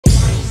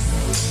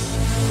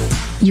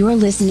You're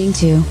listening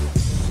to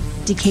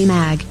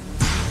DecayMag,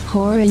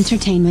 Horror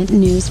Entertainment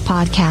News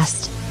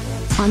Podcast.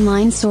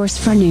 Online source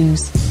for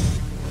news,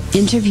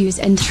 interviews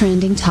and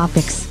trending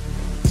topics.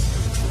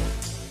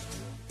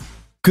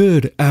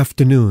 Good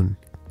afternoon,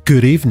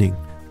 good evening,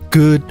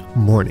 good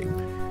morning.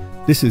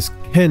 This is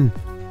Ken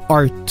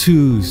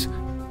R2's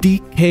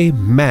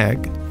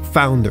DecayMag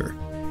founder.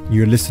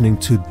 You're listening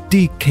to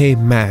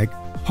DecayMag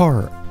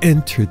Horror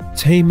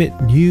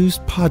Entertainment News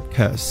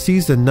Podcast,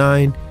 Season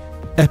 9,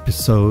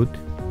 Episode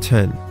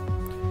 10.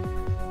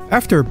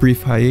 After a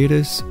brief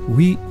hiatus,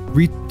 we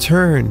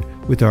return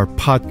with our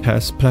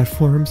podcast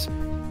platforms,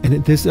 and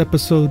in this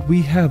episode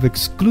we have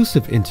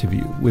exclusive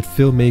interview with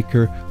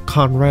filmmaker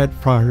Conrad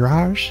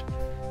Faraj.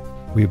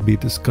 We'll be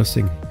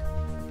discussing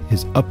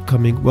his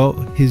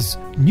his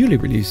newly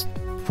released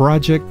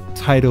project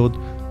titled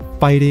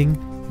Fighting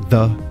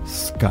the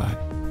Sky.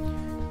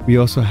 We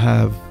also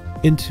have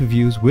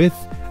interviews with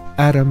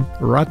Adam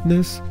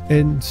Rodness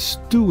and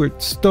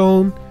Stuart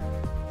Stone,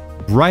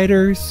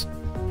 writers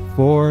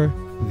for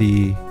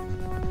the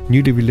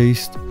newly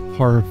released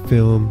horror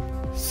film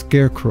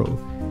Scarecrow,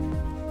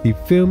 the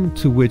film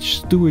to which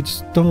Stuart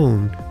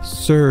Stone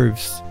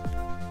serves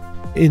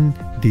in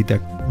the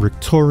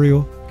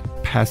directorial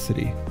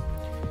capacity.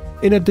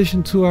 In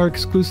addition to our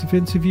exclusive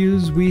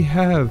interviews, we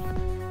have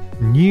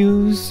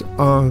news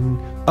on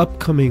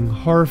upcoming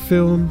horror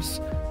films,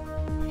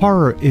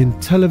 horror in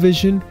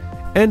television,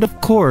 and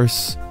of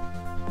course,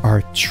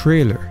 our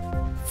trailer,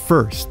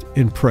 First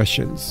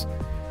Impressions.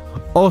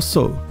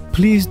 Also,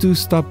 please do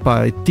stop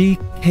by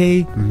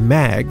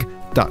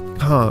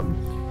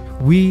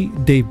DecayMag.com. We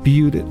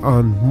debuted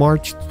on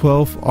March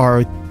 12th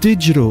our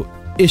digital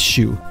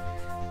issue,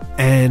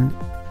 and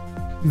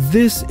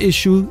this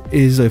issue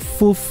is a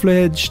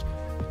full-fledged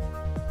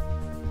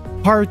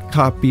hard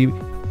copy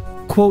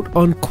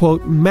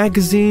quote-unquote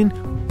magazine,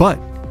 but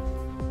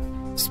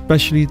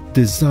specially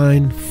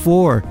designed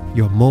for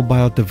your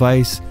mobile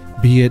device,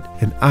 be it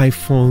an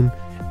iPhone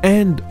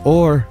and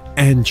or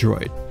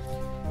Android.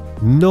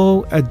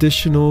 No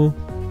additional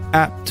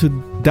app to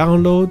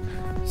download.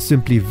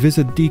 Simply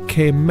visit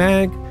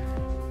DecayMag,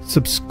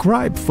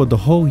 subscribe for the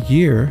whole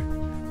year,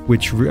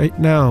 which right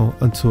now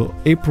until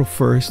April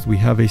 1st we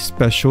have a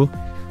special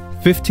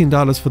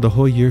 $15 for the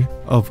whole year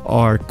of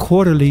our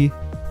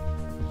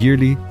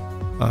yearly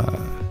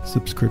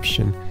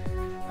subscription.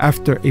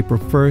 After April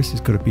 1st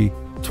it's going to be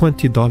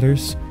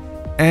 $20,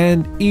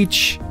 and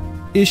each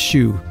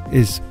issue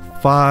is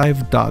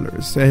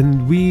 $5,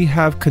 and we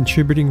have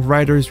contributing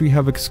writers. We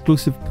have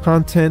exclusive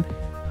content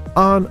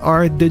on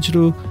our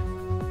digital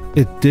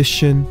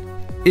edition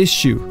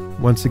issue.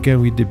 Once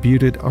again, we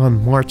debuted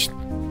on March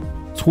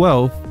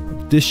 12th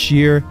of this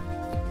year,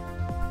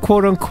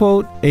 quote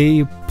unquote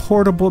a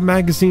portable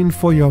magazine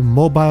for your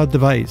mobile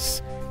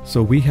device.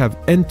 So we have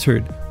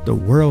entered the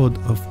world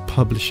of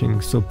publishing,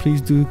 so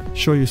please do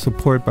show your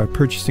support by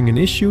purchasing an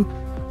issue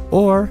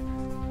or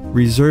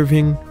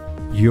reserving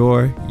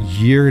your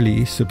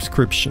yearly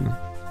subscription.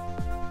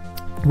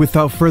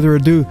 Without further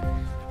ado,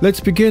 let's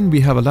begin.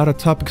 We have a lot of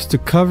topics to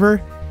cover.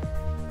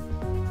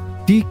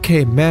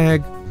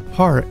 DecayMag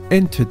Horror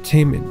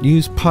Entertainment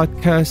News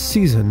Podcast,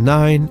 Season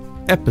 9,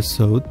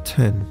 Episode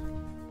 10.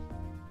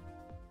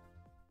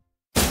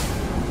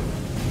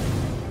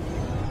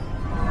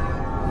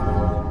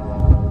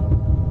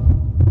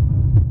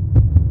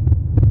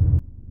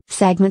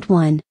 Segment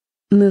 1.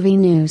 Movie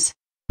News.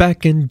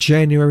 Back in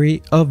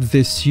January of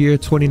this year,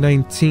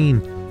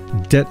 2019,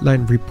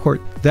 Deadline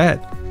report that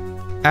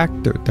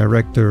actor,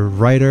 director,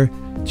 writer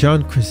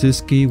John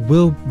Krasinski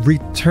will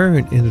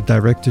return in the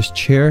director's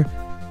chair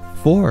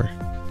for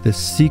the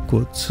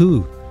sequel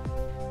to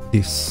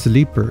the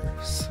sleeper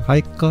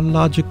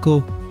psychological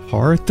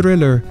horror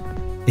thriller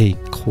A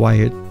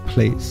Quiet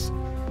Place.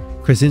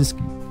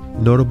 Krasinski,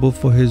 notable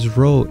for his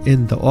role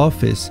in The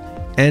Office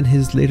and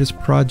his latest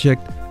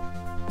project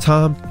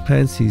Tom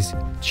Clancy's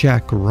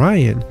Jack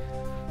Ryan,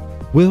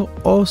 will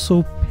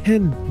also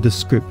pen the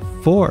script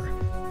for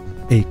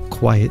A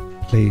Quiet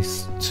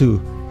Place 2.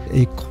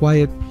 A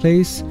Quiet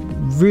Place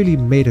really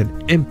made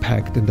an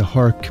impact in the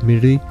horror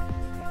community.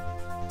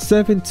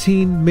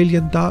 $17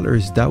 million,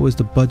 that was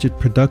the budget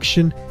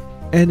production,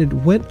 and it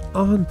went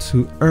on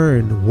to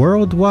earn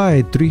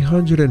worldwide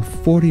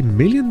 $340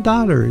 million,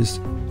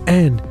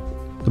 and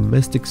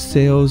domestic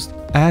sales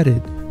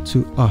added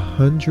to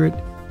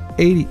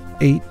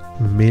 $188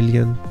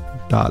 million.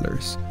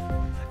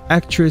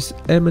 Actress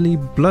Emily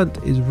Blunt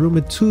is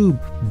rumored to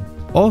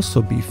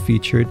also be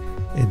featured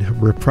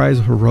and reprise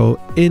her role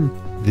in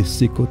this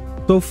sequel.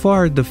 So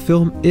far, the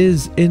film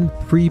is in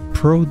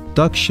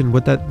pre-production.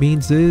 What that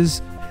means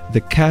is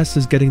the cast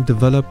is getting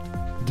developed,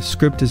 the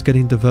script is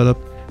getting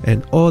developed,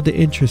 and all the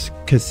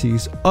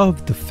intricacies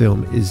of the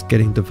film is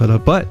getting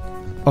developed. But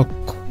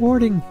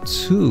according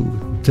to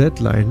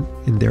Deadline,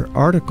 in their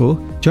article,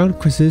 John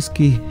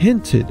Krasinski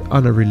hinted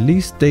on a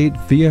release date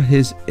via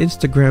his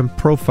Instagram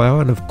profile,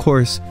 and of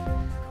course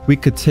we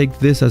could take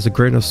this as a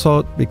grain of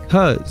salt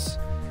because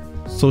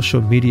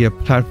social media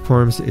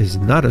platforms is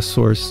not a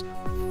source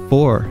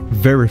for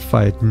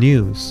verified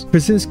news.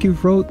 Krasinski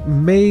wrote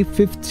May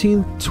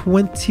 15,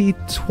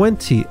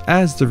 2020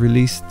 as the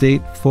release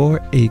date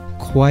for A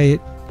Quiet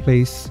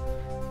Place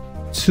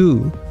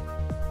 2.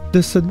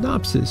 The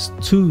synopsis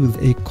to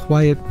A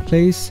Quiet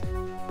Place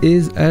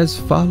is as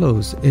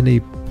follows. In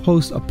a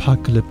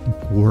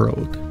post-apocalyptic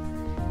world,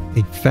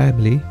 a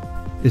family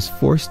is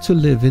forced to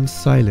live in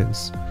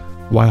silence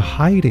while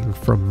hiding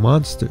from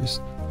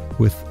monsters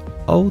with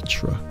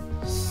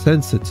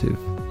ultra-sensitive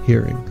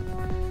hearing.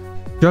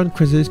 John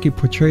Krasinski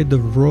portrayed the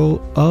role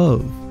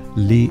of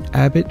Lee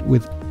Abbott,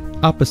 with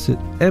opposite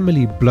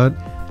Emily Blunt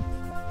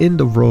in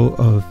the role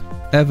of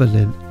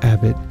Evelyn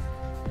Abbott.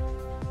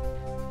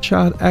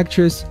 Child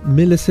actress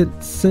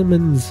Millicent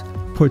Simmons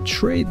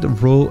portrayed the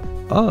role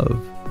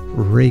of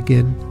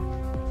Reagan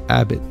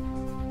Abbott.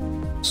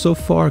 So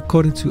far,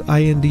 according to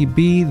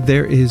IMDb,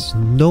 there is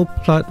no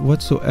plot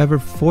whatsoever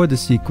for the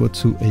sequel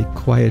to A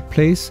Quiet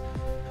Place,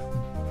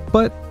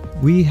 but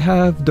we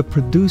have the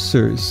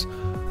producers.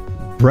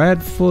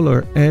 Brad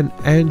Fuller and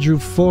Andrew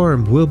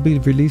Form will be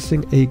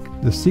releasing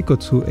the sequel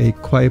to A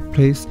Quiet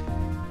Place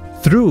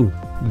through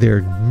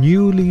their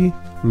newly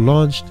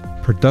launched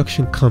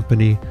production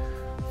company,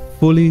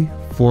 Fully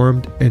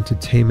Formed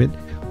Entertainment,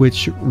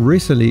 which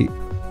recently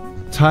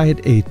tied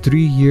a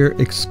 3-year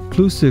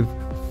exclusive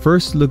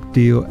first look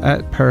deal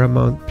at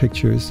Paramount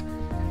Pictures.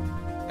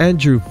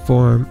 Andrew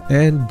Form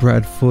and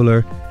Brad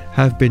Fuller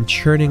have been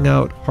churning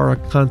out horror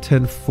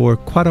content for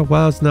quite a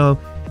while now,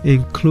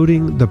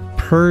 including the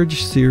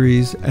Purge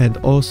series and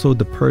also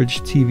the Purge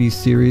TV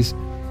series.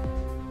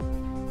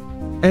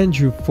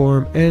 Andrew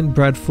Form and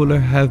Brad Fuller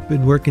have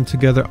been working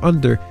together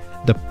under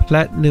the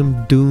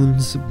Platinum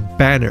Dunes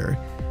banner,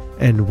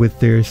 and with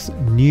their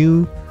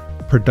new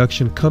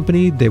production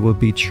company, they will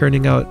be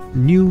churning out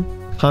new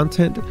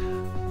content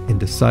in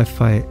the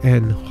sci-fi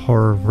and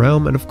horror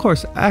realm, and of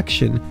course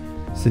action,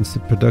 since the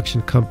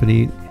production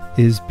company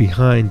is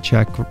behind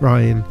Jack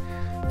Ryan,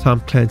 Tom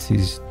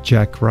Clancy's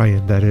Jack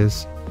Ryan, that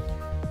is.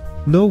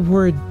 No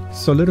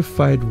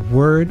solidified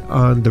word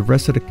on the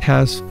rest of the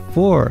cast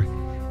for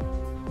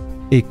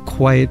A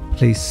Quiet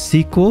Place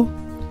sequel.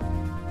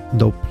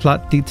 No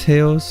plot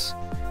details.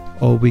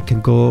 All we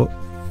can go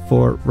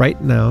for right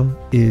now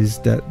is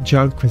that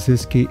John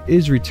Krasinski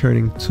is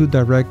returning to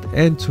direct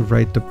and to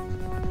write the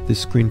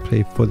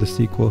screenplay for the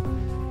sequel,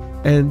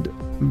 and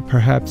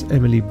perhaps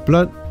Emily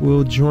Blunt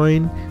will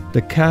join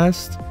the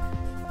cast.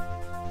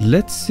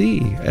 Let's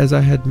see. As I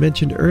had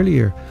mentioned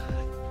earlier,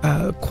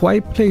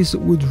 Quiet Place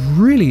was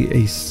really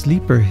a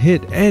sleeper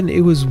hit, and it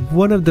was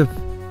one of the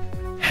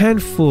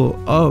handful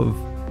of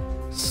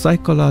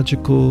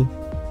psychological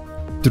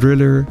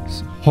thriller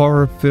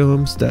horror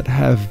films that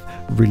have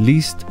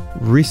released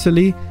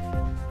recently.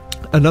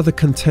 Another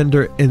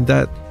contender in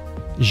that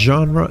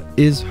genre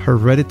is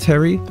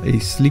Hereditary, a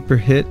sleeper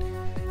hit,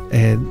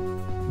 and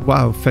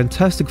wow,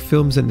 fantastic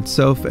films in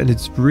itself, and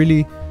it's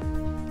really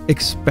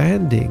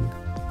expanding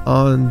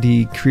on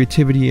the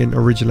creativity and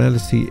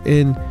originality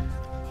in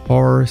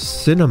horror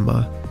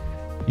cinema.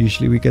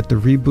 Usually we get the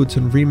reboots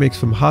and remakes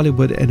from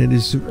Hollywood, and it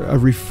is a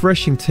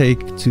refreshing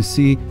take to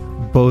see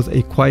both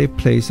A Quiet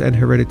Place and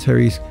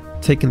Hereditary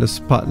taking the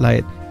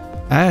spotlight,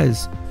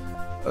 as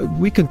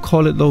we can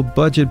call it low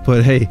budget,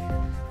 but hey,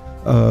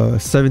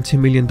 $17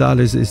 million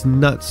is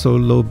not so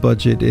low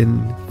budget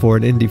for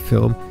an indie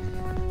film.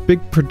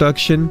 Big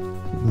production,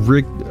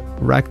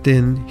 racked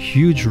in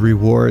huge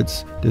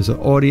rewards. There's an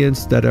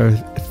audience that are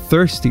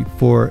thirsty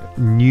for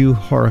new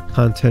horror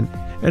content,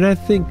 and I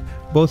think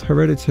both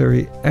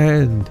Hereditary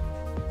and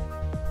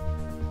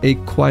A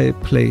Quiet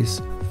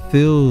Place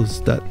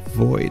fills that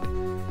void.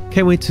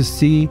 Can't wait to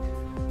see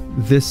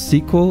this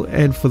sequel,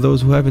 and for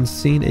those who haven't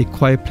seen A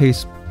Quiet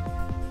Place,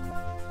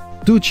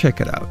 do check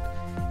it out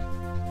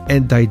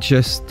and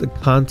digest the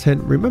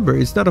content. Remember,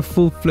 it's not a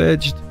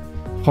full-fledged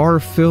horror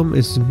film.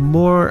 It's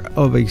more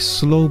of a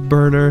slow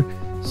burner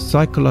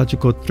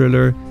psychological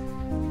thriller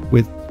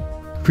with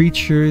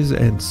creatures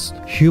and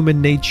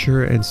human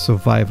nature and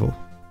survival.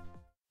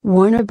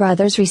 Warner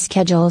Brothers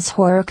reschedules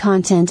horror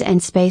content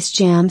and Space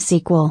Jam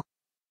sequel.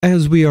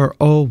 As we are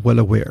all well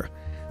aware,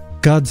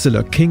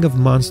 Godzilla King of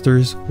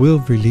Monsters will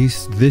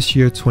release this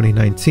year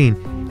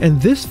 2019,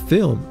 and this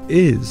film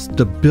is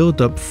the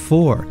build-up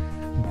for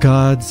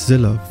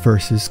Godzilla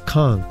vs.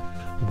 Kong,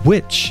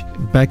 which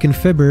back in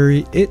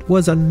February it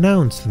was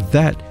announced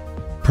that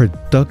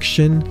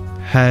production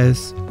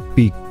has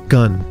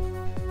begun.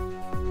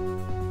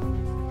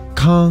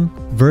 Kong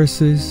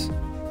vs.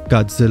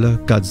 Godzilla,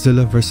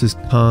 Godzilla vs.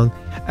 Kong,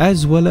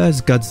 as well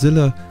as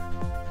Godzilla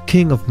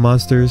King of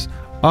Monsters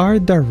are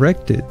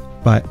directed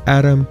by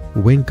Adam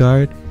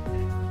Wingard.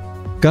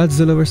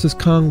 Godzilla vs.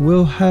 Kong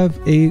will have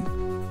a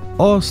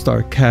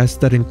all-star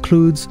cast that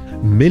includes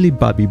Millie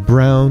Bobby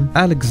Brown,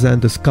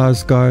 Alexander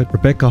Skarsgård,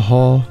 Rebecca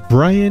Hall,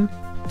 Brian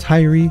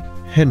Tyree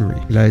Henry,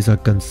 Eliza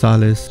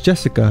Gonzalez,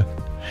 Jessica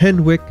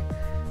Henwick,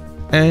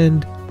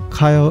 and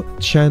Kyle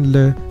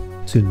Chandler,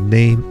 to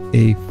name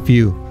a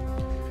few.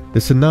 The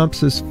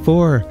synopsis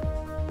for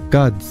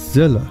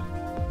Godzilla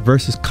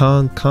vs.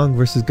 Kong, Kong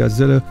vs.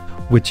 Godzilla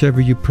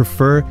whichever you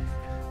prefer,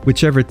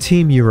 whichever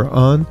team you are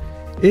on,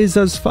 is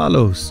as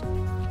follows.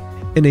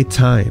 In a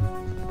time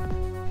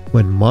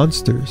when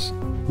monsters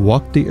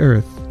walk the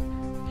earth,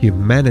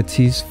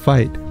 humanity's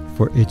fight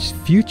for its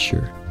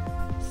future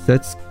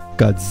sets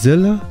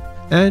Godzilla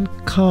and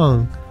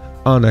Kong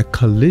on a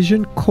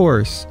collision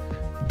course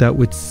that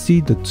would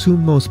see the two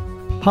most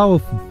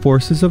powerful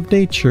forces of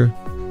nature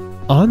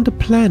on the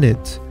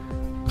planet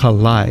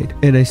collide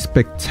in a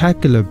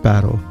spectacular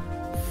battle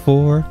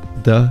for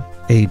the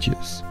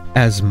ages,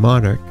 as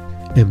Monarch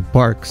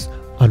embarks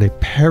on a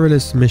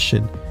perilous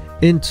mission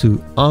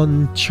into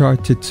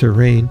uncharted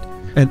terrain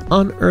and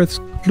unearths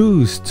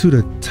clues to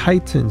the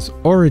Titan's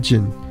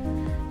origin.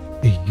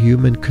 A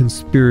human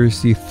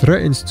conspiracy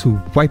threatens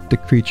to wipe the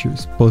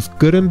creatures, both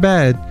good and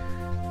bad,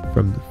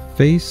 from the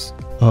face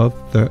of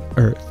the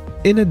earth.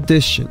 In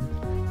addition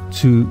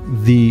to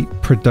the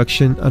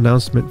production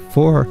announcement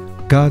for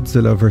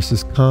Godzilla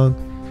vs. Kong,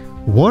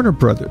 Warner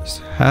Brothers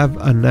have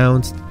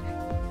announced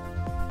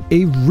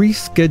a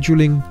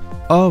rescheduling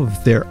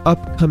of their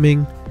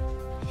upcoming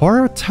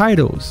horror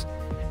titles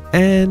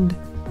and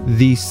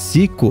the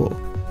sequel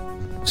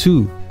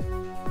to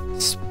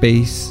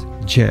Space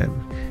Jam.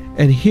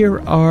 And here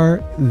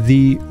are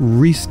the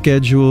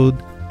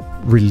rescheduled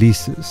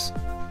releases.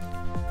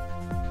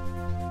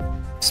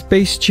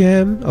 Space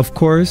Jam, of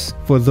course,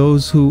 for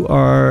those who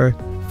are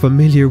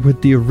familiar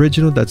with the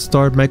original that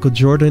starred Michael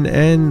Jordan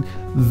and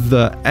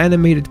the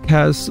animated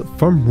cast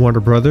from Warner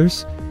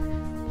Brothers,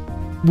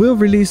 will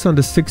release on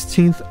the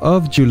 16th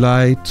of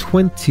July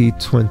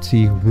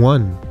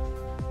 2021.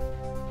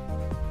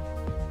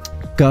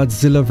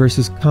 Godzilla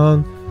vs.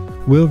 Kong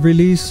will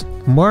release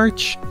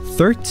March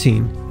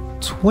 13,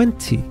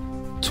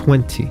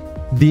 2020.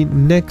 The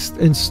next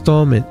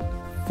installment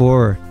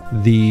for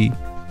the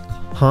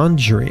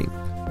Conjuring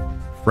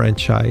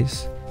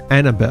franchise,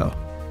 Annabelle,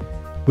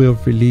 will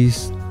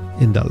release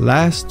in the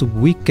last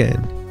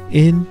weekend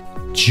in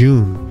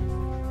June.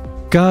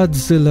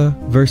 Godzilla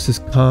vs.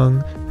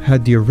 Kong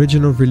had the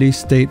original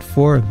release date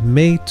for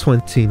May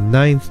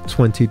 29th,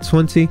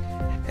 2020,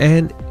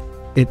 and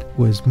it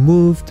was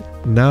moved.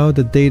 Now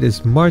the date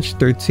is March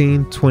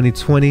 13,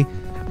 2020.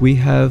 We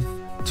have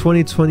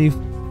 2020,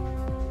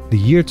 the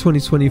year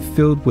 2020,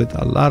 filled with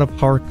a lot of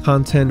horror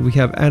content. We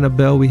have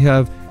Annabelle, we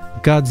have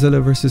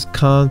Godzilla vs.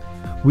 Kong.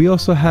 We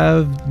also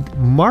have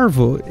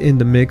Marvel in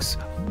the mix,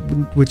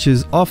 which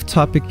is off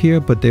topic here,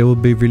 but they will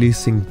be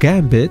releasing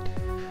Gambit.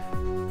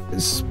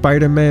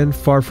 Spider-Man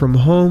Far From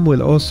Home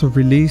will also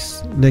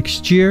release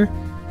next year.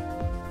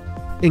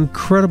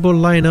 Incredible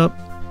lineup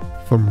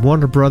from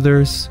Warner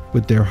Brothers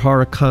with their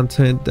horror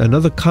content.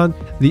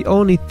 The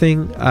only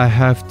thing I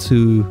have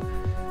to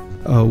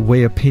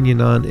weigh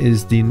opinion on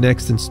is the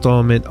next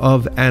installment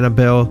of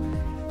Annabelle.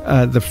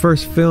 The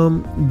first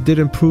film did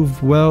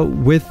improve well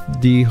with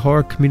the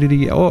horror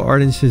community or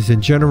audiences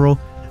in general.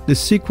 The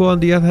sequel,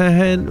 on the other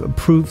hand,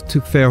 proved to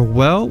fare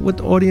well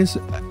with audience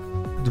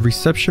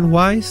reception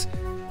wise.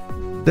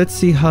 Let's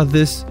see how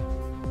this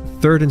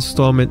third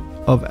installment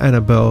of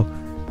Annabelle,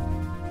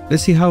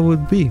 let's see how it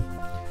would be.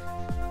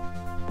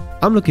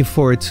 I'm looking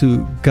forward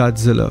to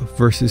Godzilla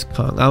vs.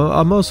 Kong.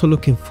 I'm also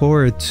looking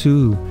forward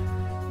to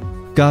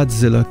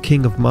Godzilla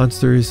King of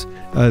Monsters.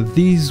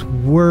 These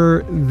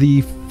were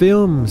the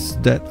films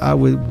that I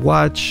would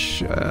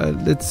watch,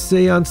 let's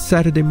say on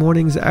Saturday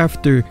mornings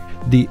after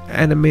the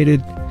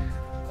animated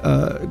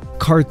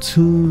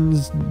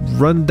cartoons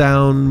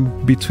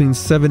rundown between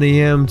 7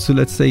 a.m. to,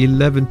 let's say,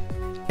 11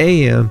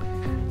 a.m.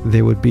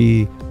 There would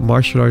be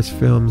martial arts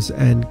films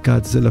and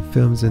Godzilla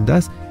films, and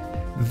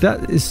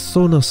that is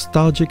so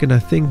nostalgic. And I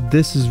think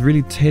this is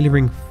really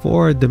tailoring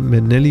for the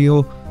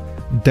millennial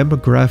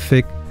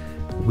demographic.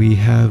 We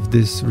have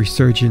this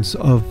resurgence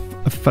of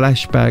a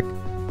flashback.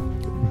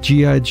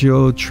 G.I.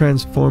 Joe,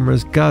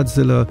 Transformers,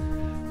 Godzilla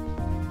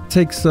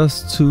takes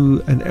us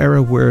to an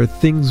era where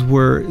things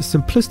were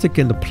simplistic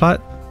in the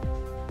plot.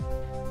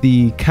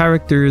 The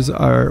characters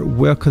are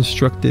well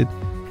constructed,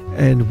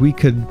 and we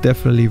could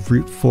definitely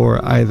root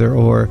for either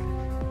or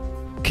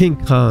King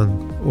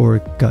Kong or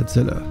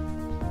Godzilla.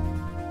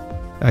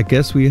 I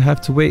guess we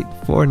have to wait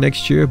for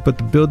next year, but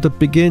the build-up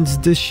begins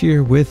this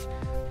year with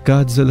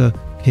Godzilla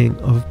King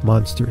of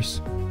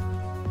Monsters.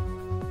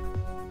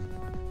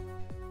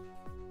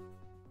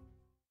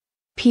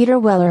 Peter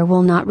Weller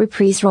will not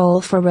reprise role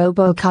for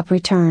Robocop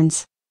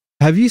returns.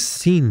 Have you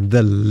seen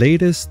the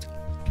latest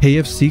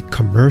KFC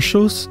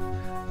commercials?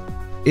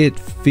 It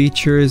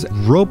features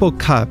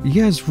Robocop.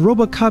 Yes,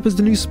 Robocop is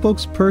the new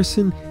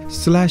spokesperson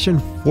 /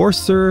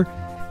 enforcer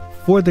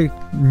for the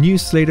new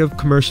slate of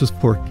commercials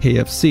for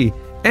KFC.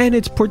 And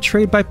it's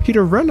portrayed by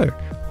Peter Weller,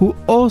 who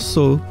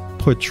also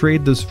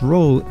portrayed this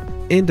role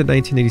in the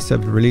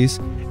 1987 release,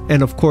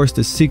 and of course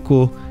the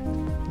sequel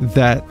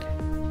that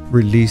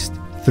released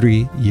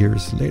 3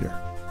 years later.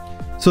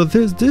 So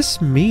does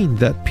this mean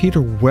that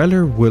Peter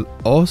Weller will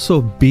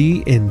also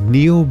be in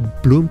Neil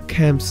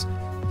Blomkamp's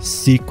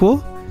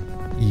sequel?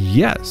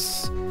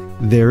 Yes,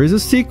 there is a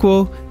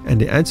sequel,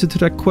 and the answer to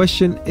that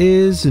question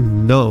is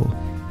no.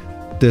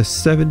 the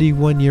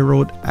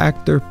 71-year-old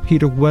actor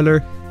Peter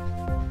Weller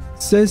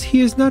says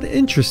he is not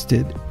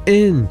interested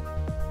in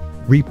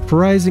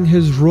reprising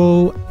his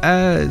role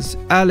as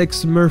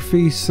Alex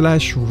Murphy /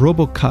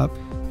 Robocop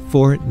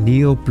for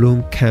Neil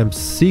Blomkamp's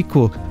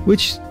sequel,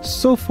 which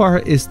so far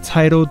is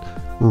titled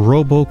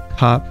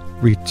Robocop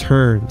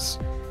Returns.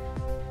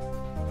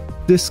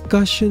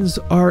 Discussions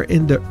are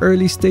in the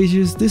early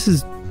stages. This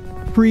is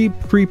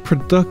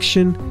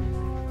pre-production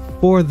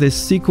for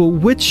this sequel,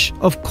 which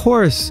of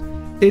course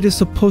it is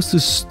supposed to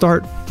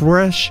start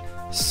fresh.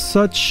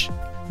 Such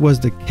was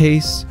the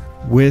case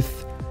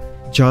with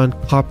John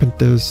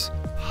Carpenter's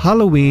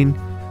Halloween,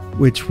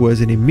 which was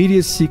an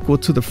immediate sequel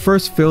to the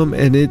first film,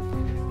 and it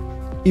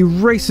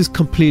erases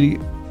completely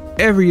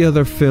every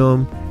other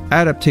film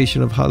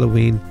adaptation of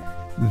Halloween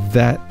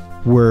that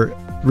were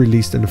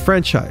released in the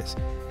franchise.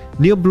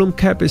 Neil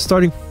Blomkamp is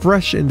starting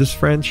fresh in this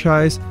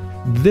franchise.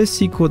 This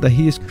sequel that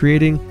he is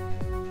creating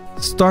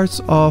starts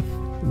off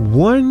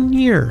 1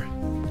 year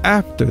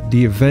after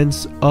the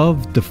events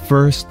of the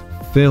first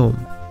film.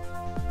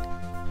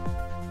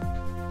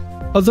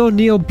 Although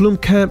Neil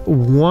Blomkamp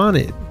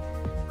wanted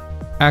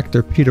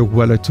actor Peter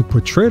Weller to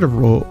portray the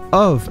role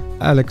of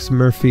Alex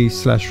Murphy /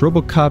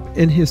 Robocop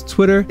in his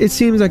Twitter, it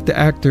seems like the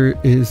actor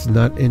is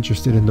not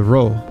interested in the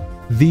role.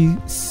 The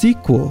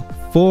sequel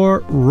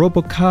for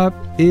Robocop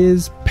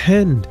is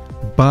penned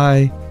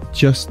by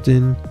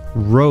Justin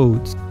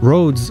Rhodes.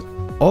 Rhodes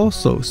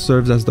also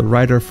serves as the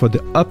writer for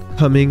the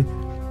upcoming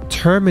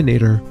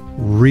Terminator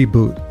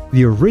reboot.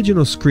 The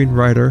original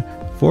screenwriter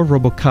for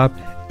Robocop,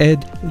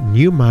 Ed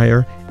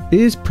Neumeyer,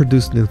 is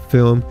producing the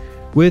film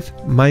with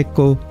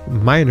Michael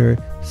Miner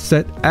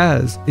set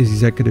as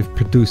executive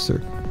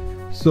producer.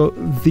 So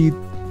the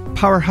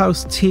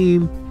powerhouse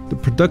team, the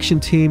production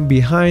team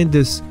behind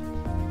this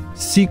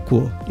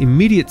sequel,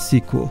 immediate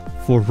sequel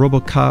for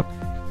Robocop,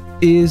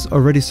 is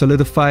already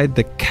solidified.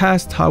 The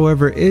cast,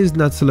 however, is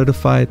not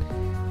solidified,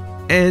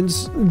 and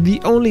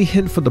the only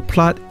hint for the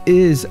plot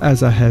is,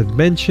 as I had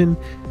mentioned,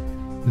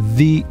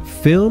 the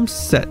film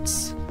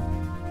sets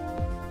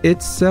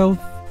itself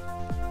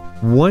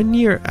 1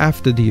 year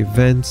after the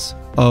events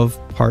of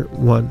part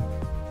 1.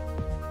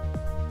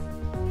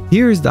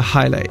 Here's the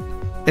highlight,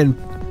 and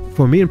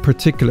for me in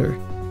particular,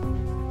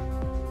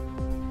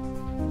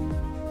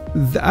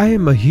 I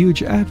am a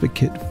huge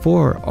advocate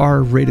for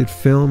R-rated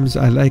films.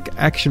 I like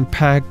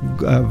action-packed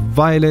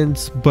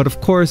violence, but of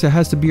course it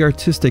has to be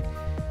artistic.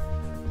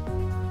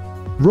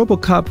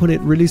 Robocop, when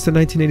it released in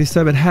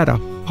 1987, had a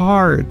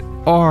hard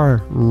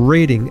R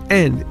rating,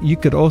 and you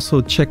could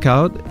also check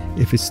out,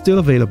 if it's still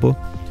available,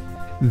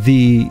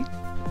 the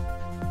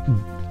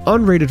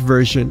unrated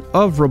version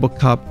of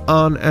Robocop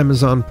on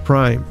Amazon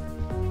Prime,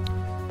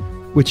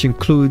 which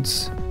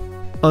includes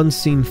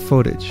unseen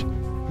footage.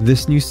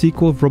 This new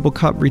sequel of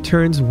Robocop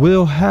Returns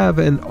will have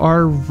an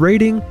R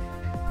rating,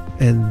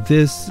 and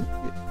this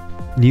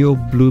Neil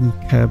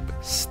Blomkamp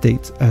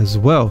states as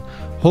well.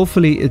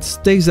 Hopefully it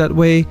stays that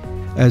way.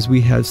 As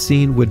we have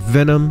seen with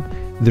Venom,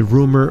 the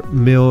rumor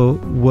mill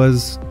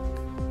was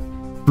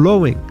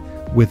blowing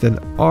with an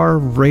R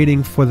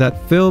rating for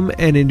that film,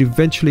 and it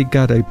eventually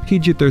got a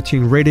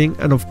PG-13 rating,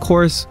 and of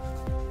course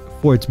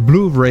for its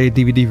Blu-ray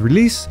DVD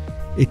release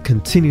it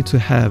continued to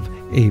have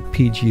a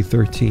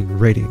PG-13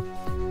 rating.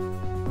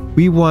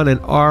 We want an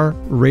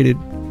R-rated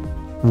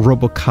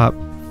Robocop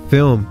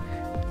film.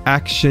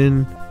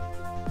 Action,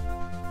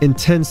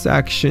 intense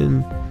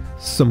action,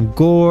 some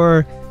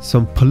gore,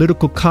 some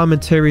political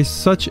commentary,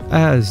 such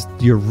as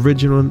the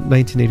original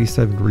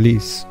 1987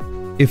 release.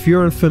 If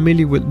you're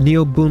unfamiliar with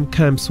Neil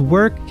Blomkamp's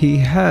work, he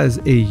has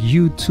a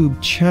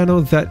YouTube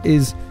channel that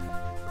is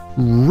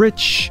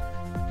rich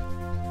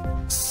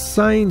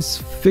science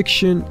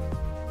fiction,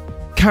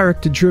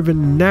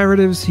 character-driven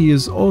narratives. He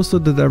is also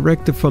the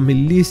director from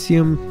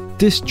Elysium,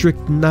 District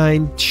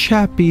 9,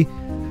 Chappie.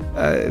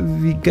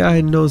 The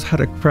guy knows how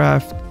to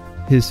craft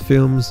his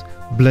films,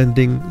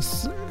 blending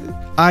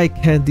eye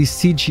candy,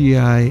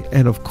 CGI,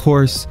 and of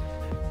course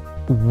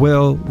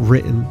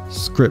well-written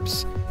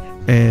scripts.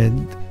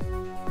 And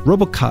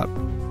Robocop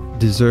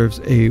deserves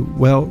a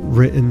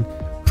well-written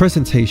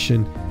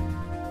presentation.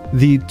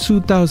 The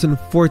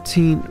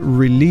 2014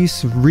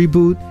 release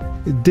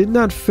reboot did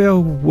not fare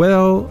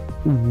well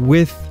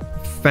with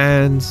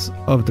fans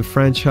of the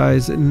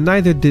franchise.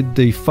 Neither did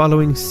the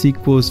following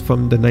sequels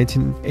from the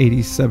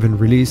 1987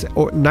 release,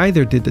 or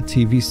neither did the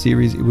TV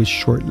series. It was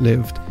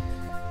short-lived.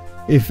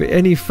 If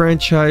any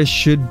franchise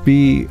should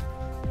be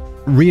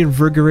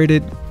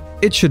reinvigorated,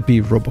 it should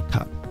be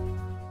Robocop.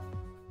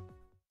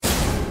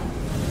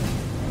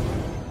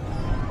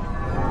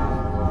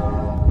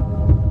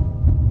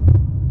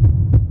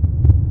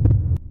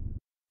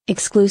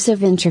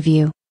 Exclusive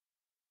interview.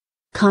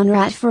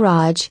 Conrad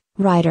Faraj,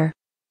 writer,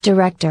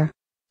 director,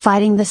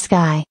 Fighting the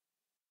Sky.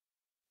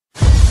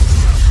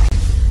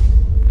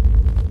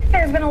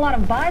 There's been a lot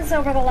of buzz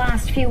over the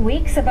last few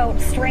weeks about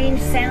strange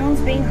sounds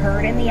being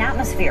heard in the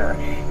atmosphere.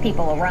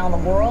 People around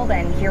the world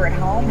and here at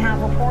home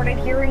have reported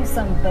hearing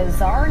some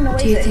bizarre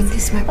noises. Do you think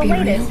this might be real?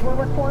 The latest were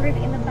recorded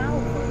in the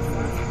battlefield.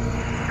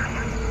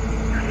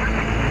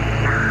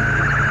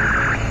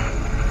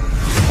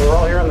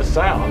 hearing the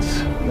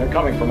sounds. They're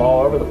coming from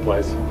all over the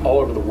place, all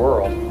over the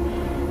world.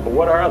 But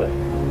what are they?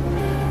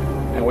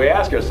 And we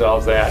ask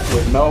ourselves that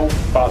with no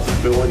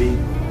possibility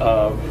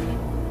of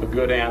a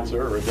good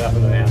answer or a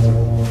definite answer.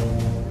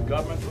 The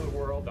governments of the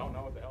world don't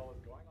know what the hell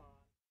is going on.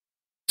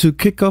 To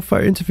kick off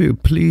our interview,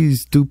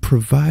 please do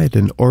provide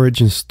an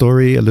origin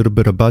story, a little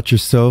bit about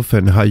yourself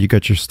and how you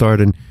got your start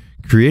in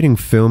creating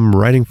film,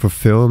 writing for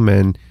film,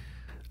 and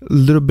a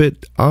little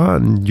bit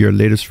on your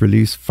latest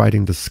release,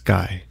 Fighting the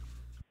Sky.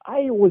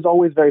 I was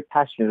always very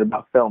passionate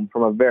about film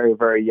from a very,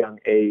 very young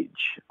age.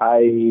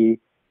 I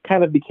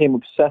kind of became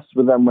obsessed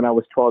with them when I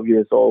was 12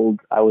 years old.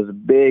 I was a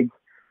big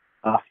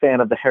fan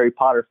of the Harry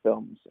Potter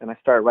films, and I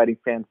started writing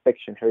fan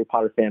fiction, Harry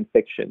Potter fan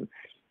fiction.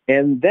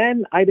 And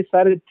then I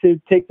decided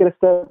to take it a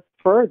step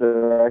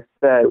further. I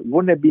said,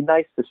 wouldn't it be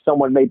nice if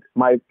someone made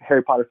my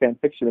Harry Potter fan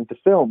fiction into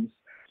films?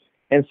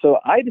 And so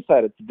I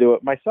decided to do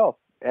it myself.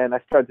 And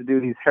I started to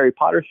do these Harry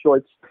Potter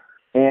shorts.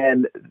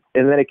 And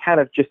then it kind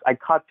of just, I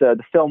caught the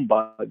film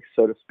bug,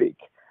 so to speak.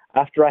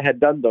 After I had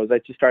done those, I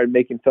just started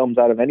making films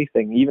out of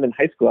anything. Even in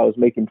high school, I was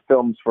making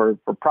films for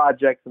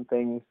projects and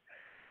things.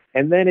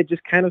 And then it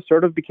just kind of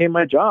sort of became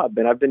my job.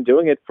 And I've been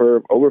doing it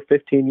for over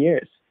 15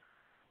 years.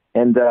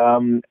 And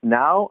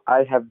now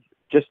I have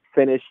just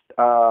finished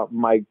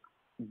my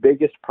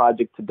biggest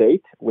project to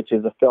date, which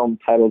is a film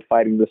titled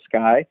Fighting the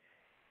Sky.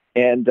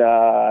 And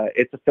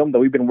it's a film that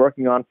we've been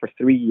working on for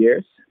 3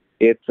 years.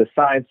 It's a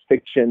science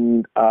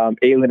fiction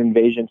alien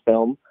invasion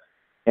film.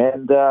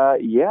 And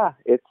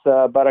it's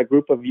about a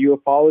group of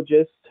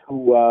ufologists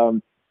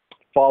who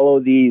follow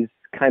these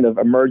kind of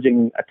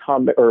emerging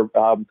atomic or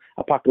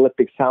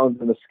apocalyptic sounds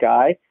in the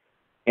sky.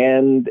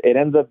 And it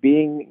ends up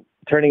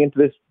turning into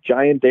this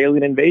giant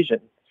alien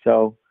invasion.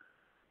 So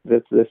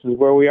this is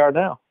where we are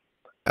now.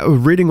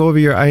 Reading over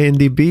your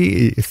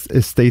IMDb,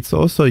 it states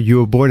also you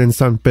were born in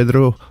San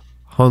Pedro,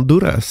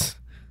 Honduras.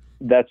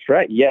 That's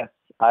right. Yes.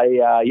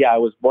 I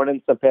was born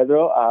in San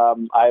Pedro.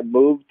 I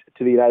moved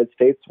to the United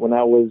States when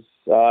I was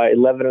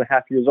 11 and a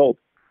half years old.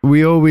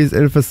 We always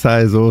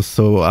emphasize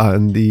also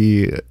on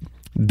the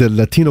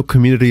Latino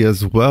community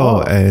as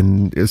well,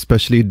 and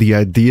especially the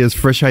ideas,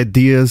 fresh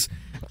ideas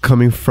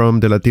coming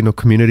from the Latino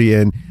community.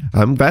 And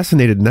I'm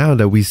fascinated now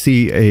that we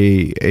see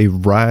a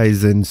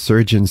rise in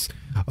surgence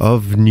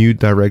of new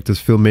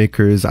directors,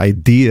 filmmakers,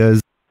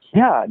 ideas.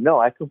 Yeah, no,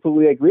 I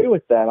completely agree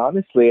with that,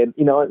 honestly. And,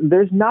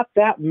 there's not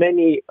that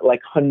many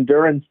like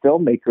Honduran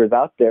filmmakers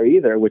out there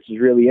either, which is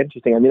really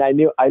interesting. I mean, I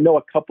know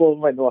a couple of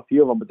them, I know a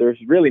few of them, but there's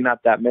really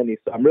not that many.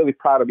 So I'm really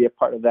proud to be a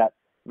part of that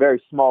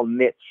very small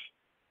niche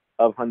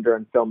of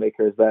Honduran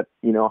filmmakers that,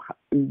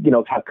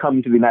 have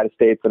come to the United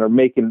States and are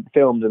making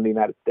films in the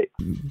United States.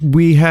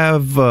 We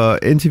have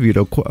interviewed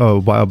a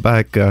while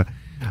back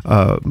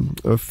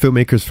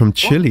filmmakers from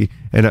Chile,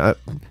 and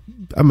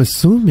I'm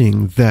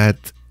assuming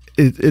that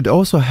it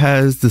also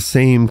has the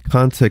same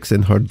context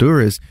in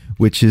Honduras,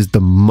 which is the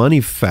money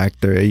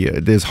factor.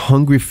 There's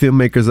hungry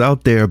filmmakers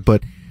out there,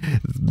 but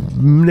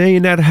may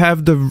not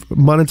have the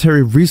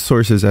monetary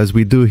resources as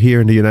we do here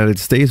in the United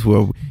States,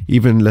 where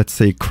even, let's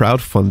say,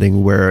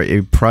 crowdfunding, where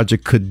a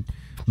project could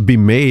be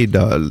made,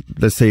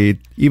 let's say,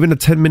 even a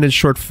 10-minute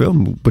short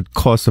film would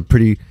cost a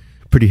pretty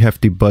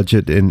hefty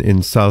budget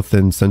in South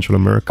and Central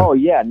America. Oh,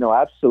 yeah, no,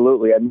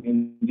 absolutely. I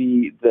mean,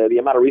 the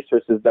amount of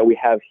resources that we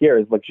have here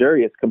is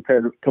luxurious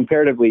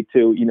comparatively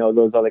to,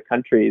 those other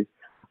countries.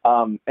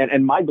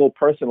 And my goal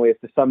personally is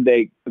to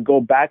someday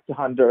go back to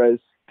Honduras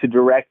to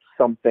direct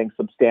something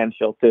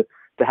substantial, to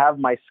have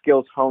my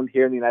skills honed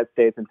here in the United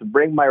States, and to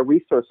bring my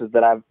resources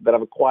that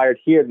I've acquired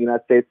here in the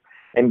United States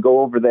and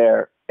go over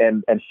there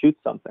and shoot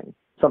something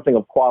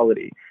of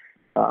quality.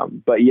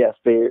 But yes,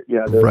 the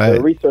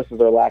resources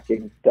are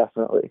lacking,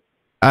 definitely.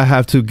 I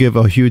have to give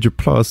a huge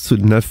applause to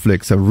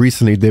Netflix.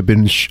 Recently, they've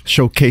been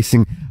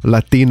showcasing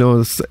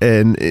Latinos,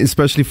 and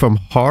especially from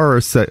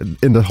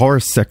in the horror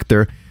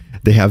sector.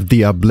 They have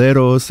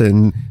Diableros,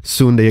 and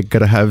soon they're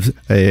going to have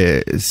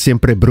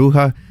Siempre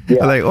Bruja.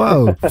 Yeah. Like,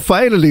 wow,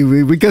 finally,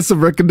 we get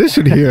some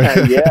recognition here.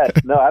 Yes,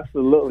 no,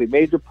 absolutely.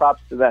 Major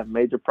props to them.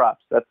 Major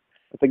props. That's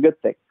a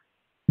good thing.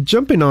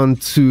 Jumping on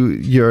to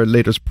your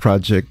latest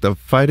project of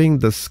Fighting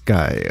the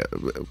Sky,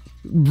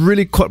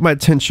 really caught my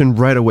attention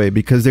right away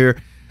because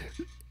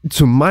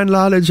to my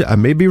knowledge, I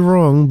may be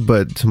wrong,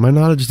 but to my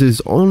knowledge,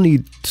 there's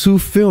only 2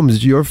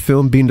 films, your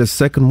film being the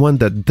second one,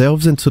 that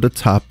delves into the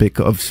topic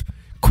of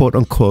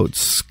quote-unquote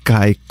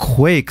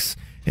skyquakes,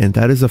 and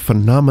that is a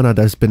phenomena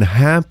that's been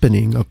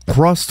happening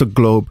across the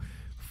globe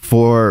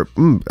for,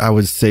 I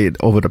would say,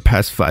 over the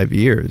past 5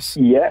 years.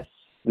 Yes.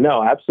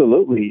 No,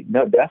 absolutely.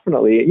 No,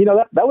 definitely.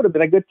 That would have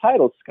been a good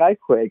title,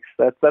 Skyquakes.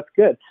 That's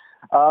good.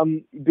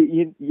 And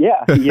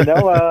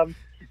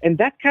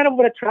that's kind of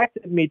what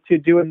attracted me to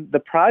doing the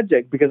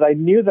project, because I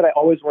knew that I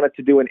always wanted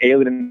to do an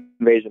alien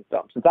invasion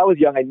film. Since I was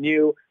young, I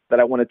knew that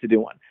I wanted to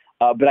do one.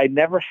 But I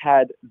never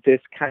had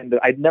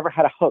I'd never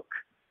had a hook.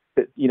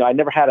 I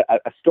never had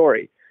a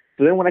story.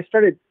 So then when I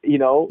started,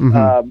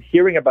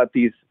 hearing about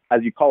these,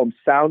 as you call them,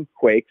 sound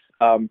quakes,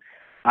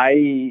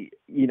 I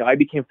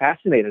became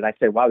fascinated. I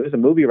said, wow, there's a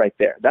movie right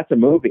there. That's a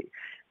movie.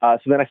 So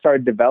then I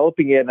started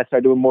developing it, and I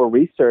started doing more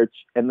research,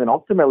 and then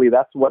ultimately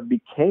that's what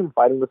became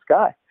Fighting the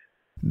Sky.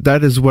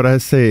 That is what I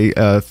say,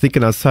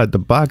 thinking outside the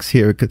box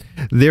here, 'cause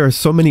there are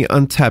so many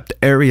untapped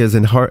areas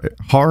in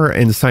horror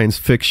and science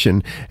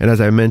fiction. And as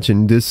I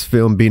mentioned, this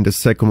film being the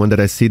second one that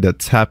I see that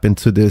tap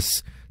into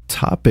this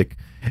topic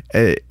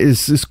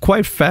is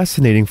quite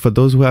fascinating for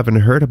those who haven't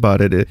heard about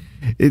it.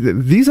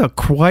 These are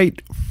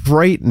quite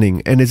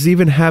frightening, and it's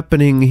even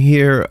happening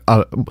here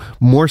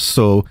more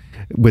so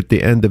with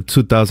the end of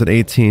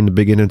 2018, the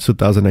beginning of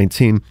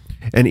 2019.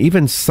 And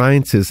even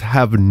scientists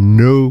have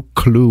no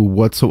clue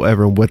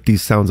whatsoever what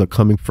these sounds are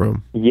coming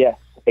from. Yes,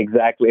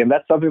 exactly. And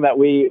that's something that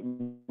we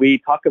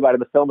talk about in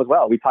the film as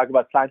well. We talk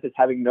about scientists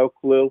having no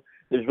clue.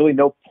 There's really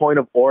no point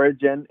of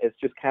origin. It's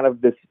just kind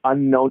of this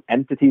unknown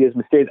entity, this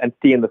mysterious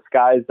entity in the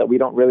skies that we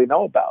don't really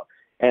know about.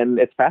 And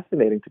it's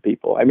fascinating to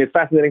people. I mean, it's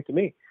fascinating to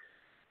me.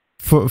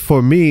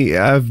 For me,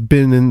 I've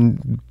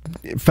been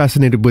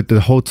fascinated with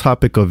the whole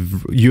topic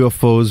of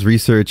UFOs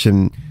research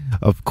and,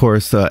 of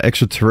course,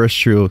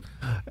 extraterrestrial.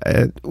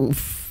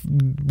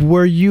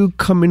 Were you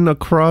coming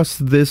across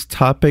this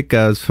topic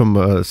as from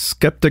a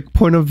skeptic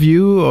point of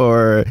view,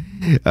 or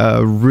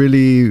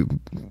really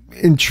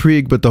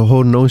intrigued with the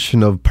whole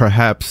notion of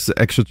perhaps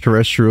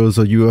extraterrestrials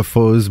or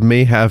UFOs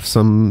may have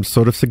some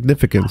sort of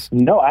significance?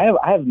 No,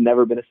 I have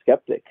never been a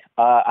skeptic.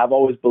 I've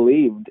always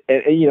believed,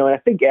 and I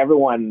think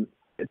everyone,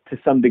 to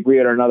some degree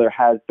or another,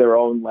 has their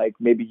own, like,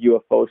 maybe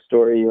UFO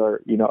story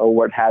or or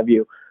what have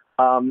you.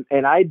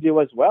 And I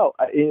do as well.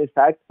 In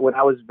fact, when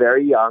I was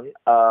very young,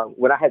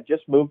 when I had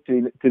just moved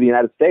to the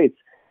United States,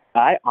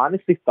 I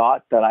honestly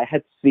thought that I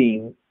had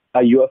seen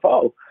a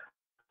UFO.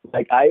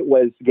 Like, I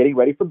was getting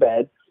ready for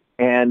bed,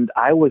 and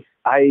I was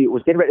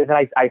getting ready, and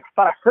I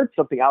thought I heard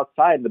something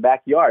outside in the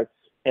backyard,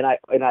 and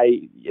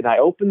I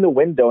opened the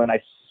window, and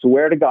I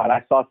swear to God,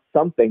 I saw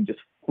something just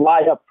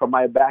fly up from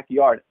my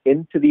backyard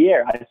into the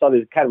air. I saw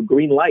this kind of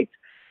green light,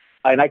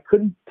 and I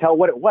couldn't tell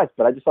what it was,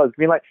 but I just saw this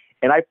green light,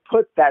 and I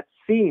put that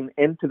scene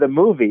into the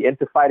movie,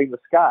 into Fighting the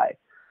Sky.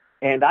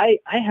 And I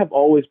have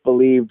always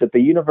believed that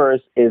the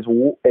universe is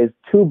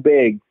too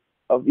big,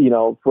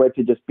 for it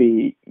to just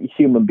be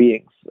human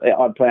beings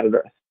on planet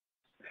Earth.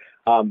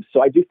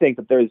 So I do think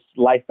that there's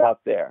life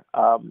out there,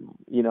 and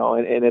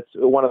it's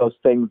one of those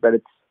things that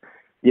it's,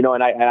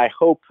 and I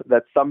hope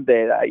that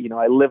someday,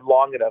 I live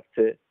long enough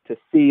to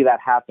see that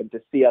happen,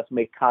 to see us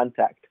make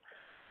contact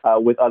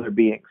with other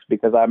beings,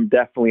 because I'm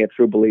definitely a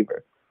true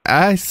believer.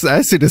 I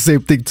say the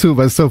same thing too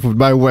myself with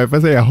my wife. I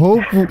say, I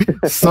hope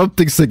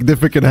something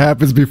significant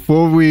happens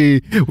before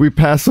we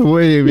pass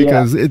away,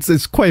 because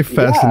it's quite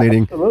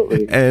fascinating. Yeah,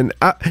 absolutely. And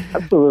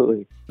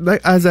absolutely.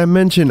 Like, as I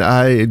mentioned,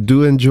 I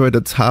do enjoy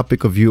the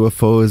topic of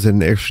UFOs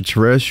and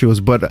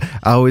extraterrestrials, but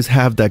I always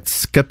have that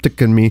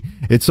skeptic in me.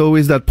 It's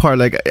always that part,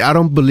 like, I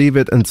don't believe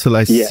it until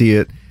I see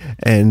it.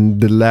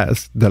 And the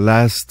last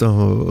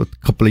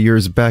couple of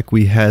years back,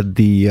 we had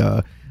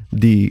the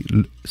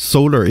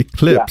solar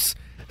eclipse. Yeah.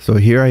 So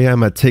here I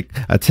am. I take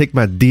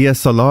my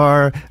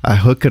DSLR, I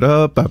hook it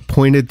up, I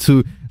point it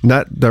to,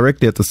 not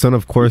directly at the sun,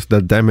 of course,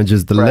 that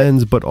damages the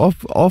lens, but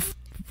off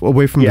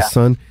away from the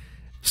sun.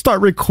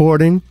 Start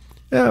recording.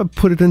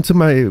 Put it into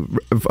my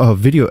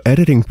video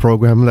editing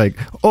program. Like,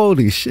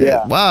 holy shit!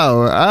 Yeah.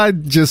 Wow!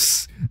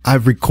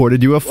 I've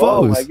recorded UFOs.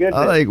 Oh my goodness!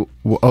 I'm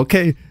like,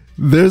 okay,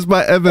 there's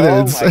my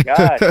evidence. Oh my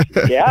gosh!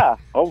 Yeah.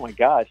 Oh my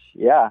gosh!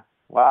 Yeah.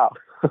 Wow.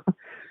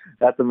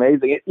 That's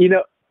amazing.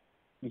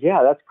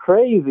 Yeah, that's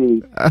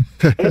crazy.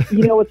 And,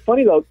 what's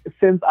funny though,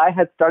 since I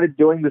had started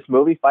doing this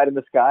movie, Fight in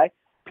the Sky,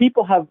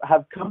 people have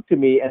come to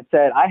me and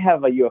said, I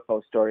have a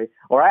UFO story,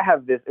 or I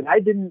have this, and I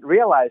didn't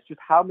realize just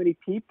how many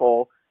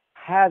people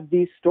have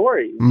these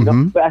stories.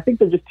 But I think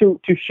they're just too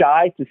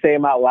shy to say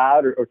them out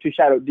loud, or too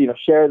shy to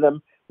share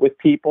them with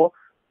people.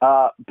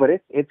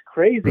 But it's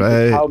crazy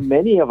how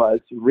many of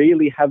us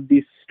really have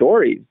these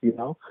stories.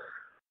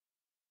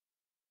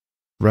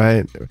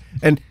 Right,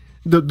 and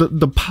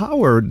the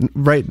power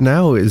right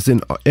now is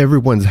in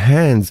everyone's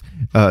hands.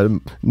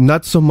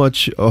 Not so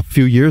much a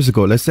few years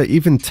ago. Let's say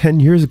even 10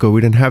 years ago,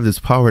 we didn't have this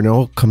power, and it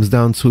all comes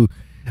down to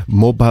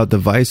mobile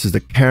devices, the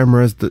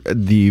cameras,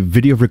 the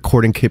video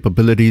recording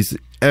capabilities.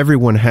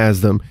 Everyone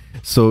has them,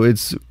 so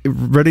it's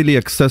readily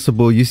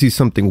accessible. You see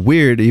something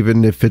weird,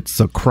 even if it's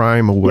a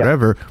crime or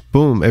whatever,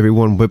 boom,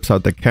 everyone whips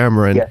out the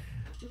camera and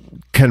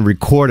can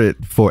record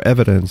it for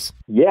evidence.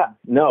 Yeah,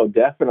 no,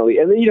 definitely.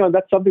 And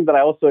that's something that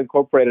I also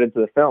incorporated into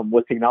the film,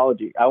 was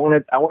technology. I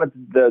wanted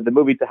the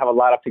movie to have a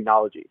lot of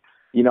technology.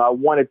 I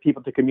wanted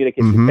people to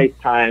communicate through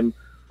FaceTime,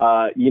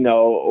 or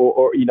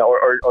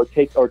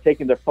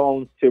taking their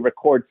phones to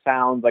record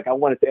sounds. Like, I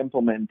wanted to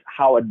implement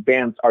how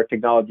advanced our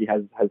technology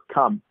has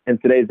come in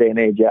today's day and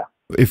age. Yeah.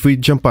 If we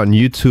jump on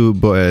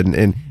YouTube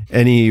and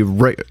any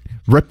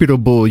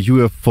reputable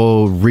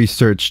UFO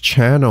research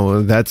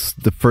channel, that's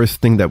the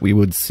first thing that we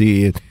would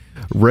see.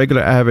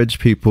 Regular average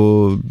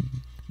people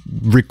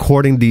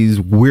recording these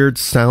weird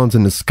sounds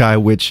in the sky,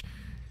 which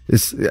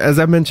is, as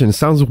I mentioned,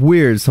 sounds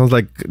weird. It sounds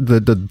like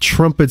the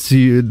trumpets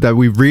that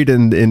we read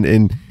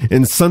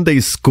in Sunday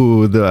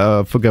school.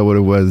 I forgot what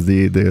it was,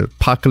 the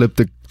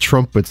apocalyptic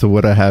trumpets or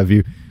what have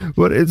you.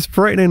 But it's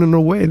frightening in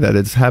a way that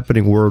it's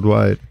happening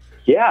worldwide.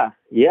 Yeah.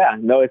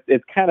 No,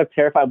 it's kind of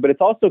terrifying, but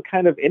it's also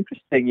kind of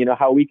interesting, you know,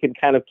 how we can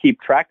kind of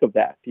keep track of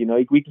that. You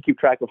know, we can keep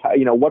track of how,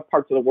 you know, what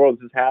parts of the world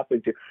this is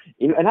happening to.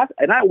 You know,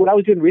 and I when I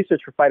was doing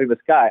research for Fighting the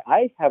Sky,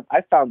 I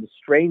found the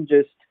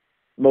strangest,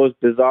 most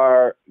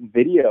bizarre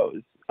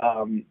videos.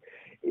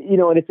 You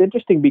know, and it's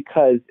interesting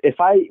because if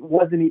I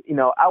wasn't, you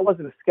know, I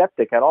wasn't a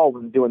skeptic at all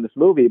when doing this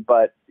movie,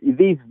 but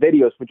these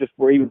videos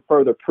were even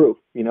further proof.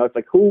 You know, it's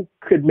like, who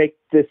could make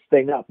this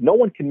thing up? No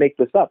one can make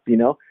this up, you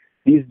know.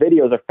 These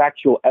videos are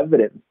factual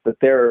evidence that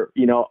there,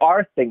 you know,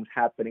 are things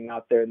happening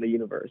out there in the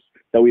universe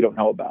that we don't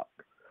know about.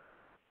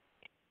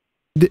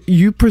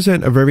 You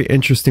present a very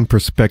interesting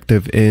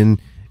perspective in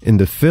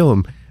the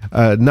film.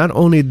 Not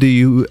only do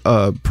you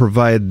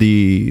provide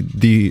the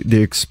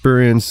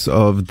experience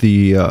of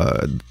the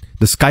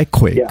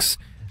skyquakes,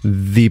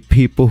 the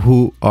people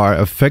who are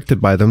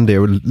affected by them,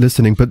 they're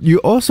listening, but you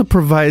also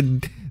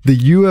provide the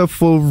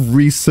UFO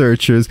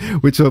researchers,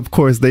 which of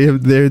course they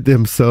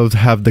themselves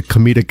have the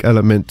comedic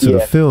element to the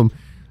film.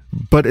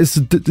 But it's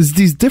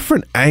these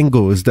different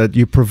angles that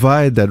you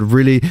provide that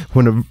really,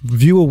 when a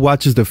viewer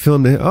watches the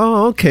film, they,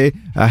 oh, okay,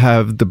 I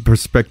have the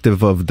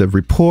perspective of the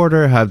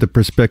reporter, I have the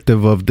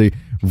perspective of the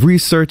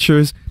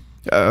researchers.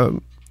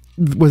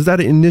 Was that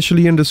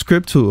initially in the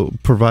script to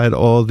provide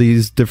all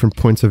these different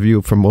points of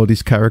view from all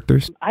these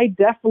characters? I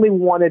definitely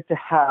wanted to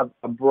have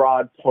a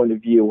broad point of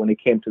view when it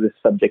came to this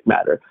subject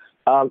matter.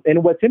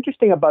 And what's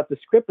interesting about the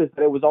script is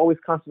that it was always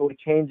constantly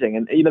changing.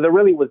 And, you know, there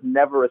really was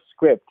never a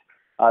script.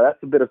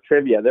 That's a bit of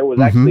trivia. There was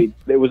actually,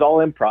 it was all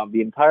improv.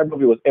 The entire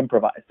movie was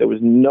improvised. There was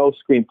no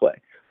screenplay.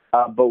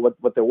 But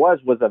what there was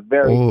a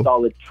very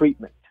solid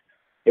treatment.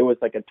 It was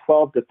like a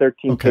 12 to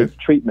 13 page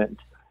treatment,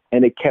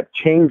 and it kept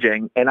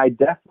changing. And I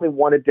definitely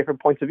wanted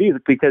different points of view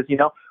because, you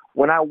know,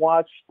 when I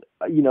watched,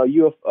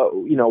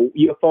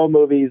 UFO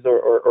movies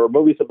or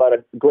movies about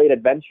great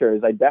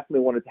adventures, I definitely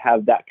wanted to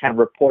have that kind of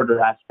reporter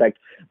aspect,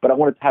 but I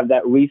wanted to have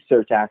that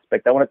research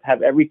aspect. I wanted to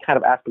have every kind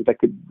of aspect that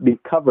could be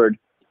covered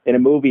in a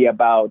movie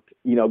about,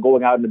 you know,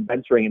 going out and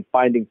adventuring and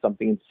finding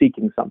something and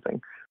seeking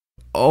something.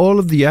 All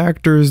of the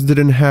actors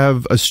didn't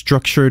have a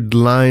structured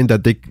line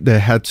that they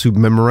had to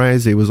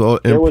memorize. It was all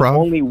improv. There was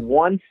only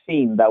one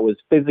scene that was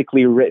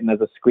physically written as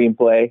a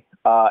screenplay,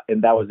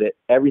 and that was it.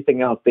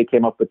 Everything else they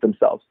came up with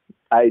themselves.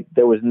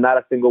 There was not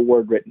a single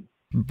word written.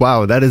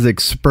 Wow, that is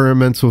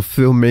experimental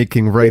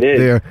filmmaking right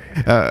there.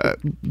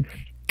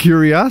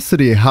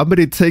 Curiosity, how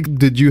many takes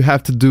did you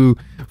have to do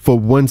for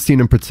one scene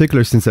in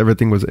particular, since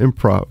everything was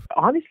improv?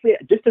 Honestly,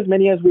 just as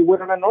many as we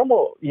would on a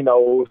normal, you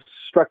know,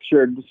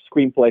 structured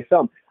screenplay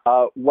film.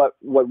 What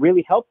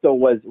really helped though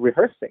was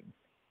rehearsing,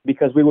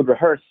 because we would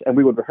rehearse and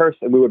we would rehearse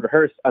and we would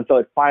rehearse until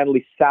it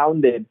finally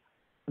sounded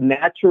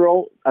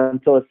natural,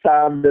 until it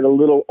sounded a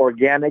little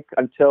organic,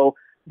 until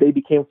they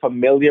became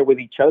familiar with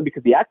each other,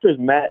 because the actors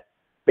met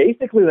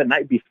basically the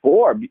night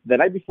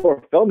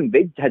before filming.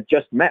 They had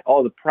just met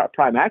all the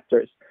prime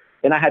actors,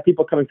 and I had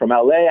people coming from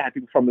LA, I had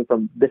people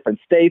from different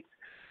states,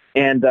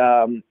 and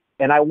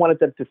I wanted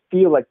them to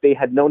feel like they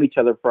had known each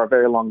other for a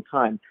very long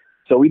time.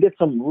 So we did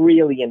some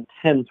really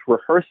intense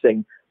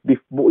rehearsing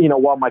before, you know,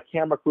 while my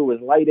camera crew was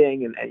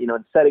lighting and you know,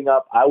 and setting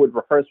up. I would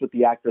rehearse with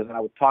the actors and I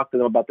would talk to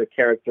them about their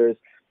characters,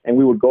 and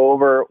we would go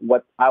over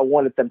what I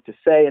wanted them to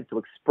say and to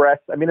express.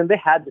 I mean, and they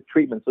had the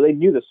treatment, so they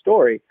knew the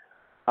story.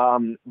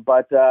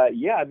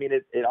 Yeah, I mean,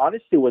 it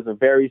honestly was a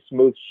very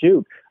smooth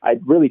shoot. I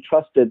really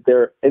trusted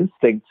their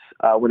instincts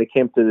when it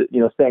came to, you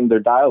know, saying their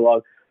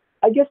dialogue.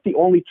 I guess the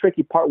only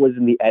tricky part was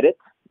in the edit,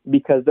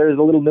 because there's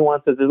a little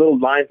nuances, there's little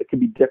lines that can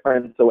be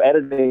different. So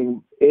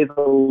editing is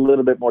a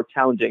little bit more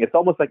challenging. It's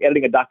almost like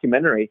editing a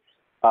documentary,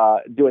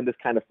 doing this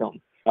kind of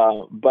film.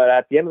 But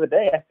at the end of the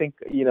day, I think,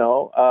 you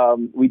know,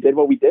 we did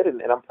what we did,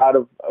 and I'm proud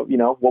of, you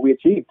know, what we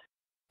achieved.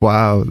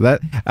 Wow,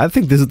 I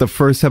think this is the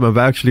first time I've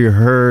actually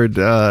heard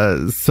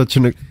such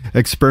an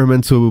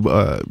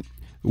experimental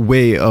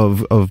way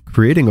of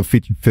creating a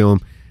feature film.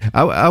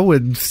 I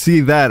would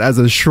see that as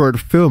a short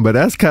film, but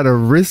that's kind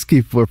of risky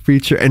for a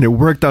feature, and it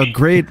worked out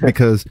great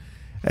because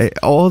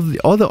all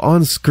the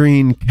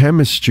on-screen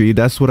chemistry,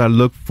 that's what I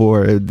look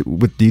for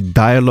with the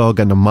dialogue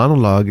and the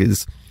monologue,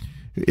 is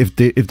if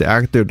the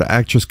actor, the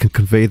actress can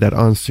convey that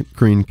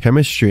on-screen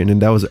chemistry,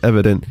 and that was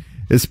evident,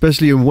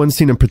 especially in one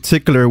scene in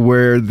particular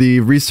where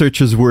the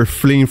researchers were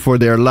fleeing for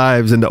their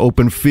lives in the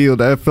open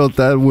field. I felt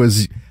that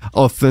was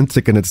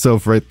authentic in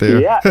itself right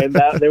there. Yeah, and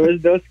there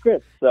was no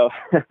script, so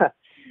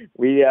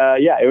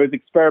it was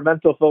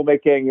experimental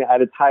filmmaking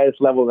at its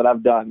highest level that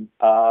I've done.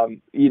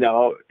 You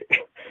know,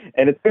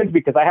 and it's good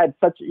because I had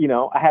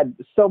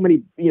so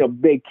many, you know,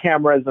 big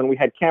cameras, and we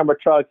had camera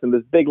trucks and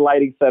this big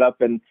lighting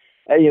setup, and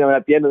you know,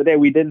 at the end of the day,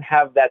 we didn't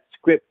have that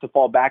script to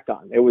fall back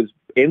on. It was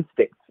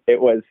instinct.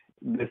 It was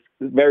this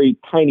very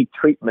tiny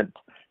treatment,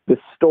 this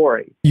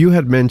story. You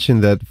had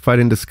mentioned that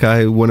Fighting the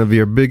Sky, one of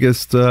your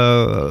biggest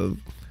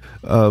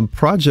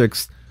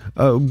projects.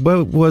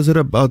 What was it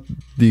about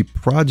the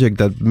project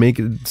that made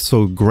it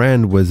so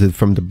grand? Was it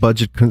from the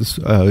budget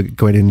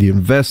going in the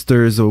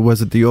investors, or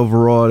was it the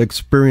overall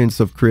experience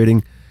of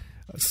creating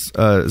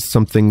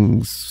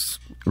something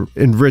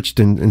enriched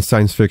in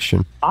science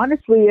fiction?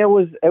 Honestly, it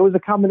was a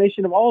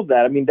combination of all of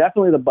that. I mean,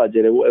 definitely the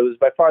budget. It was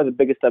by far the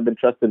biggest I've been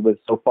trusted with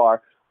so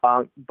far.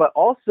 But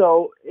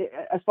also,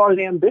 as far as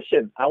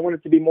ambition, I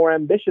wanted to be more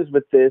ambitious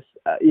with this,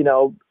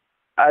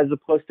 as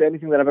opposed to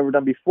anything that I've ever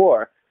done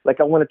before. Like,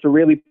 I wanted to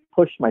really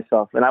push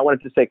myself, and I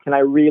wanted to say, can I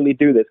really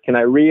do this? Can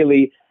I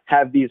really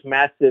have these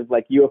massive,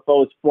 like,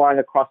 UFOs flying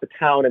across the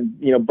town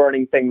and,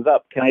 burning things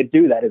up? Can I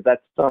do that? Is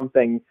that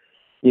something,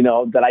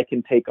 that I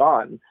can take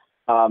on?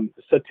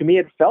 So to me,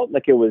 it felt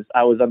like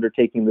I was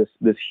undertaking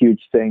this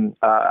huge thing.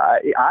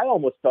 I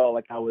almost felt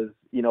like I was,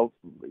 in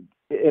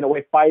a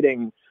way,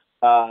 fighting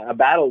a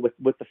battle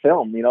with the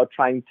film,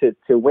 trying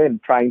to win,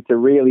 trying to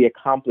really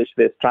accomplish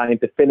this, trying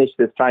to finish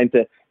this, trying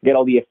to get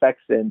all the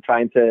effects in,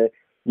 trying to,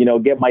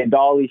 get my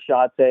dolly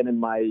shots in and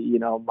my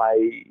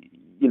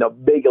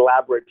big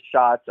elaborate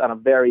shots on a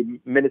very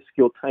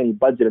minuscule, tiny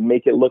budget and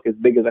make it look as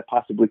big as I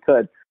possibly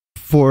could.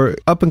 For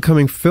up and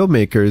coming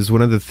filmmakers,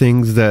 one of the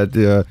things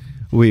that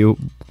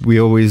we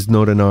always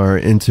note in our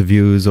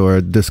interviews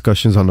or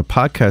discussions on the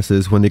podcast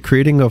is when they're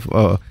creating a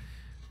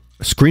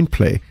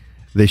screenplay,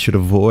 they should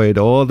avoid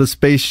all the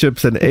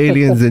spaceships and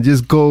aliens and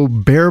just go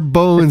bare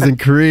bones and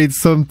create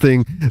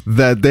something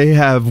that they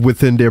have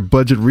within their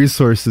budget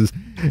resources.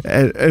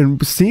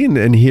 And seeing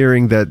and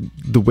hearing that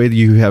the way that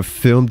you have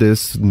filmed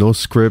this, no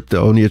script,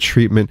 only a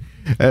treatment,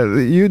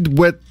 you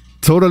went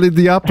totally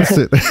the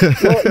opposite.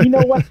 Well, you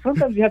know what?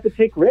 Sometimes you have to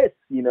take risks,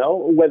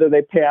 whether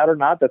they pay out or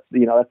not, that's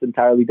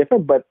entirely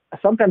different. But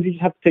sometimes you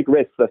just have to take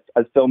risks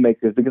as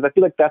filmmakers, because I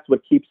feel like that's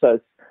what keeps us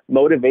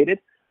motivated.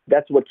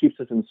 That's what keeps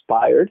us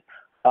inspired.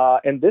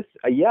 And this,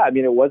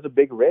 it was a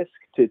big risk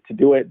to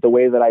do it the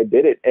way that I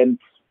did it. And,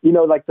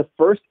 like the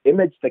first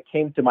image that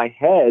came to my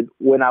head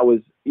when I was,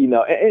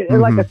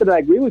 and like I said, I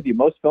agree with you,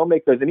 most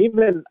filmmakers, and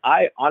even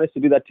I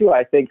honestly do that too.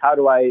 I think, how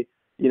do I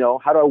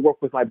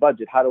work with my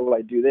budget? How do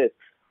I do this?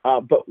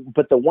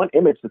 But the one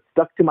image that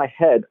stuck to my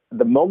head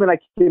the moment I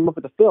came up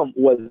with the film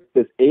was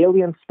this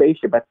alien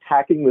spaceship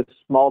attacking this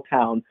small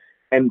town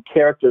and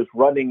characters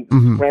running,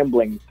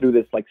 scrambling through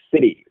this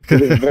city, through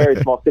this very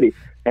small city.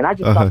 And I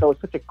just thought that was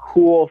such a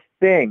cool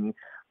thing.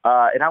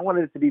 And I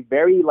wanted it to be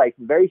very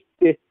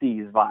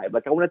 50s vibe.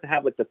 Like, I wanted to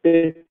have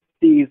the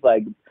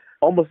 50s,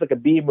 almost like a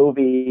B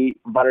movie,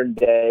 modern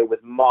day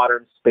with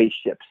modern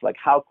spaceships. Like,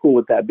 how cool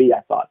would that be?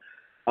 I thought.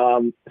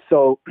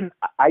 So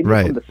I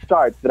knew from the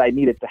start that I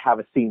needed to have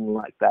a scene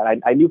like that.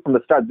 I knew from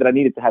the start that I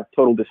needed to have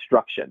total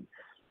destruction.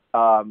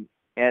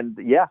 And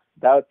yeah,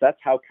 that's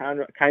how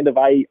kind of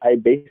I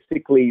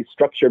basically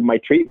structured my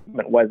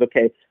treatment was,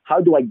 okay,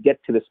 how do I get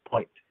to this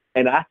point?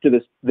 And after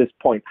this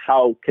point,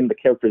 how can the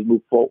characters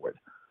move forward?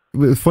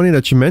 It's funny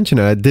that you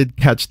mentioned it. I did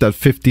catch that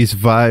 50s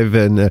vibe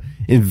and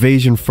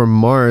invasion from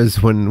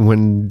Mars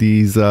when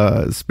these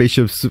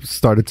spaceships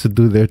started to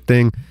do their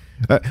thing.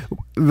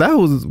 That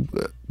was,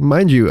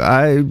 mind you,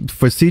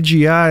 for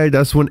CGI,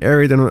 that's one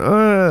area that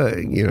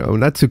I'm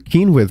not too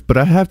keen with. But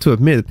I have to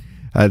admit,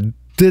 I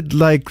did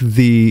like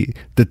the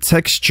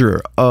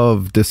texture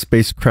of the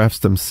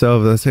spacecrafts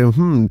themselves. I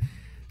say,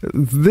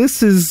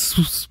 this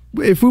is,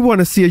 if we want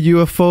to see a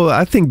UFO,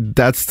 I think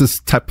that's this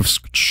type of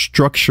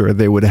structure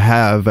they would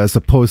have, as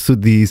opposed to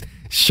these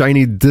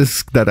shiny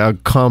discs that are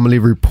commonly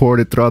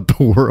reported throughout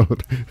the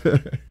world.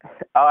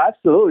 Oh,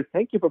 absolutely.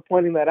 Thank you for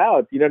pointing that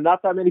out.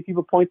 Not that many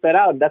people point that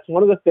out. And that's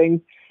one of the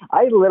things.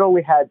 I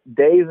literally had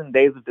days and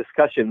days of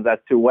discussions as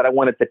to what I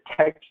wanted the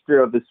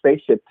texture of the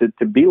spaceship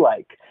to be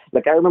like.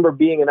 Like, I remember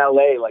being in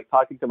LA,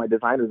 talking to my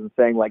designers and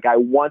saying, I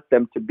want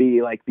them to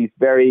be these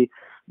very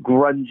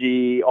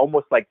grungy,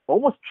 almost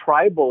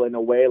tribal in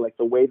a way, like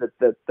the way that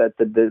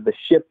the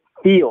ship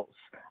feels.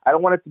 I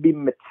don't want it to be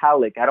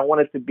metallic. I don't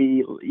want it to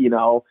be,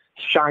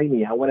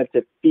 shiny. I want it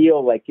to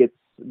feel like it's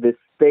this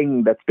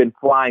thing that's been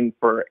flying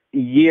for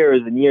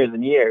years and years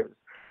and years,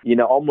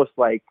 almost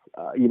like,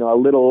 a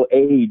little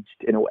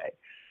aged in a way.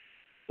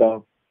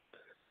 So.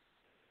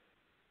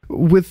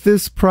 With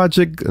this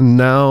project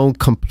now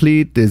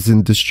complete, is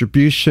in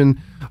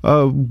distribution,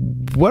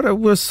 what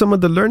were some of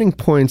the learning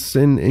points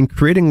in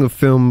creating a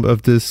film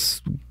of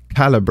this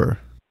caliber?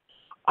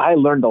 I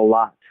learned a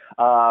lot.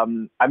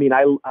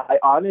 I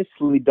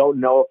honestly don't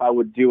know if I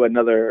would do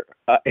another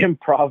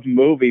improv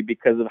movie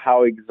because of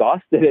how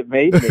exhausted it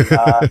made me.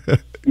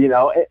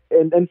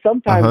 And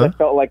sometimes I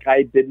felt like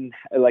I didn't,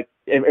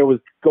 it was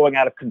going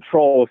out of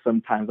control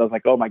sometimes. I was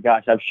like, oh my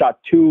gosh, I've shot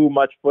too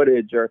much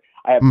footage, or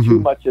I have too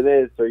much of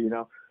this, or,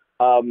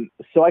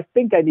 so I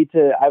think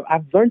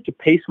I've learned to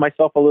pace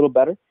myself a little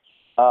better.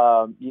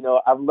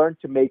 I've learned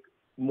to make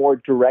more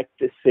direct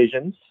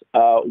decisions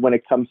when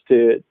it comes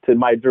to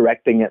my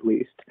directing, at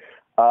least.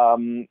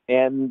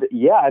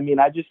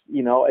 I just,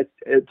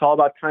 it's all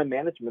about time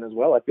management as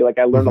well. I feel like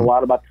I learned a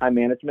lot about time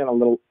management.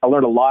 I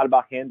learned a lot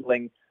about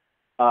handling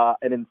an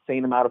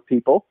insane amount of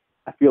people.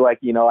 I feel like,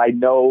 I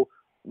know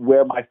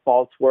where my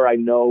faults were. I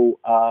know,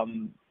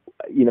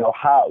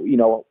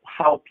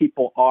 how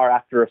people are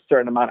after a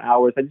certain amount of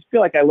hours. I just feel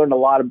like I learned a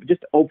lot of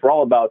just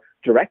overall about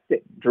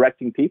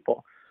directing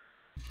people.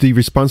 The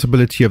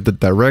responsibility of the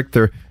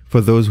director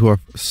for those who are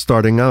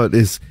starting out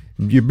is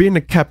you're being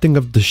the captain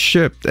of the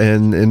ship,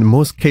 and in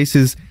most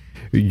cases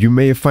you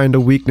may find a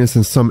weakness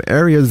in some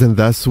areas, and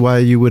that's why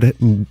you would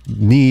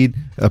need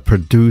a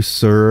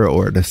producer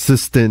or an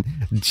assistant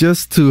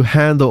just to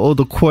handle all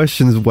the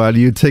questions while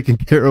you're taking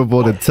care of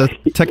all the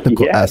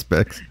technical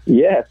aspects.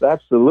 Yes,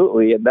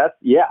 absolutely. And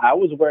I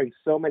was wearing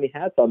so many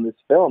hats on this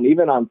film,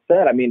 even on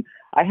set. I mean,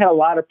 I had a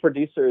lot of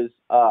producers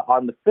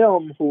on the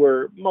film who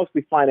were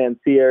mostly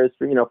financiers,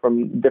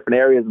 from different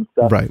areas and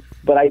stuff. Right.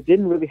 But I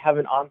didn't really have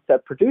an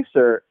on-set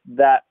producer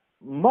that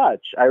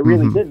much. I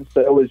really didn't.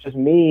 So it was just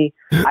me.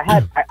 I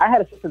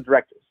had assistant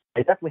directors. I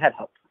definitely had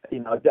help. I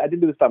didn't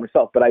do this by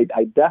myself, but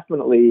I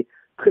definitely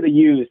could have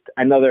used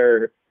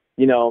another,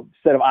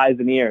 set of eyes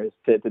and ears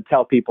to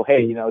tell people,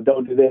 hey,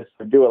 don't do this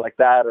or do it like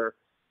that, or,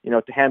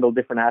 to handle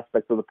different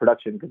aspects of the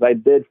production, because I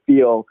did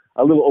feel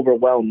a little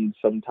overwhelmed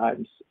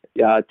sometimes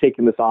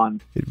taking this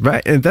on.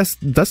 Right. And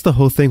that's the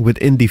whole thing with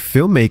indie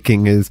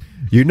filmmaking is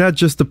you're not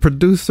just the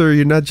producer,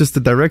 you're not just the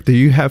director.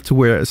 You have to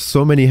wear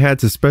so many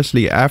hats,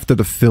 especially after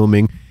the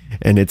filming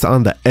and it's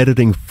on the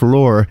editing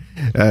floor.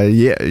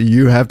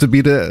 You have to be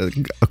a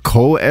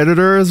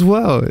co-editor as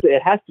well.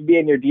 It has to be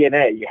in your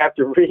DNA. You have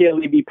to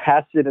really be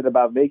passionate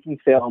about making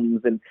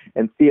films and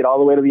see it all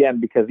the way to the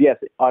end, because yes,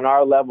 on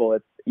our level,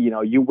 it's,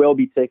 you will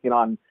be taking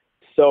on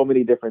so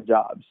many different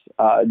jobs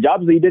that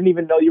you didn't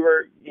even know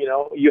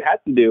you had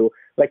to do.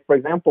 Like, for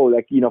example,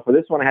 for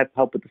this one, I had to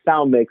help with the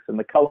sound mix and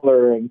the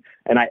coloring,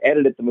 and I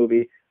edited the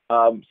movie.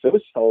 So it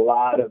was just a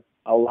lot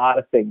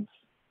of things.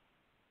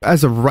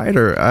 As a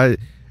writer, I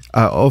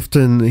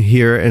often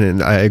hear,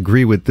 and I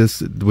agree with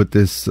this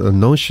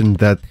notion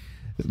that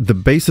the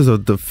basis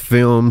of the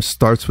film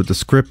starts with the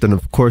script, and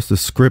of course the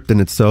script in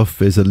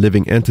itself is a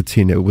living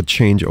entity and it would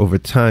change over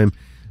time.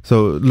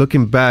 So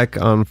looking back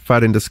on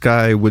Fighting the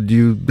Sky, would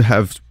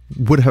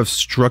have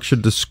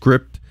structured the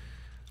script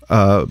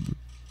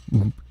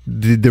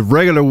the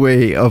regular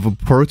way of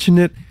approaching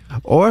it,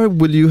 or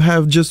would you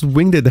have just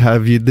winged it,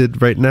 have you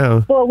did right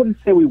now? Well, I wouldn't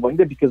say we winged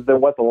it, because there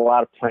was a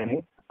lot of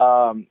planning.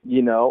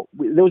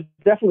 There was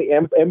definitely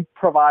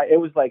improvise. It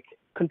was like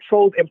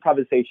controlled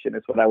improvisation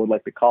is what I would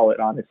like to call it,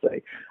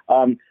 honestly.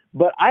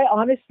 But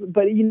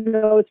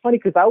it's funny,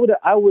 because I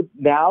would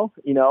now,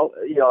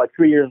 like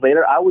 3 years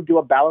later, I would do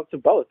a balance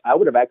of both. I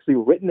would have actually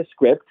written a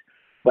script,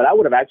 but I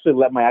would have actually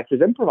let my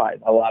actors improvise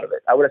a lot of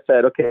it. I would have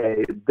said,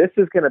 okay, this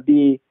is going to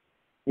be,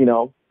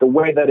 the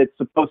way that it's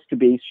supposed to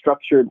be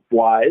structured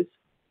wise,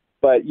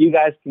 but you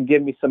guys can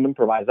give me some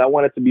improvise. I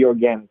want it to be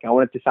organic. I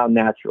want it to sound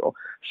natural.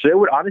 So it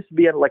would honestly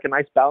be like a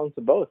nice balance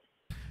of both.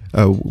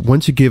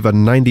 Once you give a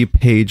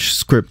 90-page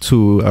script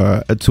to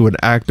an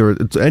actor,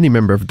 to any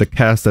member of the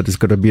cast that is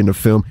going to be in the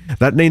film,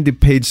 that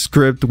 90-page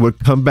script would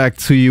come back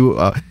to you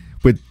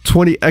with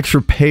 20 extra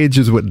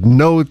pages with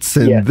notes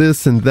and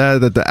this and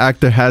that the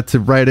actor had to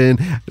write in.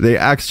 They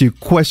ask you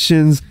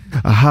questions.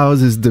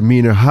 How's his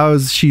demeanor? How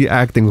is she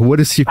acting? What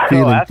is she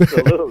feeling? Oh,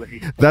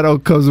 absolutely. That all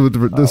comes with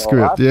the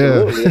script.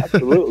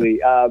 Absolutely.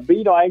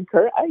 But, I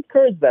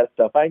encourage that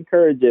stuff. I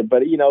encourage it.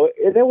 But, it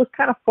was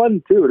kind of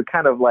fun, too, to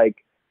kind of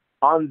like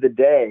on the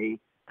day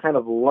kind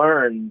of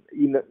learn,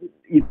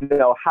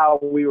 how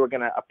we were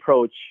going to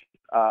approach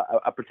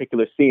a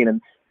particular scene.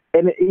 And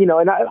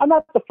I'm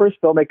not the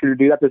first filmmaker to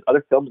do that. There's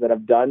other films that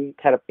have done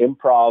kind of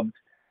improv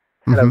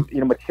kind of,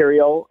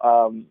 material.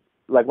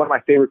 Like one of my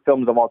favorite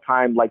films of all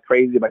time, like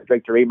Crazy by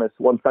Drake Doremus,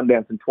 won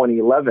Sundance in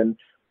 2011.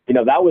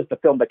 That was the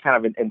film that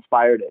kind of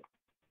inspired it.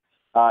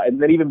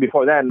 And then even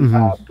before then,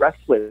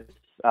 Breathless,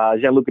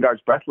 Jean-Luc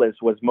Godard's Breathless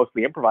was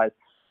mostly improvised.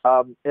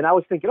 And I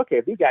was thinking, okay,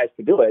 if you guys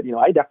could do it,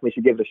 I definitely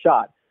should give it a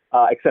shot.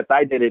 Except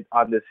I did it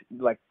on this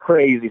like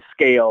crazy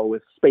scale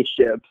with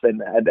spaceships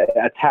and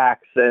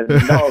attacks and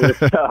all this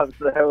stuff.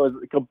 So it was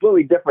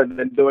completely different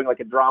than doing like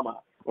a drama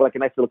or like a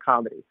nice little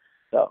comedy.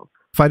 So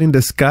Fighting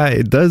the Sky,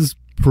 it does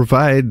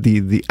provide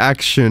the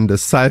action, the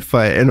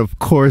sci-fi, and of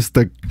course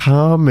the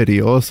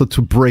comedy also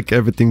to break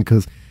everything,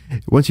 because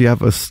once you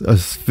have a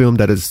film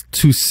that is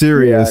too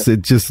serious,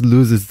 it just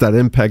loses that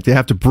impact. You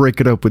have to break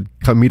it up with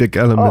comedic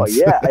elements.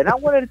 Oh, yeah. And I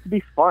wanted it to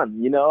be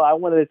fun. I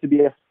wanted it to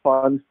be a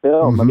fun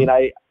film. I mean,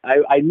 I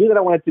knew that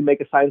I wanted to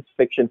make a science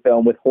fiction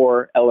film with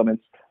horror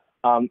elements.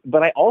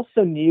 But I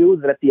also knew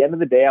that at the end of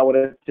the day, I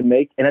wanted to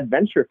make an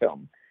adventure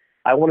film.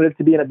 I wanted it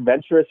to be an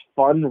adventurous,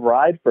 fun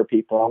ride for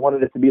people. I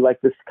wanted it to be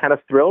like this kind of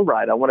thrill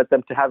ride. I wanted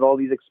them to have all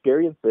these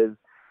experiences.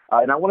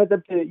 And I wanted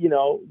them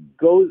to,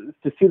 go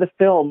to see the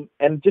film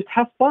and just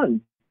have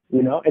fun,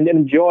 and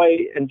enjoy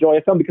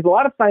a film. Because a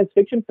lot of science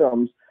fiction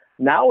films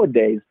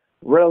nowadays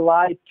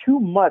rely too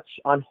much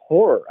on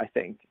horror, I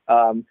think.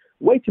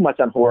 Way too much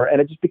on horror. And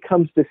it just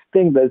becomes this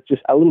thing that's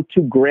just a little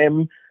too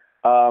grim.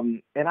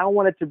 And I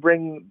wanted to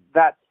bring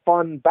that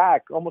fun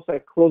back, almost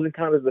like Close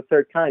Encounters of the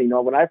Third Kind.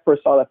 When I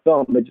first saw that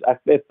film,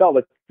 it felt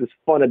like this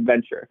fun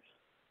adventure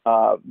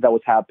that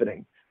was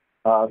happening.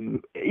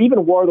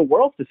 Even War of the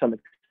Worlds to some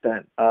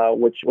extent,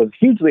 which was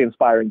hugely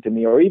inspiring to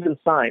me, or even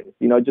Signs.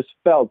 Just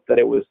felt that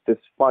it was this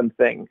fun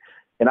thing,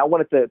 and I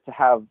wanted to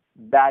have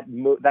that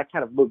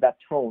kind of move, that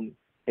tone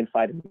in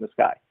Fighting in the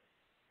Sky.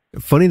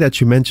 Funny that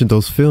you mentioned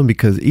those films,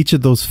 because each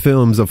of those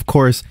films, of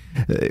course,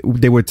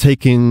 they were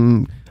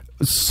taking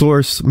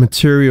source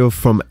material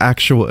from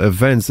actual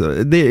events.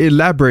 They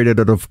elaborated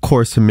it, of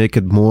course, to make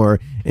it more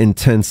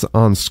intense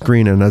on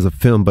screen and as a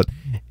film, but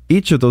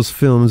each of those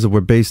films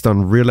were based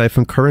on real life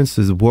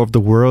occurrences. War of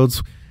the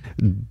Worlds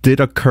did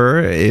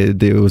occur.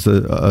 There was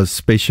a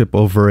spaceship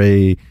over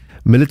a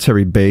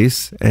military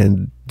base,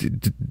 and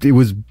it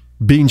was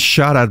being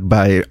shot at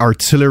by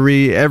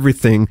artillery,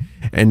 everything,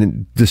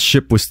 and the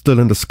ship was still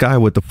in the sky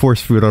with the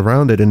force field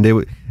around it. And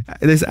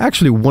there's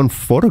actually one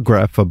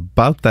photograph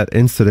about that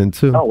incident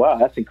too. Oh wow,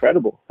 that's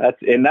incredible.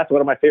 That's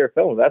one of my favorite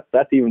films.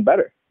 That's even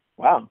better.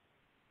 Wow,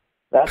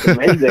 that's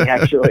amazing,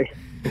 actually.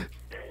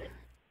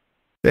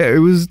 Yeah,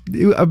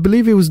 I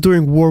believe it was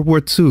during World War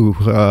II,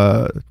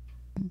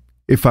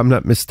 if I'm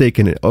not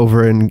mistaken,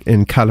 over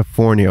in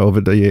California,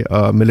 over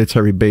the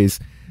military base.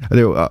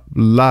 There were a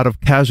lot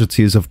of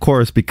casualties, of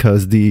course,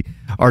 because the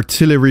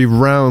artillery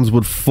rounds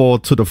would fall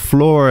to the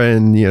floor,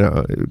 and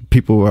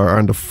people were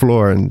on the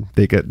floor, and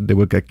they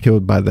would get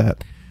killed by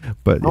that.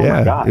 But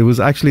yeah, it was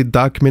actually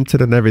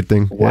documented and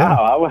everything. Wow, yeah.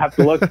 I will have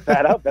to look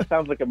that up. That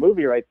sounds like a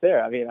movie right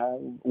there. I mean,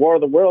 War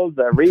of the Worlds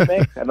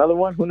remake, another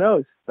one. Who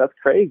knows? That's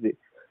crazy.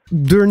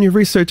 During your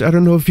research, I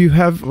don't know if you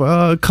have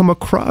come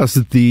across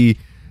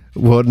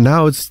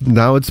now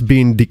it's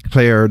being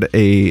declared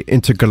a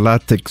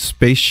intergalactic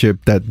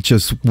spaceship that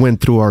just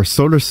went through our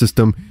solar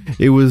system.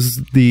 It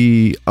was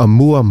the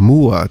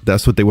Oumuamua.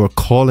 That's what they were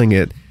calling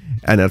it.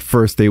 And at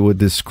first they would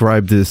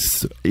describe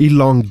this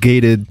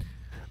elongated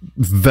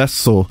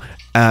vessel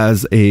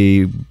as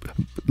a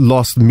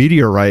lost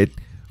meteorite.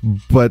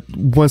 But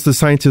once the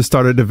scientists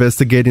started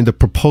investigating the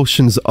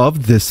propulsions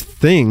of this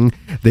thing,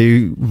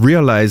 they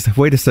realized,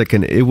 wait a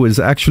second, it was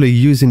actually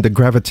using the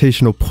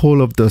gravitational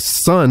pull of the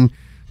sun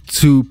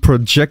to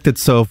project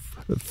itself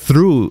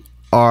through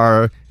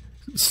our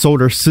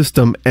solar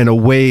system and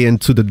away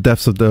into the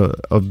depths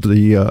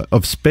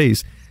of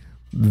space.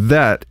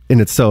 That in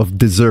itself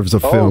deserves a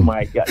film. Oh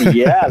my god!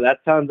 Yeah, that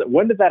sounds.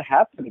 When did that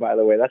happen? By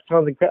the way, that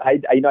sounds incredible.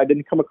 I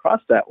didn't come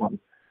across that one.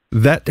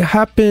 That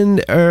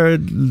happened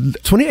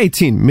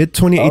 2018, mid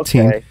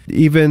 2018. Okay.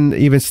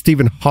 Even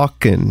Stephen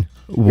Hawking,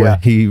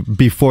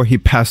 before he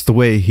passed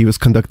away, he was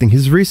conducting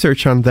his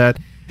research on that.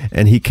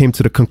 And he came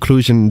to the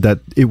conclusion that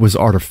it was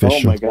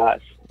artificial. Oh my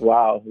gosh.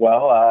 Wow.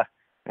 Well, I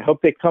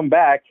hope they come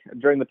back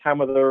during the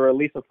time of the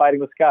release of Fighting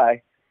the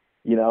Sky,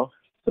 so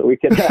we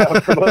can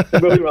promote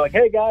the movie. We're like,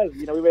 hey guys,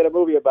 we made a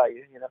movie about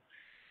you,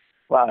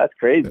 Wow, that's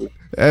crazy.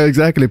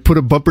 Exactly. Put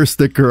a bumper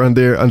sticker on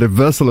their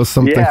vessel or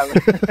something. Yeah,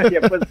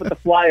 put the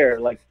flyer,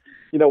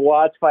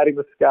 watch Fighting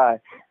the Sky.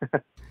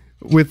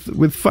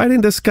 With Fighting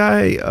the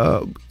Sky,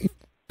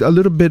 a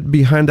little bit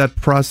behind that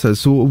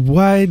process.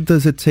 Why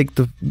does it take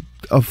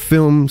a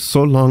film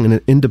so long in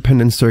an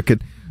independent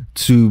circuit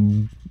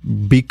to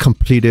be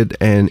completed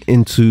and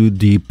into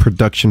the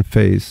production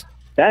phase?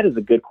 That is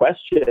a good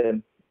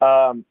question.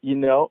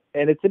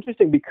 And it's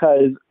interesting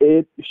because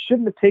it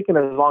shouldn't have taken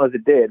as long as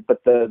it did.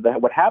 But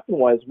what happened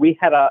was we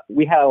had a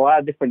lot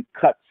of different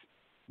cuts.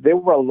 There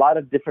were a lot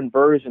of different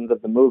versions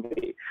of the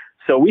movie.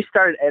 So we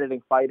started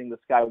editing Fighting the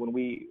Sky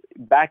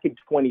back in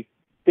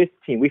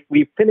 2015.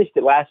 We finished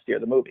it last year,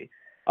 the movie.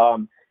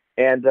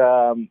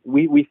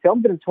 We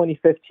filmed it in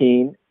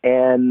 2015,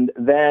 and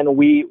then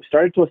we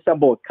started to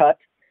assemble a cut.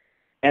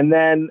 And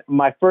then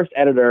my first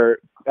editor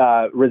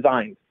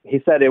resigned. He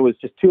said it was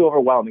just too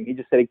overwhelming. He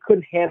just said he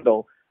couldn't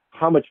handle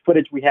how much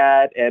footage we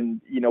had,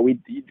 and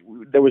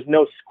there was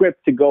no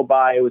script to go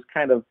by. It was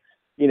kind of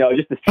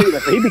just the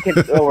treatment. So he became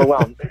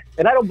overwhelmed,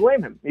 and I don't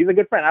blame him. He's a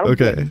good friend. I don't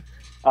blame him.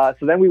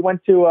 So then we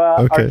went to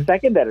our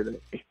second editor.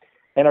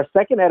 And our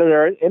second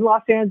editor in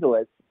Los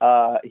Angeles,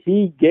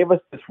 he gave us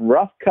this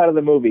rough cut of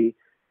the movie,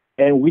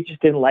 and we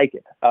just didn't like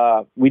it.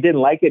 We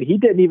didn't like it. He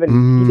didn't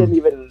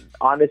even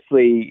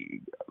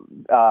honestly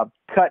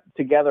cut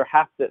together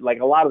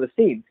a lot of the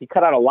scenes. He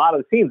cut out a lot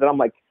of the scenes, and I'm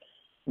like,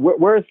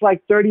 where's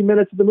 30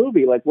 minutes of the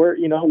movie?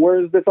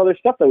 Where's this other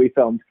stuff that we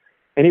filmed?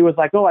 And he was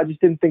like, oh, I just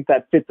didn't think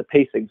that fit the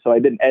pacing, so I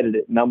didn't edit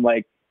it. And I'm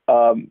like,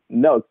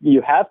 no,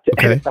 you have to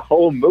edit the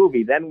whole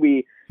movie. Then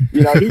he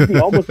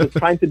almost was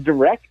trying to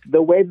direct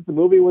the way that the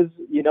movie was,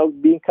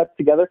 being cut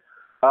together.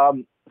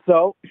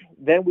 So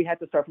then we had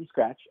to start from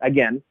scratch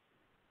again.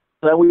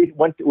 So then we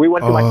went to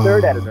my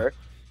third editor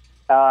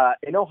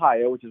in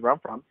Ohio, which is where I'm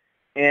from.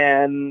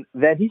 And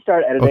then he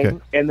started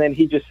editing, and then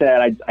he just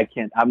said, I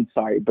can't, I'm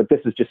sorry, but this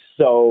is just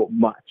so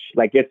much.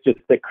 It's just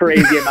the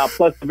crazy amount,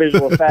 plus the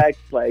visual effects.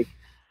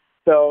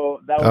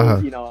 So that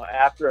was,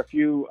 after a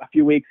few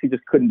weeks, he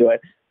just couldn't do it.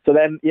 So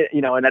then,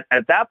 and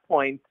at that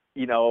point,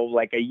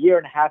 a year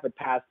and a half had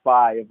passed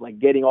by of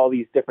getting all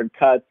these different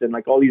cuts and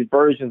all these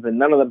versions and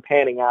none of them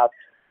panning out.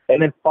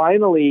 And then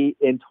finally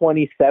in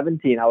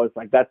 2017, I was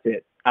like, that's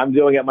it. I'm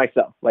doing it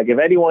myself. If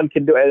anyone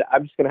can do it,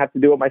 I'm just going to have to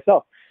do it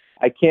myself.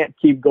 I can't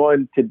keep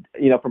going to,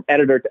 from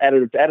editor to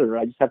editor to editor.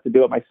 I just have to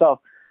do it myself.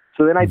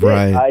 So then I did.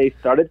 Right. I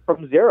started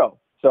from zero.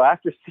 So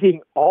after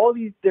seeing all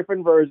these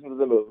different versions of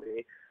the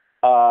movie,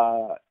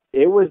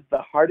 it was the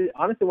hardest,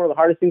 honestly, one of the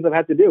hardest things I've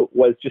had to do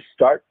was just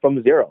start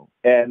from zero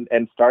and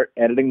start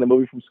editing the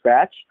movie from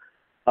scratch.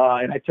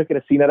 And I took it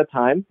a scene at a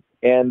time.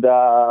 And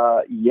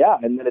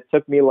and then it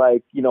took me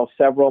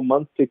several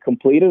months to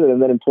complete it.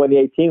 And then in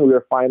 2018, we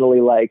were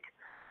finally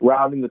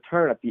rounding the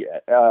turn at the,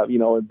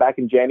 back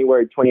in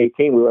January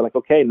 2018, we were like,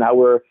 okay, now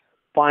we're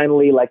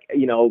finally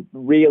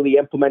really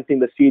implementing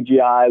the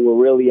CGI. We're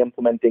really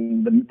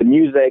implementing the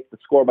music, the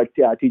score by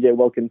TJ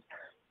Wilkins.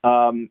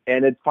 And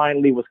it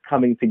finally was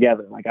coming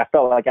together. I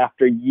felt like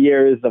after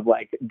years of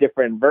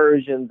different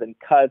versions and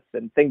cuts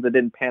and things that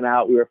didn't pan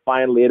out, it was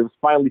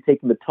finally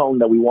taking the tone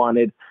that we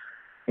wanted.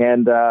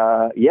 And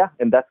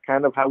and that's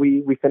kind of how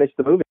we finished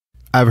the movie.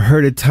 I've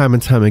heard it time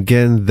and time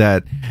again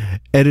that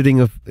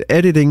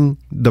editing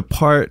the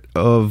part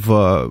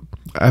of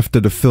after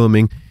the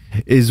filming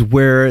is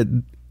where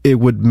it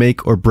would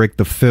make or break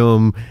the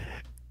film,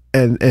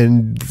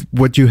 and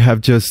what you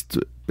have just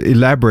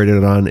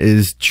elaborated on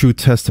is true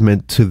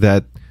testament to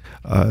that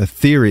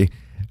theory.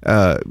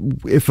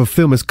 If a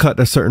film is cut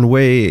a certain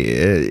way,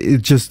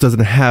 it just doesn't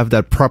have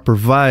that proper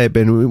vibe,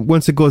 and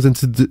once it goes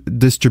into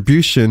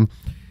distribution,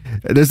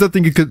 there's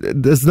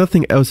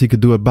nothing else you could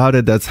do about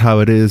it. That's how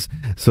it is.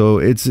 So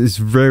it's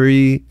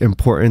very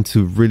important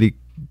to really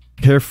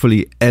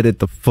carefully edit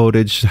the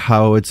footage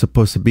how it's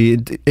supposed to be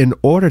in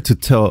order to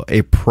tell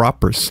a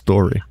proper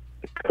story.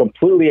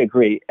 Completely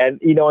agree. And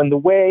and the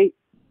way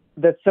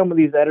that some of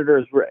these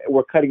editors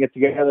were cutting it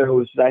together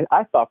was,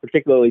 I thought,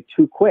 particularly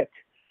too quick.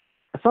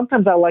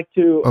 Sometimes I like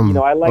to,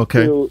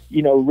 to,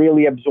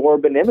 really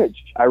absorb an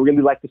image. I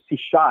really like to see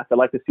shots. I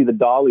like to see the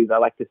dollies. I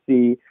like to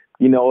see,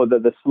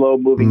 the slow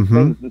moving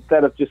things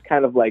instead of just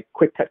kind of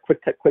quick cut,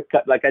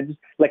 like a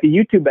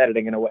YouTube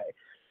editing in a way.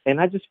 And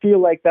I just feel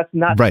like that's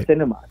not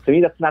cinema. To me,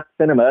 that's not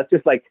cinema. That's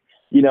just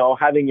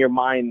having your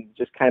mind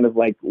just kind of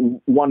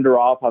wander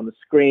off on the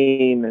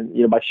screen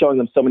and, by showing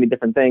them so many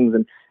different things.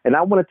 And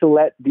I wanted to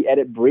let the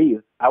edit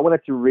breathe. I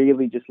wanted to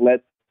really just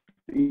let,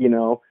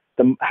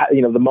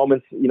 the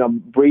moments,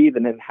 breathe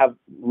and then have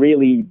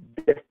really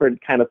different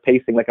kind of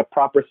pacing, like a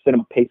proper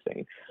cinema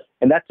pacing.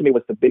 And that to me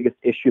was the biggest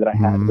issue that I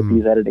had with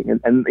these editing. And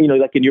and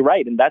you're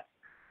right. And that's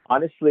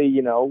honestly,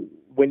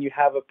 when you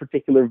have a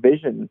particular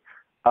vision,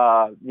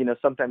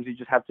 sometimes you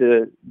just have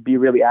to be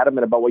really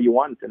adamant about what you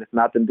want. And if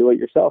not, then do it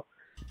yourself.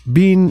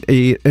 Being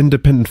an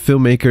independent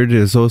filmmaker,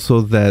 there's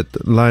also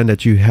that line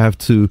that you have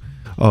to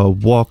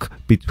walk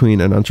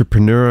between an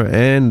entrepreneur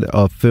and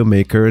a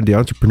filmmaker. The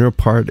entrepreneur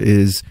part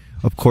is,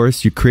 of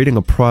course, you're creating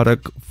a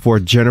product for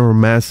general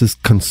masses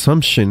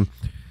consumption.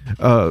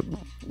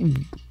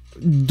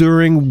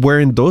 During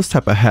wearing those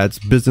type of hats,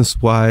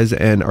 business-wise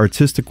and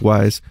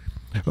artistic-wise,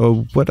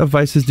 what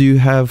advices do you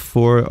have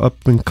for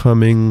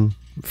up-and-coming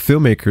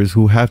filmmakers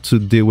who have to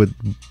deal with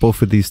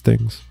both of these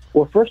things?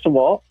 Well, first of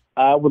all,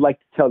 I would like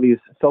to tell these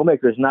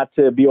filmmakers not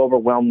to be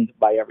overwhelmed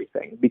by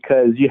everything,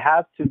 because you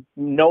have to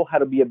know how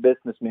to be a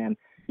businessman.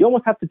 You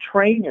almost have to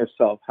train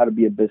yourself how to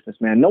be a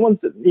businessman. No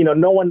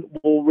one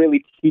will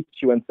really teach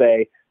you and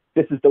say,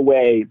 this is the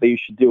way that you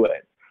should do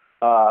it.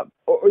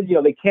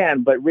 They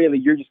can, but really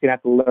you're just going to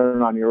have to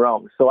learn on your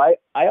own. So I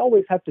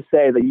always have to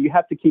say that you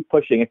have to keep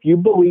pushing. If you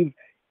believe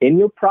in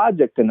your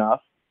project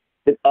enough,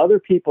 then other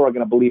people are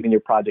going to believe in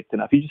your project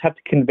enough. You just have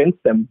to convince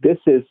them this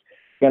is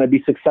going to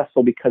be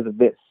successful because of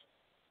this.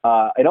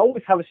 And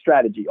always have a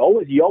strategy.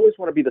 You always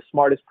want to be the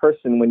smartest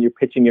person when you're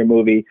pitching your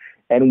movie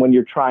and when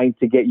you're trying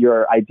to get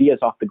your ideas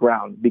off the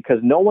ground, because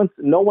no one's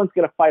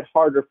going to fight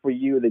harder for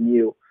you than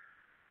you.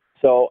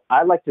 So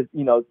I like to,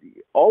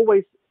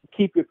 always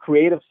keep your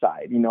creative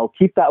side,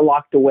 keep that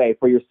locked away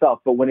for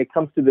yourself. But when it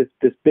comes to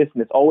this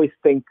business, always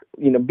think,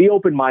 be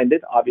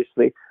open-minded,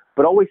 obviously,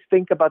 but always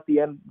think about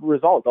the end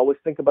result. Always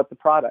think about the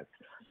product,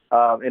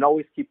 and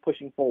always keep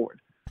pushing forward.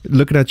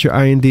 Looking at your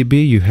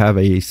IMDb, you have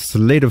a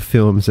slate of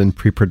films in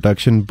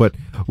pre-production, but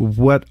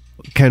what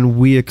can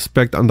we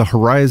expect on the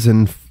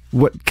horizon?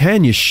 What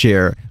can you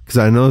share? Because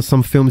I know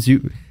some films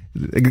you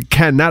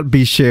cannot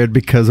be shared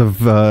because of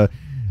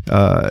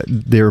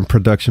they're in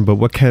production, but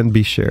what can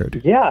be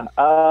shared? Yeah,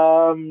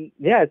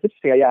 it's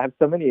interesting. Yeah, I have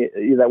so many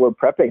that we're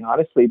prepping,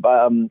 honestly,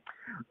 but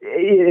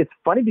it's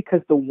funny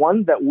because the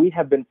one that we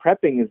have been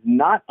prepping is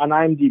not on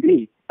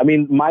IMDb. I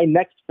mean, my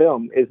next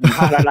film is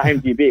not on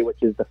IMDb,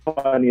 which is the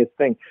funniest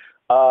thing.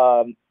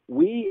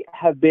 We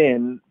have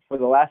been, for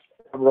the last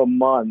several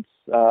months,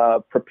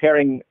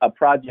 preparing a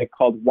project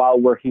called While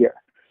We're Here.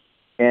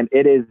 And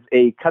it is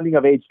a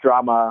coming-of-age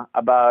drama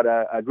about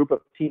a group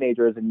of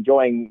teenagers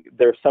enjoying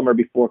their summer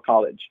before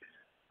college.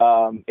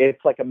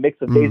 It's like a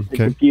mix of Dazed and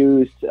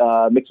Confused,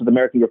 mixed with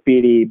American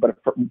Graffiti, but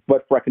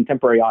for a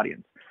contemporary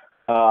audience.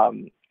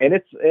 And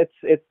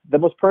it's the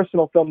most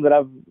personal film that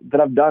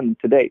I've done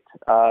to date.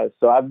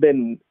 So I've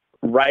been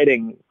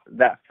writing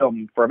that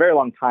film for a very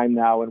long time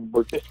now, and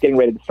we're just getting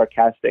ready to start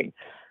casting.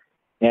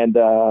 And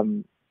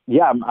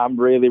I'm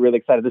really, really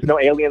excited. There's no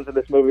aliens in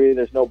this movie.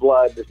 There's no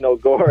blood. There's no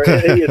gore.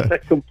 It's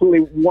like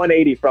completely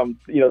 180 from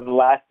the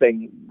last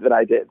thing that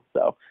I did.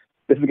 So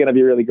this is going to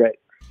be really great.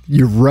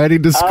 You're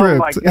writing the script. Oh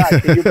my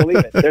God, can you believe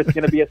it? There's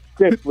going to be a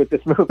script with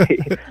this movie.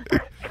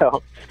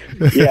 So,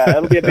 yeah,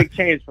 that'll be a big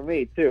change for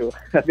me, too.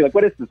 I'll be like,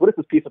 what is this? What is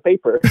this piece of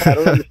paper? I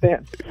don't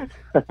understand.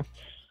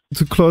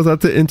 To close out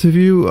the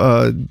interview,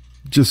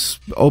 just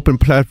open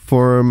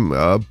platform,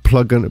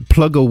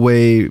 plug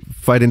away,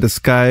 Fight in the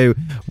Sky.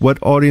 What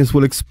audience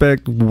will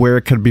expect? Where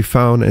it can be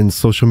found, and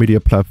social media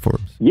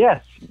platforms?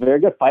 Yes, very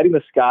good. Fight in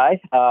the Sky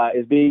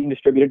is being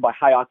distributed by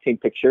High Octane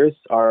Pictures,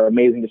 our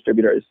amazing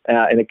distributors,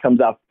 and it comes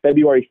out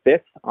February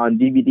 5th on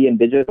DVD and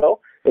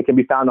digital. It can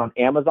be found on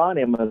Amazon,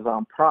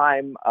 Amazon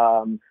Prime,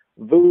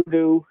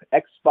 Vudu,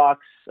 Xbox,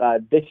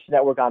 Dish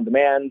Network on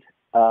Demand.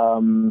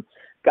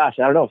 Gosh,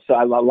 I don't know. So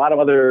a lot of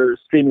other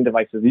streaming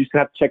devices. You just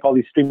have to check all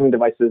these streaming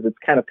devices. It's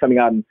kind of coming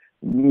out on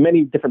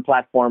many different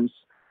platforms.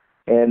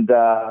 And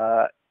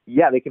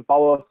yeah, they can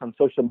follow us on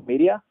social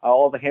media.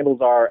 All the handles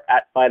are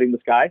at Fighting the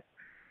Sky.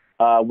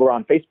 We're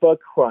on Facebook,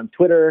 we're on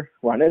Twitter,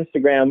 we're on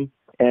Instagram,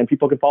 and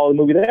people can follow the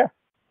movie there.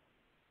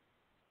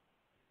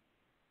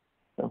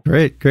 So.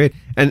 Great.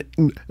 And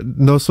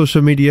no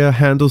social media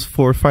handles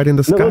for Fighting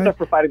the Sky? No, those are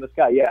for Fighting the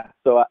Sky, yeah.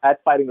 So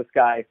at Fighting the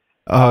Sky,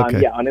 on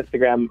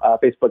Instagram,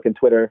 Facebook, and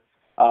Twitter.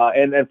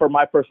 And for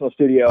my personal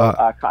studio,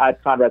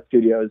 at Conrad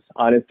Studios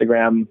on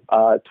Instagram,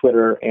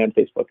 Twitter, and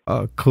Facebook.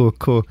 Cool.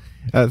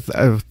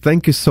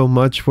 Thank you so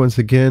much once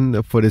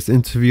again for this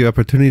interview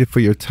opportunity, for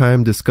your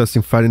time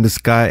discussing Fighting the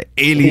Sky,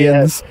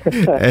 aliens,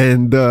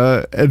 and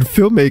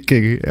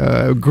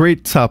filmmaking.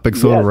 Great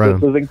topics all around.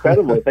 This was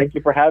incredible. Thank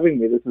you for having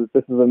me. This is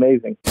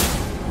amazing.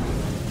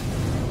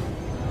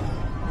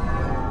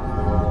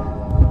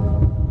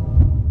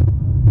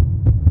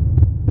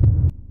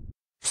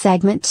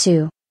 Segment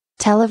 2.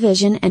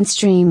 Television and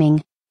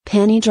streaming.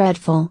 Penny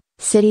Dreadful,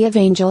 City of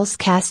Angels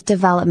cast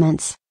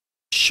developments.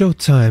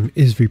 Showtime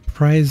is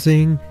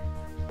reprising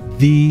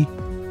the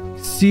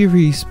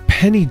series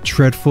Penny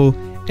Dreadful,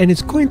 and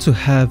it's going to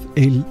have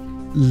a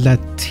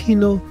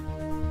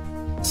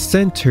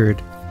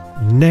Latino-centered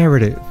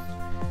narrative.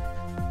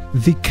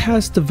 The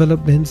cast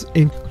developments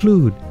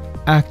include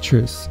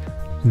actress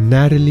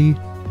Natalie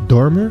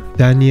Dormer,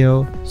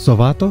 Daniel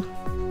Sovato,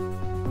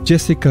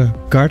 Jessica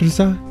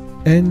Garza,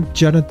 and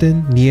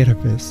Jonathan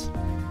Nieves.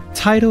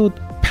 Titled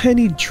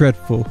Penny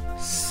Dreadful,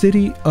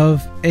 City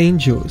of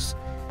Angels,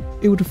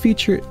 it would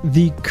feature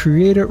the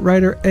creator,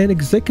 writer, and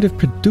executive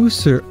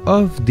producer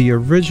of the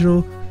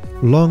original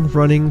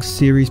long-running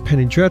series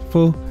Penny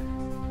Dreadful,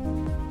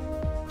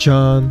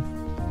 John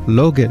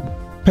Logan.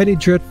 Penny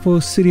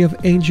Dreadful, City of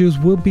Angels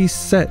will be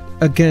set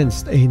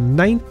against a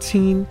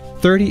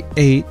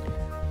 1938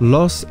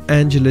 Los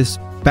Angeles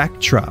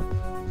backdrop.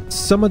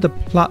 Some of the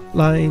plot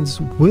lines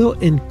will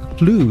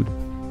include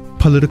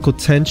political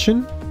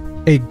tension,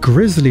 a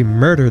grisly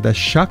murder that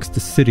shocks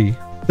the city,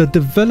 the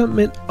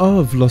development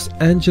of Los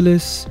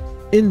Angeles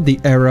in the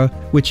era,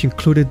 which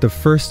included the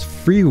first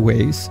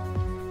freeways,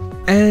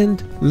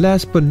 and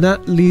last but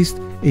not least,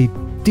 a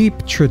deep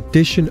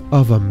tradition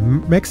of a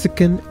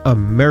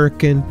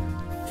Mexican-American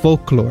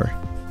folklore.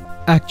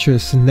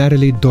 Actress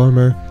Natalie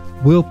Dormer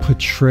will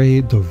portray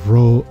the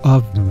role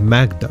of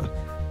Magda,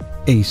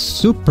 a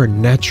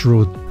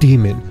supernatural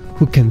demon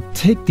who can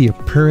take the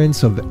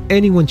appearance of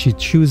anyone she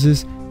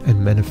chooses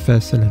and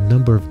manifest in a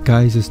number of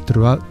guises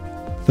throughout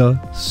the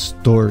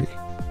story.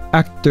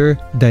 Actor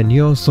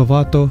Daniel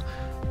Sovato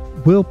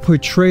will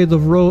portray the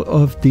role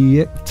of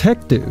the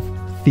detective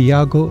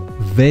Thiago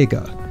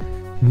Vega.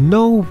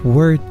 No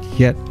word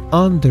yet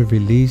on the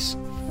release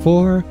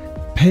for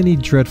Penny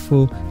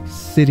Dreadful,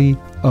 City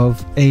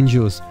of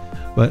Angels,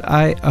 but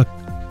I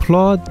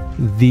applaud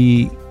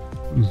the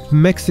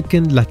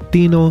Mexican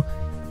Latino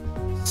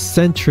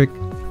centric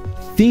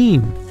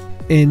theme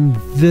in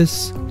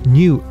this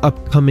new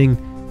upcoming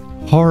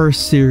horror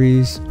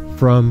series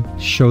from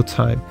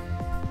Showtime.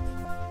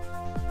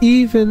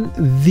 Even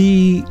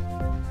the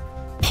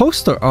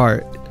poster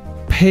art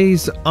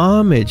pays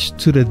homage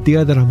to the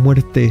Dia de la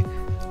Muerte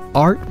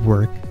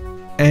artwork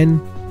and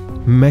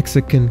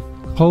Mexican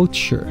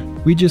culture.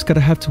 We just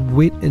gotta have to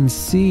wait and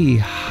see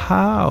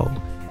how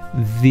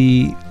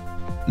the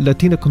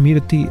Latino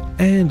community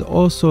and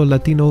also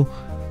Latino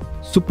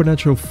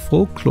supernatural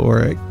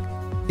folklore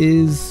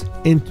is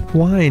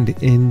entwined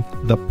in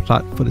the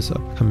plot for this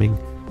upcoming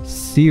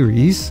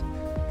series,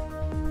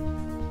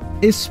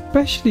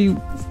 especially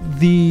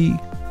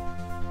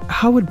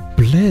how it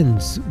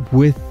blends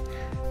with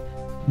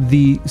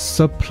the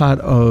subplot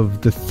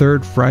of the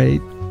Third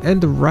Reich and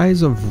the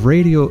rise of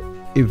radio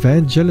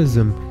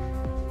evangelism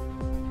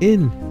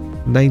in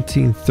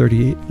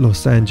 1938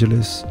 Los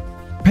Angeles.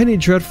 Penny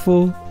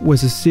Dreadful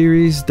was a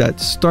series that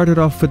started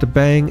off with a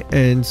bang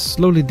and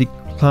slowly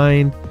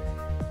declined.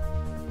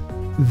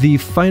 The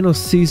final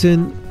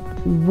season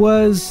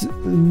was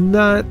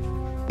not,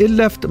 it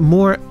left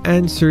more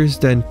answers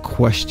than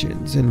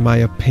questions, in my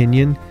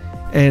opinion,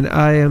 and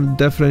I am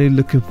definitely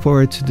looking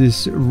forward to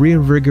this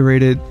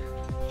reinvigorated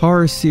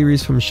horror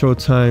series from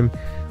Showtime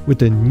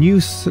with a new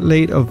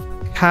slate of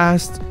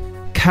cast,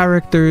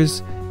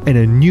 characters, and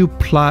a new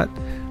plot.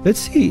 Let's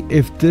see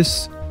if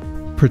this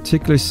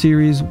particular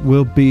series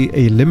will be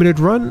a limited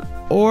run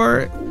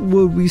Or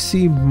will we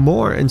see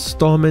more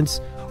installments,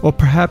 or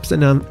perhaps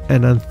an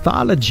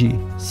anthology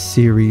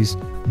series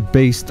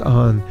based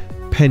on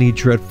Penny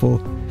Dreadful?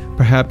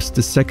 Perhaps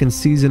the second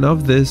season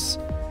of this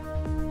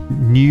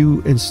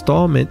new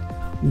installment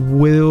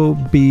will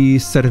be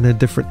set in a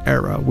different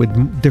era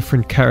with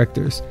different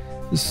characters,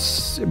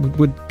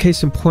 with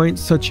case in point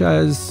such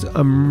as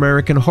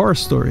American Horror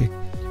Story.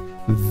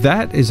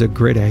 That is a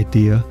great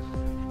idea.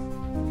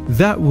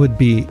 That would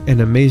be an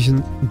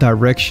amazing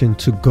direction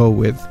to go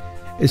with,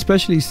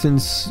 especially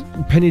since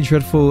Penny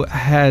Dreadful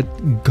had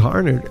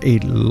garnered a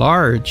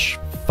large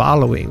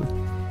following.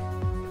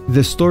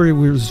 The story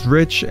was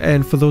rich,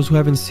 and for those who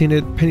haven't seen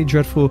it, Penny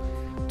Dreadful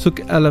took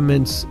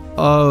elements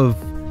of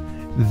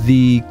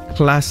the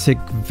classic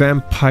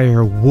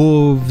vampire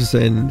wolves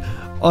and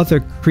other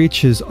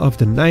creatures of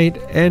the night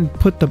and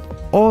put them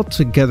all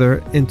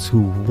together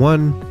into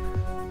one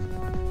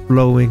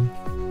flowing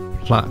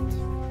plot.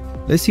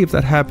 Let's see if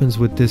that happens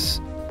with this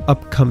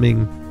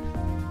upcoming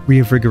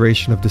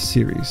reinvigoration of the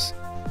series.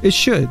 It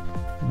should.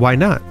 Why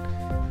not?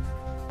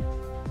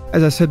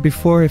 As I said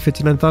before, if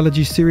it's an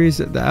anthology series,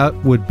 that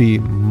would be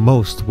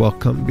most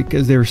welcome,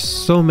 because there are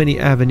so many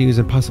avenues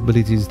and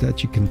possibilities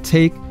that you can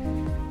take.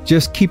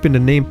 Just keeping the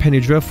name Penny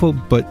Dreadful,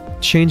 but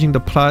changing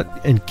the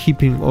plot and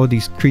keeping all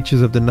these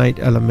creatures of the night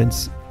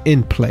elements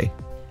in play.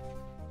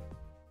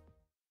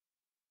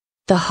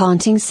 The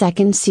Haunting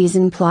second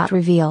season plot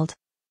revealed.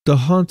 The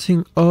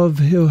Haunting of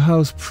Hill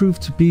House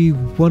proved to be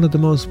one of the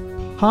most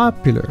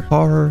popular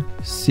horror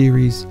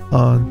series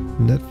on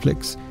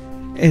Netflix,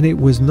 and it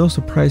was no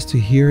surprise to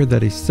hear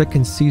that a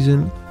second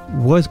season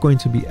was going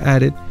to be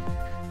added.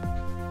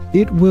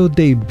 It will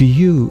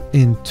debut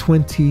in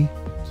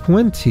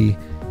 2020,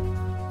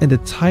 and the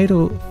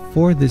title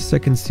for this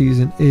second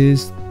season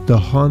is The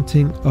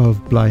Haunting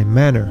of Bly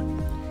Manor.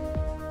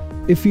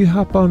 If you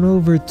hop on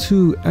over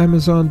to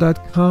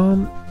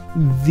Amazon.com,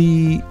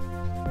 the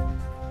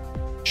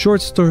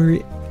short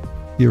story,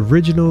 the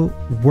original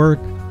work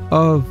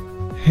of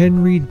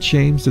Henry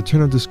James, The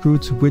Turn of the Screw,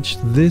 to which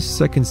this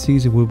second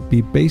season will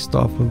be based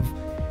off of,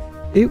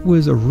 it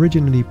was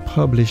originally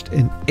published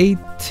in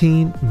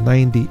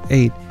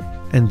 1898,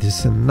 and the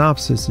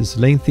synopsis is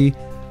lengthy.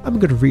 I'm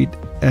going to read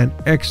an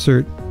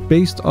excerpt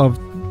based off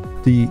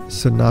the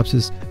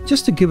synopsis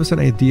just to give us an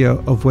idea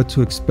of what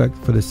to expect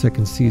for the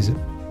second season.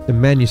 The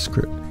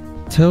manuscript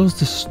tells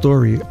the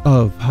story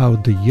of how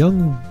the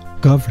young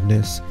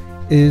governess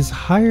is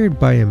hired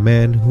by a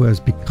man who has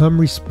become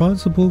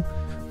responsible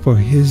for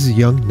his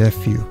young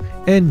nephew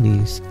and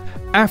niece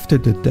after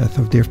the death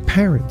of their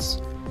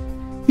parents.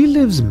 He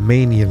lives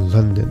mainly in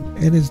London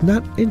and is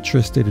not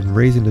interested in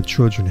raising the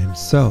children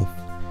himself.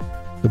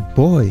 The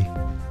boy,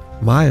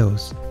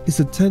 Miles, is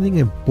attending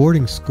a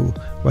boarding school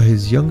while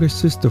his younger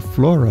sister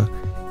Flora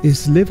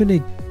is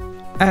living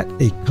at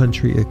a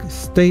country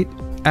estate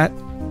at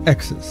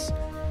Essex.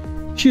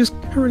 She is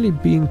currently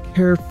being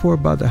cared for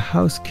by the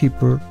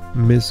housekeeper,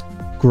 Miss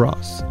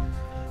Gross.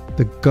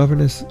 The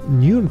governess'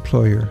 new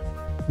employer,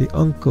 the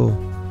uncle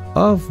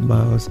of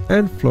Miles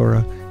and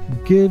Flora,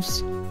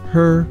 gives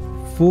her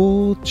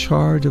full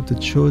charge of the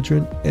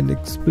children and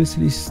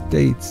explicitly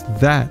states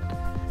that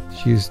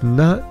she is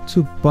not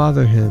to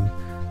bother him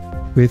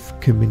with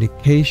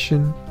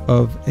communication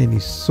of any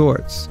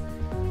sorts.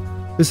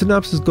 The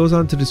synopsis goes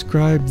on to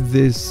describe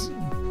this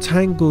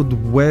tangled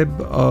web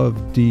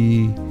of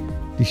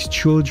these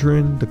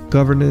children, the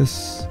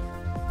governess,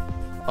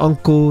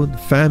 uncle, the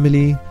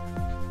family.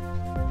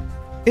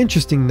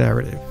 Interesting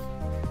narrative.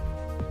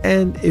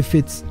 And if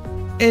it's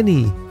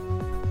any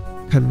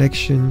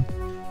connection,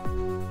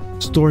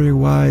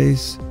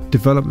 story-wise,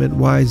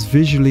 development-wise,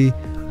 visually,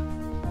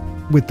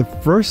 with the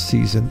first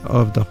season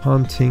of The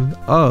Haunting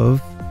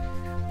of,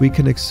 we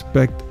can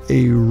expect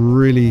a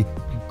really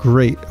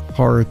great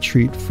horror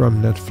treat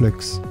from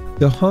Netflix.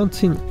 The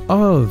Haunting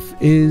of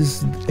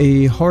is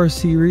a horror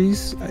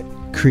series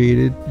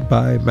created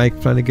by Mike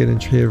Flanagan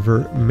and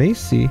Trevor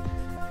Macy.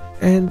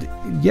 And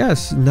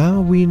yes,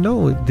 now we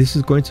know this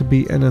is going to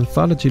be an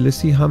anthology. Let's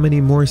see how many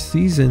more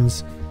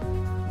seasons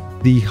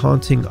The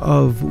Haunting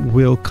of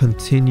will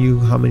continue.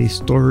 How many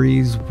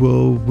stories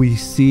will we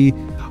see?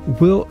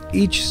 Will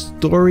each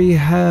story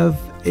have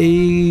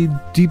a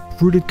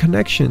deep-rooted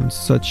connection,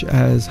 such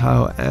as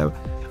how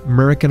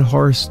American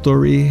Horror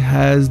Story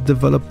has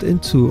developed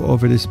into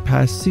over this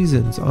past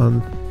seasons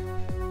on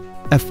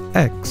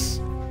FX?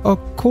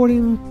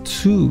 According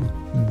to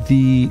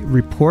the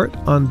report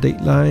on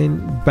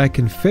Dateline back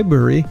in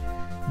February,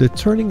 The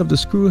Turning of the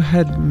Screw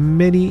had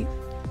many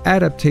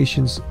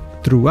adaptations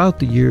throughout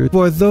the year.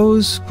 For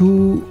those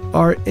who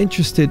are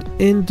interested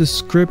in the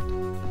script,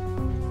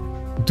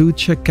 do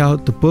check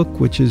out the book,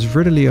 which is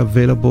readily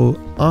available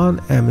on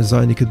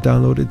Amazon. You can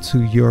download it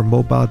to your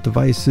mobile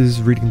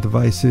devices, reading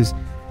devices,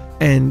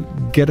 and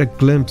get a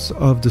glimpse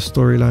of the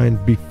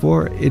storyline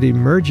before it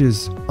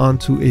emerges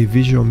onto a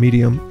visual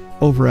medium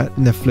over at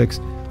Netflix.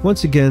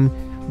 Once again,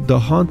 The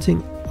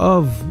Haunting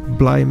of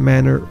Bly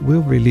Manor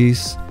will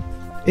release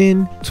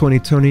in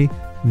 2020.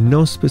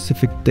 No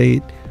specific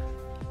date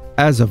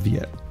as of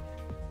yet.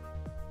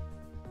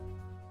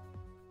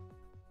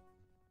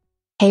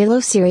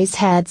 Halo series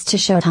heads to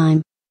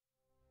Showtime.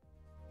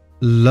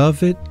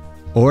 Love it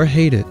or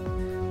hate it,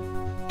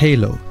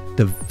 Halo,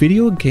 the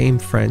video game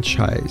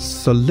franchise,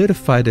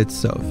 solidified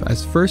itself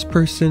as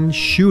first-person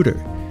shooter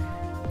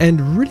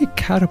and really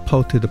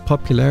catapulted the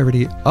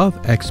popularity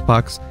of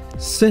Xbox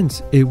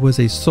since it was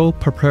a sole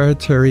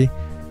proprietary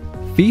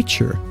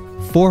feature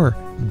for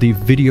the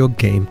video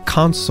game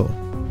console.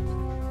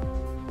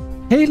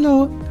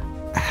 Halo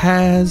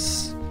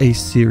has a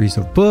series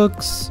of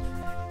books,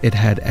 it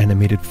had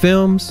animated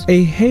films.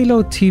 A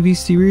Halo TV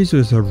series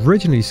was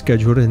originally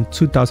scheduled in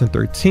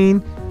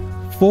 2013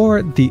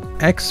 for the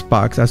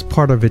Xbox as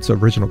part of its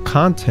original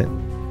content.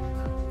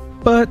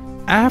 But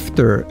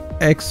after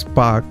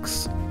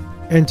Xbox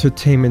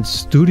Entertainment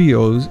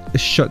Studios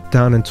shut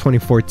down in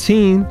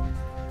 2014,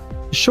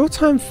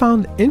 Showtime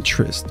found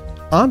interest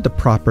on the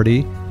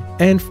property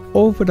and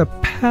over the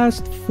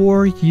past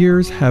 4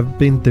 years have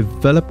been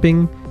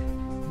developing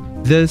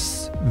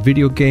this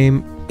video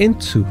game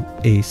into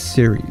a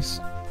series.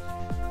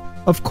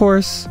 Of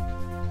course,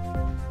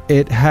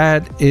 it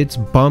had its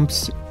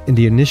bumps in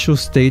the initial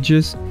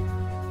stages.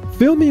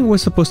 Filming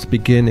was supposed to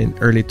begin in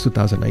early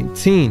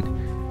 2019,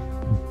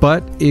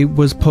 but it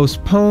was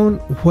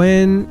postponed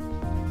when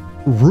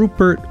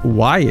Rupert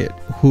Wyatt,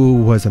 who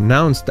was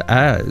announced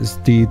as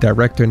the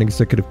director and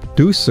executive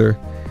producer,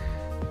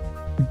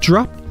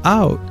 dropped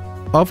out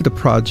of the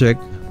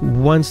project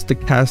once the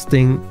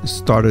casting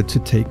started to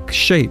take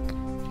shape.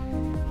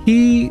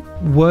 He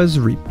was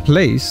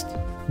replaced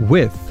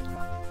with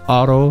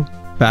Otto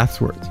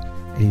Bathworth,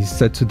 and he's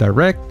set to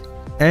direct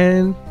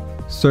and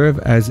serve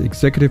as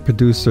executive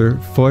producer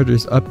for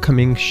this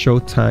upcoming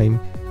Showtime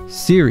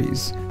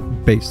series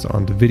based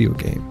on the video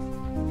game.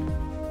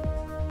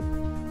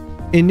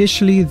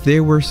 Initially,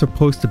 there were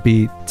supposed to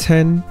be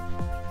 10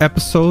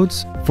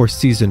 episodes for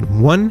season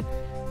 1.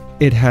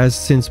 It has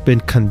since been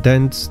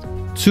condensed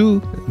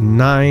to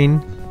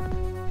 9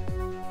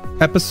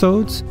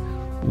 episodes,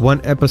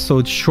 1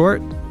 episode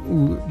short.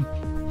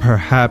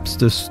 Perhaps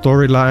the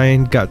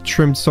storyline got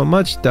trimmed so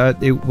much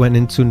that it went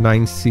into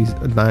 9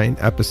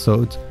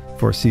 episodes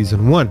for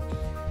season 1.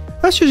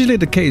 That's usually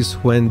the case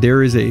when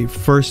there is a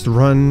first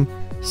run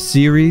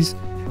series.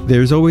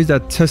 There's always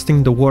that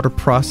testing the water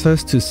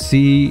process to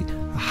see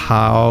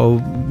how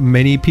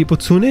many people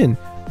tune in.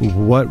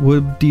 What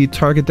would the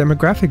target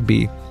demographic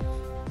be?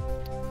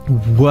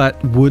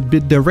 What would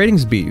the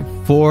ratings be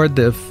for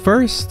the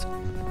first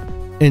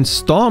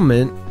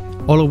installment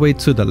all the way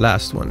to the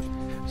last one?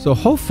 So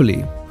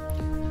hopefully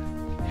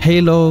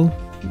Halo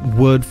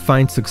would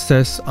find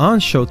success on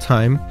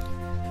Showtime.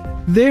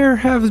 There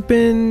have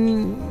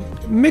been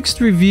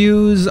mixed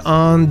reviews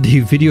on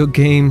the video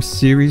game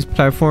series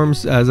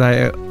platforms, as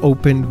I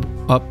opened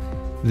up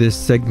this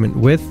segment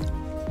with.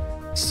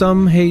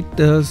 Some hate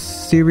the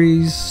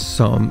series,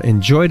 some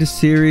enjoy the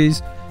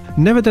series.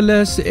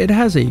 Nevertheless, it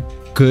has a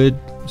good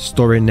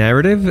story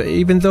narrative,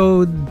 even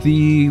though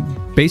the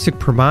basic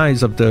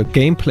premise of the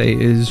gameplay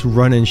is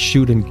run and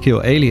shoot and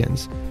kill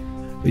aliens.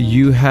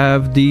 You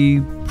have the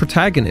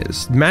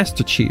protagonist,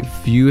 Master Chief.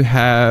 You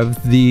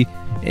have the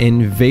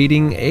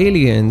invading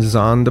aliens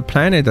on the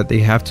planet that they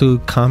have to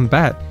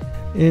combat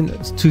and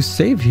to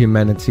save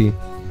humanity,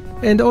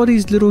 and all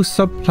these little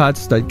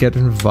subplots that get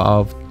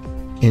involved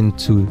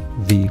into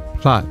the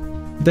plot.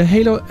 The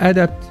Halo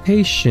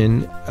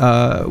adaptation,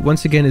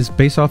 once again, is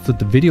based off of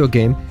the video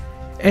game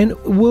and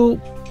will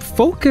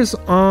focus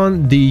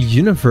on the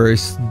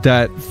universe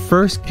that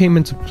first came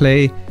into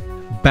play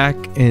back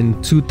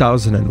in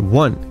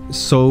 2001.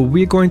 So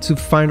we're going to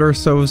find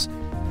ourselves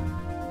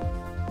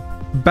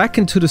back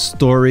into the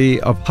story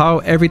of how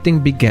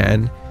everything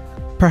began,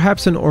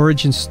 perhaps an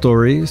origin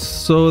story,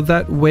 so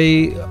that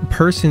way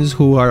persons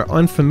who are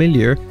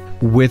unfamiliar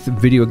with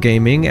video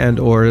gaming and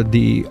or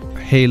the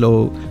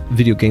Halo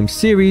video game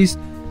series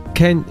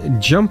can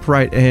jump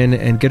right in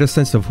and get a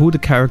sense of who the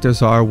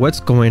characters are, what's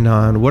going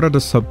on, what are the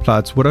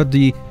subplots, what are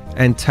the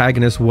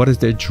antagonists, what is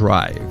their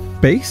drive.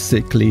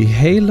 Basically,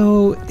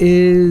 Halo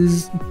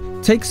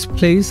takes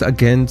place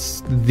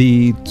against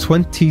the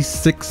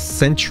 26th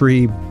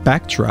century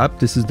backdrop.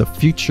 This is the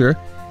future,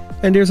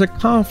 and there's a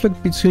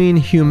conflict between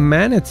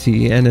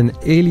humanity and an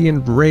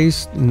alien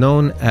race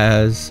known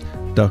as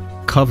the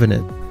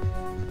Covenant.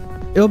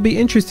 It'll be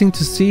interesting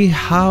to see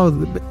how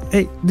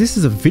this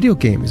is a video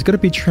game. It's going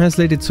to be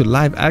translated to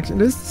live action.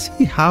 Let's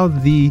see how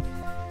the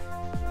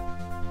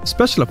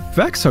special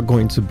effects are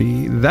going to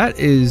be.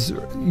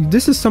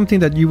 This is something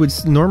that you would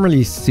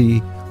normally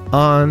see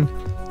on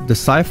the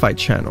sci-fi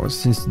channels,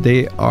 since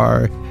they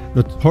are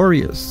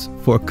notorious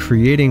for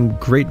creating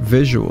great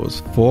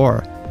visuals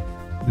for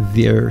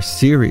their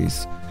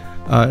series.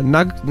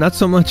 Not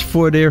so much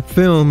for their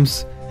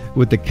films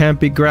with the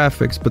campy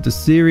graphics, but the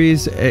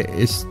series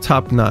is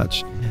top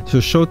notch. So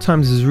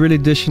Showtime is really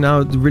dishing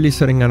out, really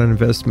setting out an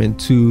investment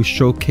to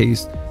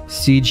showcase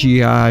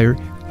CGI,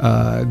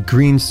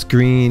 green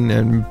screen,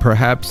 and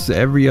perhaps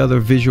every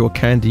other visual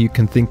candy you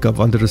can think of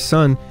under the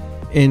sun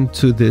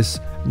into this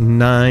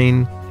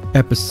 9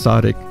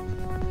 episodic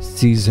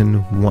season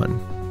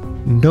 1.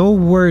 No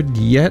word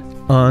yet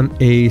on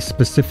a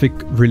specific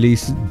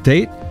release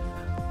date,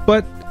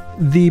 but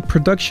the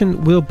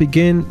production will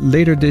begin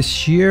later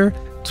this year,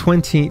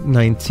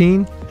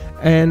 2019.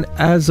 And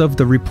as of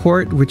the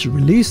report, which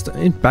released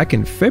back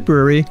in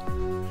February,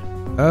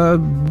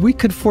 we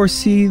could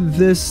foresee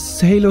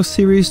this Halo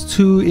series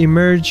to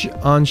emerge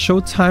on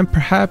Showtime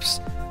perhaps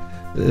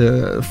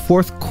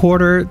fourth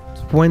quarter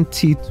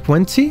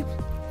 2020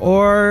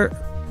 or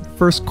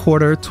first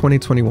quarter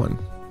 2021.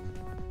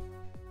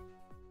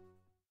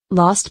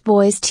 Lost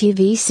Boys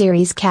TV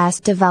series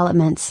cast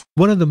developments.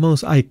 One of the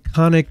most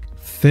iconic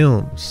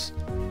films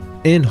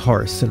in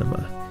horror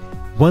cinema.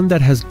 One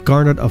that has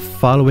garnered a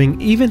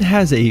following, even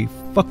has a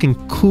fucking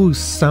cool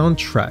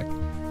soundtrack,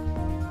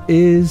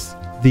 is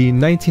the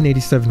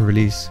 1987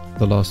 release,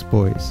 The Lost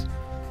Boys.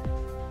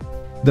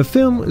 The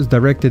film is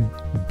directed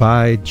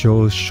by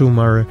Joel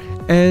Schumacher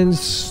and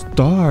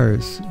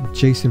stars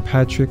Jason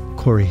Patric,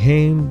 Corey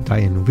Haim,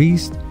 Diane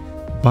Wiest,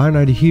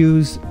 Barnard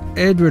Hughes,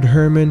 Edward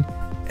Herrmann,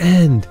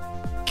 and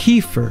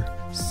Kiefer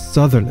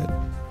Sutherland.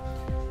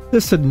 The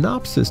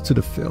synopsis to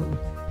the film: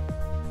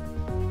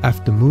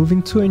 after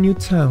moving to a new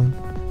town,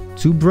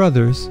 two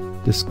brothers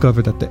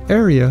discover that the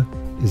area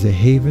is a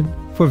haven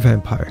for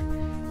vampire.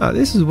 Now,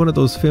 this is one of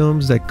those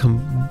films that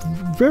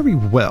very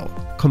well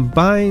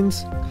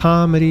combines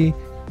comedy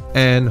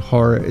and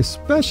horror,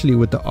 especially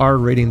with the R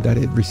rating that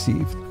it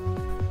received.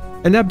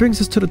 And that brings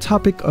us to the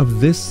topic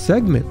of this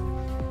segment.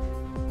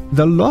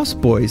 The Lost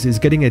Boys is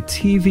getting a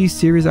TV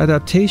series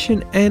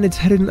adaptation, and it's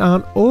heading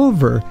on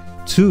over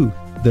to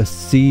the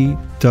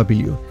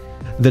CW.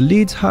 The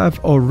leads have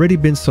already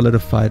been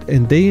solidified,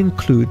 and they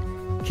include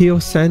Keo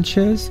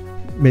Sanchez,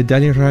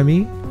 Medallion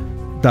Rami,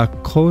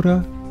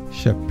 Dakota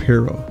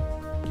Shapiro.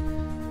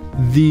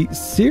 The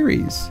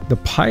series, the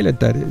pilot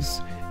that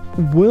is,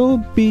 will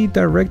be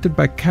directed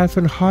by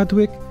Catherine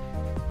Hardwicke,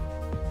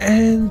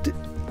 and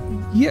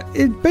yeah,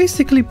 it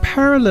basically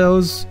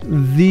parallels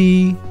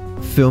the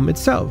film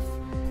itself.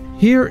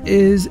 Here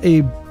is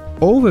a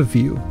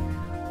overview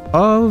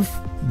of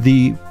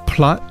the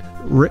plot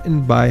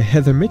written by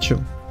Heather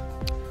Mitchell.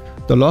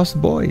 The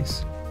Lost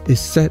Boys is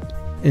set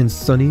in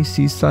sunny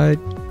seaside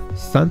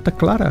Santa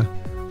Clara,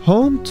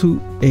 home to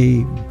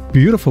a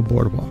beautiful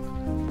boardwalk,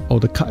 all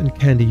the cotton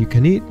candy you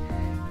can eat,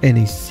 and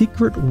a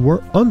secret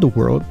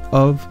underworld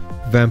of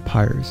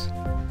vampires.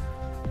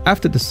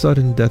 After the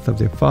sudden death of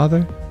their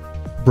father,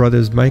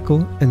 brothers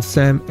Michael and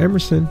Sam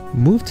Emerson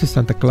move to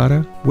Santa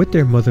Clara with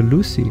their mother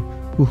Lucy,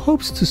 who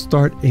hopes to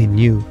start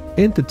anew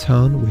in the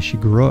town where she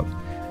grew up.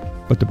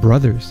 But the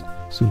brothers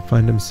soon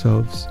find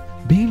themselves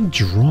being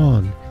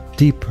drawn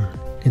deeper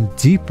and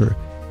deeper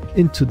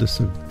into the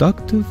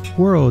seductive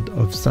world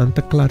of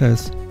Santa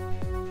Clara's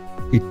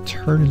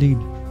eternally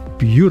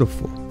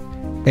beautiful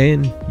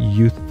and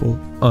youthful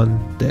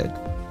undead.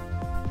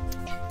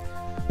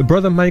 The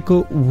brother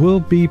Michael will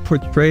be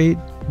portrayed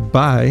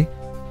by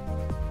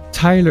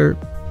Tyler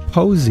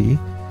Posey.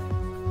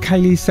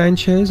 Kylie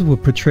Sanchez will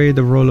portray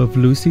the role of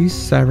Lucy.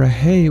 Sarah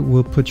Hay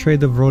will portray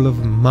the role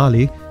of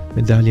Molly.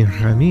 Medallion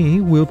Rami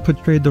will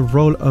portray the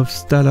role of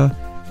Stella,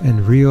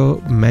 and Rio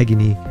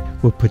Magini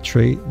will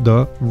portray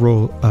the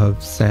role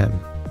of Sam.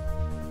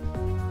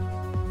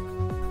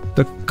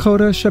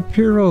 Dakota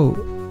Shapiro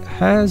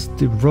has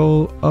the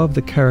role of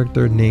the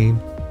character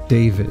named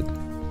David.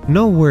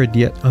 No word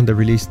yet on the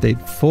release date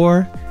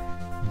for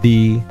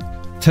the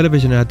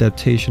television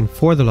adaptation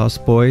for The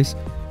Lost Boys.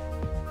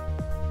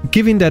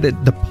 Given that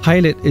the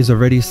pilot is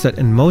already set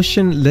in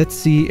motion, let's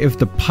see if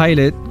the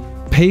pilot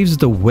paves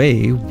the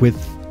way with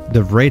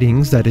the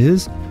ratings, that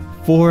is,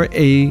 for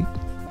a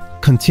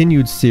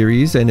continued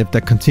series, and if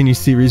that continued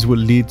series will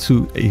lead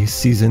to a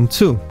season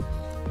 2.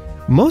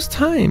 Most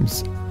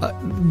times,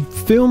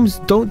 films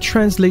don't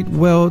translate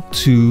well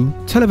to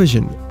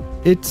television.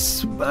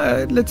 It's,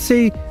 let's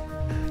say,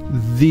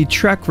 the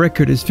track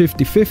record is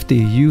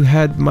 50-50. You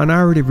had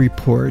Minority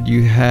Report,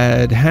 you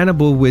had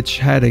Hannibal, which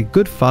had a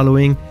good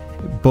following.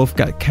 Both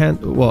got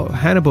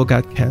Hannibal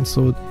got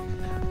cancelled.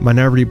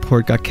 Minority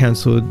Report got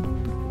cancelled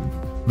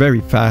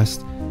very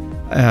fast.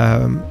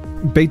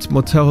 Bates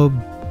Motel,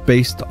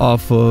 based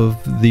off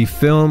of the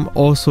film,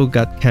 also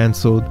got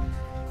cancelled.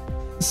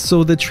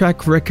 So the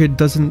track record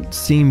doesn't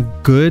seem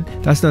good.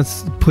 That's not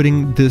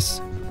putting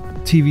this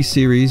TV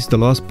series, The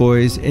Lost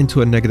Boys,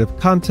 into a negative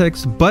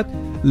context, but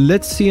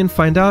let's see and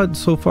find out.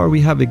 So far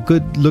we have a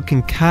good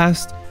looking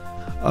cast,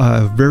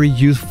 very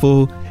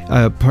youthful,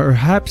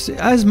 perhaps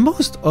as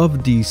most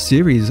of the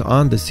series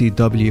on the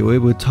CW, it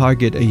would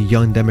target a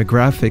young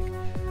demographic.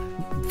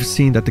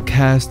 Seeing that the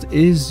cast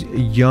is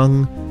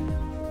young,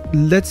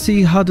 let's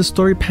see how the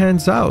story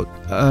pans out.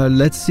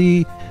 Let's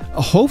see,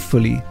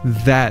 hopefully,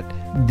 that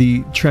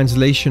the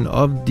translation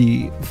of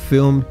the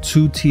film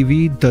to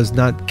TV does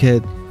not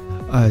get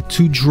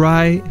too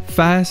dry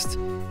fast.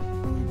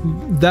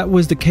 That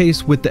was the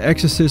case with The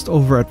Exorcist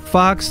over at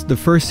Fox. The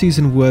first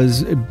season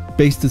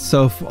based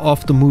itself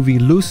off the movie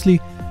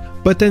loosely,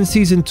 but then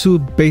season 2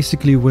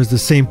 basically was the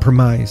same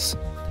premise.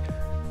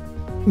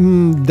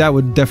 That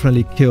would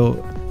definitely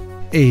kill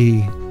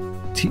a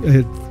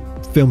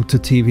film to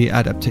TV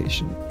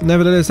adaptation.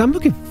 Nevertheless, I'm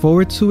looking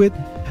forward to it.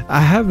 I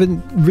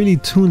haven't really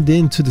tuned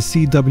in to the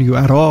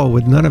CW at all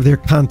with none of their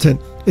content,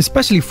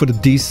 especially for the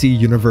DC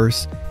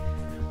universe.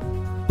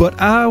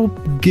 But I'll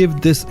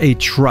give this a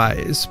try,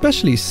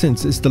 especially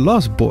since it's the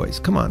Lost Boys.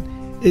 Come on.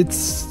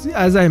 It's,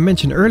 as I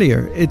mentioned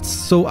earlier, it's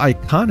so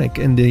iconic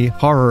in the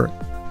horror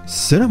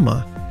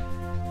cinema.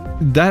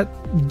 That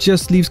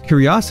just leaves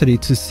curiosity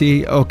to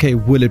see, okay,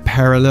 will it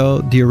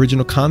parallel the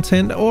original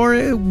content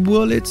or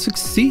will it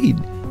succeed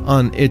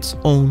on its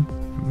own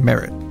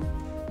merit?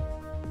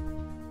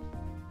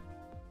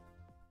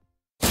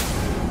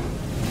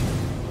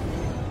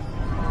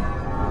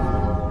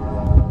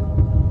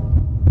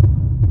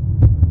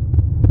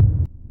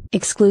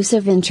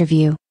 Exclusive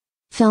interview.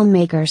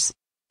 Filmmakers.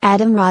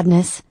 Adam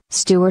Rodness,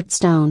 Stuart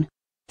Stone.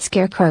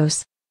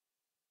 Scarecrows.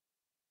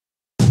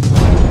 This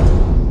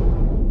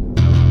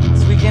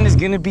weekend is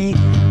gonna be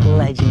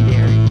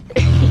legendary.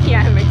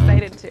 Yeah, I'm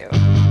excited too.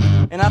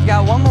 And I've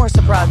got one more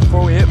surprise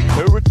before we hit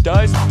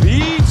Paradise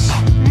Beach.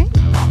 Right?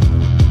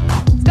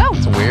 Let's go.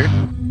 It's weird.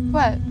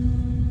 What?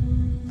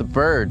 The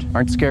bird.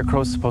 Aren't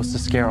scarecrows supposed to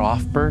scare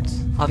off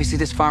birds? Obviously,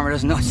 this farmer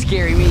doesn't know what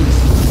scary means.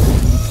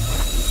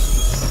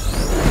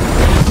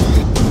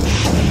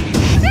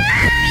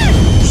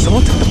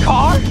 Someone took the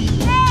car?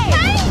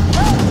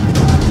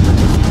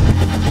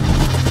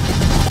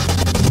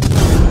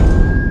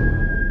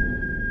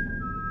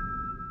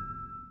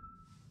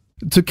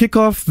 To kick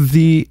off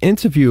the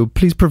interview,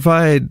 please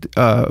provide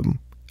a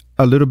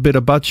little bit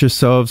about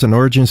yourselves, an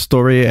origin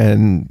story,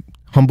 and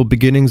humble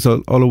beginnings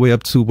all the way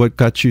up to what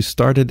got you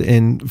started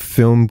in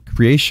film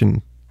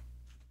creation.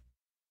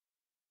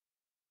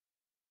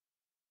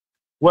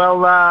 Well,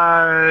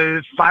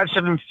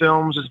 5-7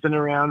 Films has been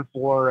around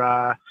for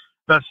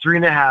about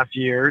 3.5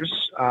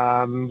 years. It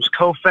was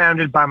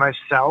co-founded by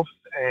myself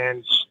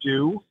and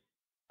Stu.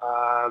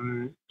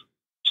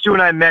 Stu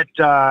and I met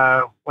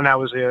when I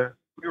was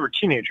we were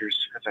teenagers,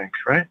 I think,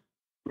 right?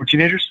 We were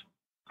teenagers?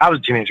 I was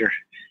a teenager.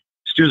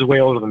 Stu's way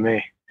older than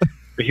me,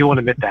 but he won't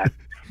admit that.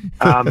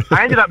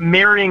 I ended up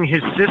marrying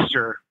his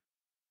sister,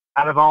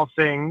 out of all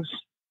things,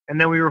 and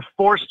then we were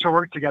forced to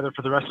work together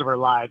for the rest of our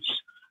lives.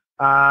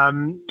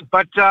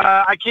 But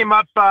I came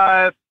up,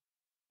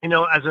 you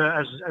know, as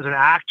an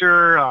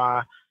actor.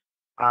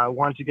 I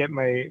wanted to get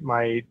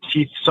my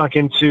teeth sunk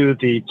into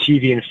the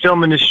TV and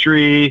film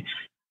industry.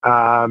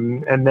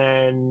 And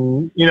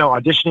then, you know,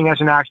 auditioning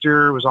as an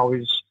actor was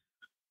always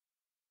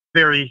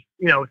very,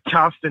 you know,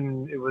 tough,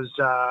 and it was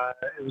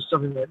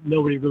something that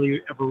nobody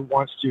really ever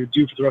wants to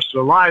do for the rest of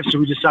their lives. So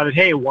we decided,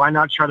 hey, why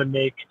not try to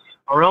make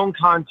our own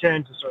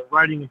content and start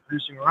writing and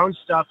producing our own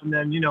stuff, and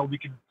then, you know, we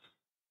could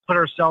put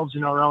ourselves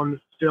in our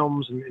own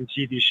films and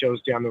TV shows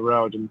down the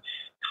road. And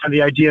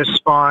the idea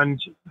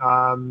spawned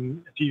a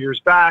few years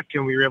back,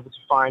 and we were able to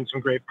find some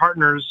great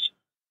partners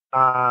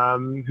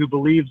who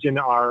believed in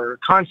our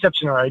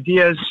concepts and our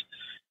ideas.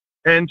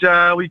 And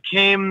we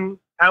came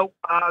out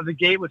the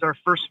gate with our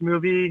first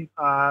movie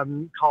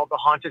called The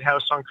Haunted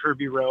House on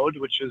Kirby Road,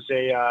 which is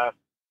a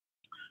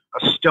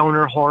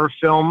stoner horror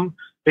film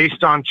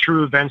based on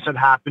true events that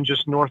happened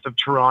just north of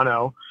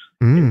Toronto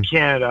in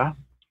Canada.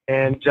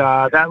 And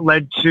that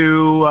led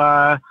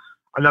to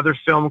another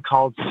film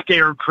called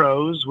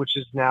Scarecrows, which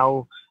has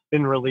now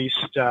been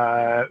released.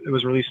 It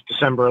was released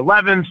December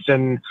 11th,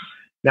 and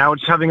now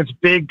it's having its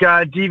big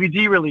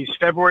DVD release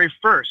February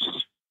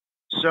 1st.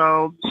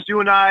 So Stu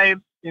and I,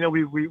 you know,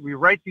 we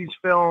write these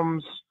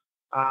films,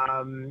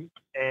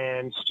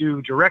 and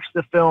Stu directs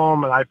the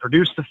film, and I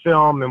produce the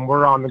film, and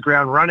we're on the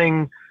ground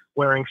running,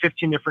 wearing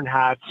 15 different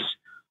hats,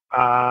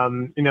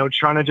 you know,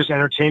 trying to just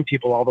entertain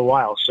people all the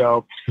while.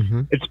 So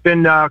it's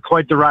been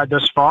quite the ride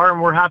thus far,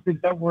 and we're happy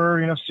that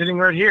we're, you know, sitting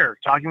right here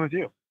talking with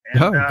you.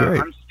 And,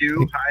 great. I'm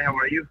Stu. Hi, how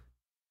are you?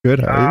 Good.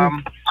 How are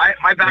you?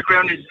 My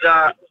background is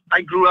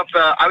I grew up.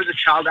 I was a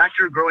child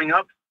actor growing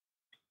up,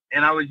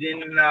 and I was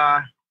in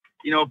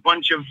you know, a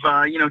bunch of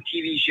you know,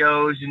 TV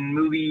shows and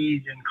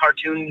movies and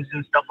cartoons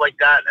and stuff like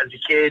that as a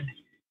kid,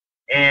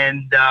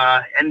 and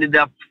ended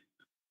up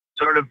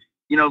sort of,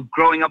 you know,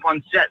 growing up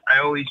on set. I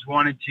always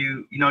wanted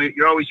to, you know,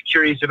 you're always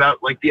curious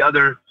about like the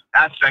other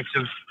aspects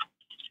of,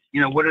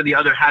 you know, what are the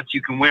other hats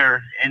you can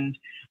wear. And,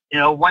 you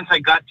know, once I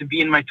got to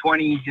be in my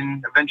 20s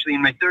and eventually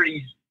in my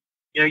 30s,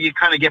 you know, you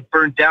kind of get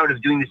burnt out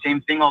of doing the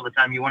same thing all the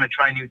time. You want to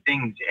try new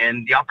things.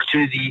 And the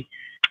opportunity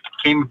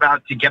came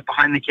about to get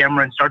behind the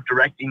camera and start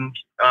directing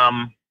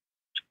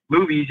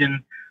movies.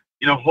 And,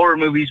 you know, horror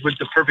movies was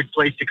the perfect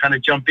place to kind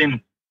of jump in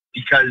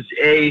because,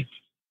 A,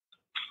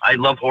 I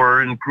love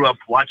horror and grew up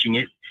watching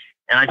it.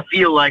 And I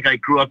feel like I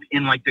grew up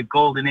in like the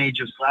golden age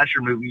of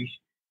slasher movies,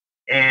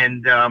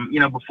 and you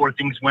know, before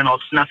things went all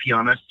snuffy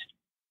on us.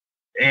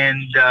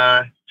 And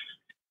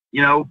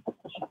you know,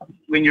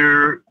 when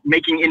you're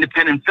making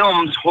independent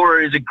films,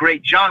 horror is a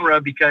great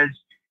genre because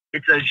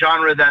it's a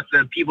genre that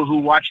the people who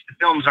watch the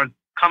films are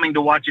coming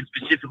to watch it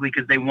specifically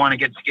because they want to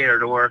get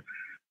scared or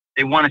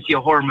they want to see a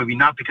horror movie,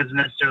 not because of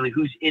necessarily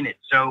who's in it.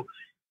 So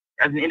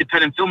as an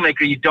independent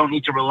filmmaker, you don't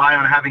need to rely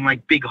on having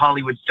like big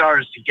Hollywood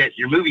stars to get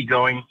your movie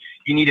going.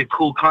 You need a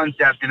cool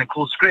concept and a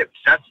cool script.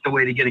 That's the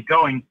way to get it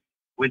going,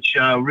 which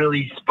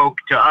really spoke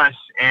to us.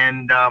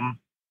 And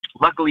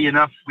luckily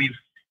enough, we've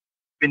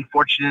been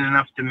fortunate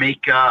enough to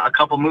make a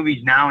couple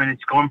movies now, and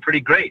it's going pretty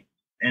great.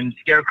 And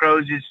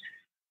Scarecrows is,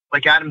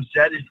 like Adam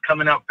said, is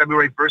coming out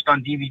February 1st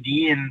on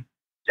DVD, and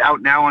it's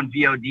out now on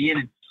VOD,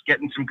 and it's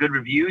getting some good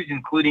reviews,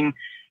 including,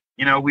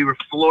 you know, we were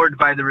floored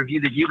by the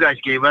review that you guys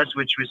gave us,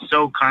 which was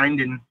so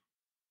kind. And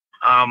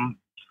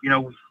you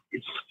know,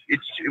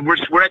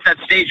 we're at that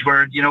stage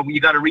where, you know, you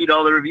got to read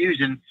all the reviews,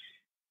 and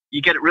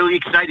you get really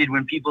excited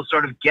when people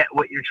sort of get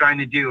what you're trying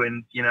to do.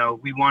 And, you know,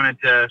 we wanted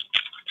to,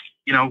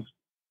 you know,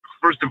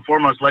 first and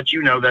foremost, let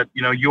you know that,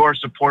 you know, your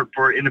support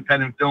for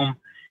independent film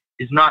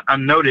is not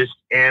unnoticed.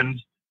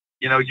 And,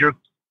 you know, your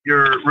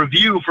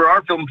review for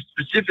our film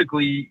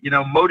specifically, you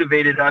know,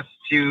 motivated us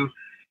to, you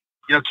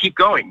know, keep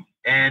going.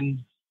 And,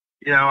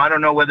 you know, I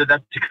don't know whether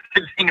that's a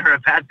good thing or a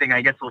bad thing.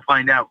 I guess we'll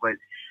find out. But,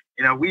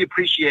 you know, we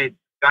appreciate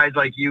guys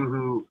like you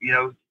who, you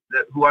know,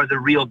 who are the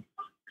real,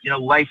 you know,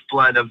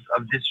 lifeblood of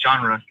this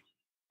genre.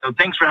 So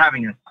thanks for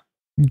having us.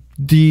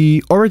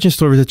 The origin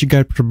story that you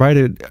guys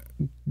provided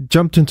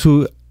jumped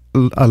into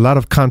a lot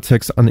of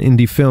context on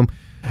indie film,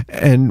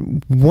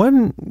 and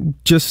one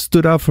just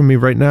stood out for me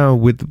right now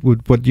with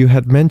what you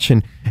had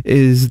mentioned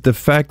is the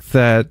fact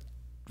that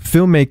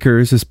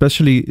filmmakers,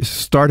 especially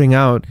starting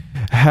out,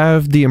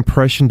 have the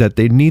impression that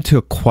they need to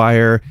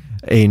acquire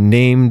a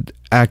named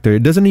actor.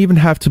 It doesn't even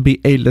have to be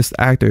a A-list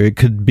actor. It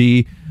could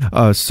be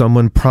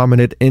someone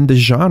prominent in the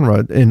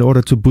genre in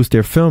order to boost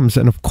their films.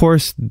 And of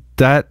course,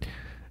 that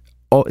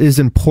is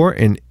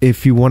important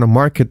if you want to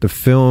market the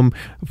film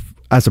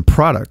as a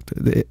product.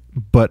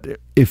 But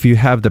if you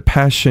have the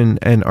passion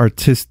and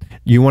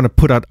you want to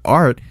put out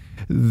art,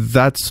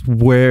 that's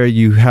where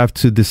you have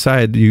to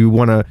decide. You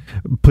want to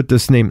put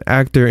this named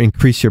actor,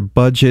 increase your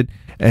budget,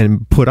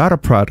 and put out a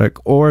product,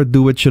 or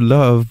do what you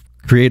love,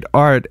 create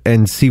art,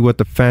 and see what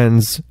the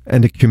fans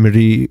and the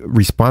community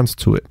responds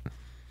to it.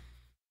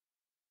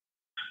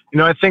 You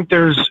know, I think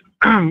there's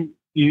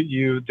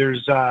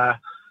there's a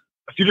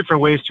few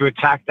different ways to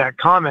attack that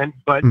comment,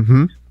 but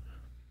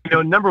you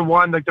know, number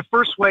one, like the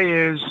first way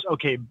is,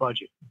 okay,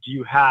 budget. Do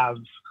you have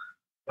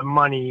the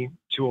money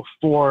to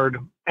afford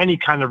any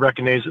kind of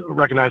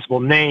recognizable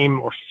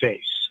name or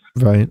face?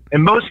 Right.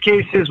 In most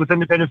cases with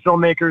independent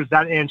filmmakers,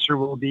 that answer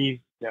will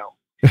be no.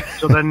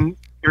 So then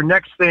your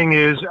next thing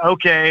is,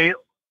 okay,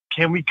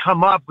 can we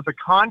come up with a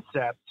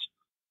concept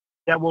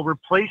that will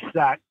replace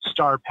that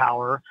star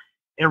power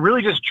and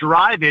really just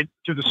drive it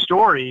through the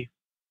story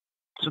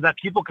so that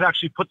people can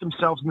actually put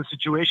themselves in the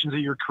situations that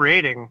you're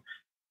creating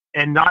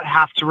and not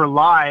have to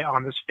rely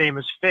on this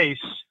famous face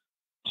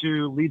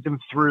to lead them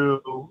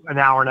through an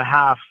hour and a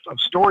half of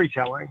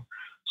storytelling.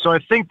 So I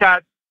think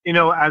that, you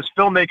know, as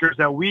filmmakers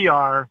that we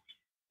are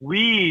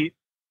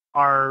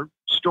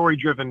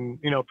story-driven,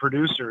 you know,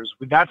 producers.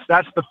 That's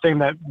the thing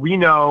that we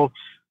know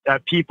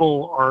that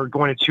people are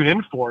going to tune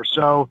in for.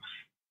 So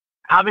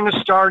having a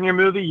star in your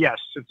movie, yes,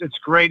 it's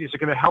great. Is it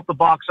going to help the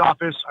box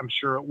office? I'm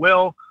sure it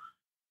will.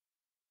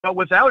 But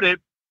without it,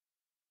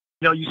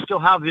 you know, you still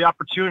have the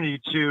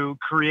opportunity to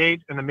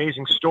create an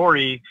amazing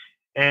story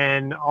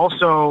and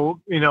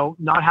also, you know,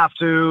 not have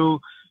to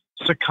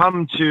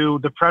succumb to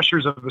the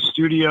pressures of the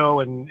studio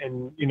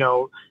and you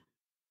know,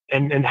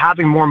 and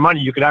having more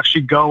money. You could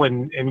actually go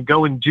and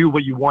do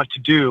what you want to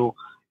do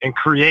and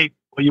create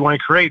what you want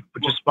to create,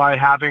 but just by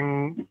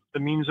having the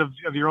means of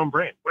your own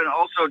brain. But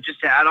also,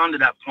 just to add on to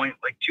that point,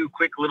 like two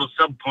quick little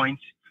sub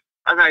points.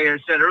 As I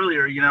said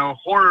earlier, you know,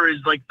 horror is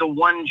like the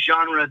one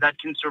genre that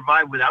can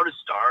survive without a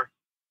star.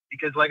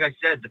 Because like I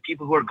said, the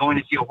people who are going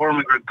to see a horror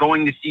movie are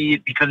going to see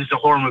it because it's a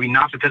horror movie,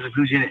 not because of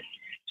who's in it.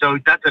 So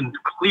that's a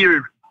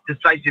clear,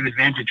 decisive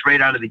advantage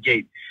right out of the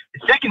gate.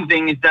 The second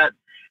thing is that,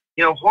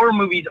 you know, horror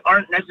movies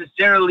aren't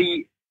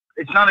necessarily,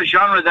 it's not a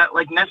genre that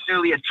like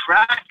necessarily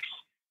attracts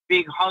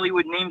big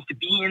Hollywood names to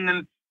be in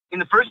them in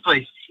the first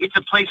place. It's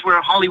a place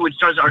where Hollywood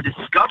stars are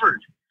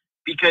discovered.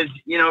 Because,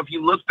 you know, if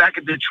you look back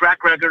at the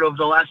track record of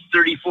the last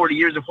 30, 40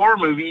 years of horror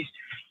movies,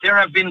 there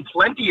have been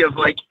plenty of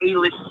like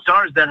A-list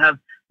stars that have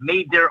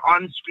made their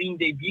on-screen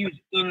debuts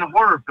in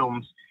horror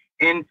films.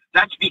 And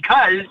that's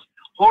because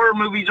horror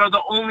movies are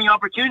the only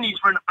opportunities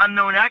for an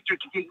unknown actor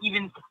to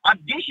even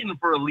audition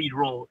for a lead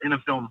role in a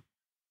film.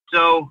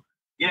 So,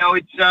 you know,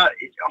 it's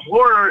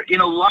horror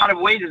in a lot of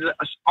ways is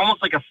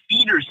almost like a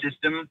feeder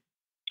system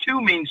to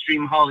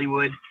mainstream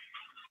Hollywood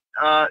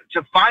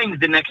to find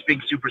the next big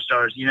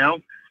superstars, you know?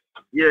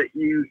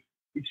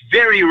 It's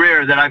very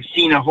rare that I've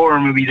seen a horror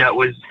movie that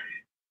was,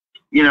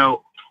 you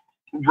know,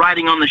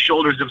 riding on the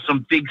shoulders of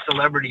some big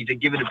celebrity to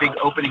give it a big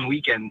opening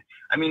weekend.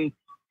 I mean,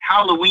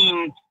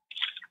 Halloween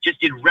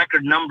just did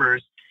record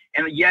numbers,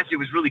 and yes, it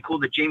was really cool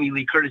that Jamie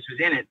Lee Curtis was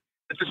in it,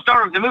 but the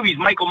star of the movie is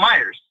Michael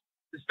Myers.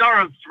 The star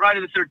of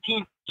Friday the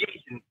 13th,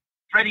 Jason.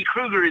 Freddy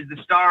Krueger is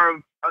the star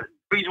of the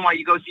reason why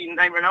you go see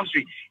Nightmare on Elm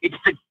Street. It's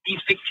these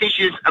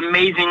fictitious,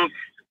 amazing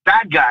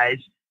bad guys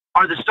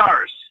are the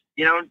stars,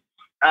 you know?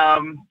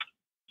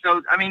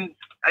 So, I mean,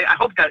 I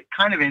hope that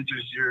kind of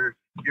answers your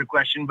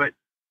question, but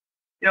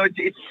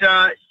it's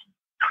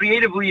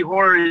creatively,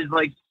 horror is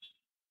like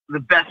the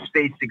best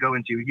space to go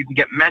into. You can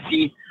get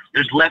messy.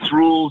 There's less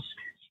rules,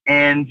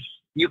 and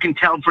you can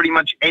tell pretty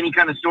much any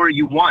kind of story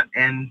you want.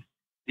 And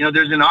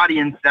there's an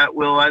audience that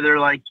will either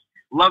like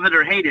love it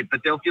or hate it,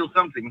 but they'll feel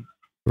something.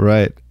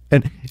 Right,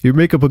 and you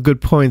make up a good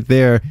point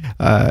there.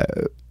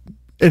 And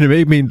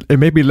it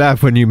made me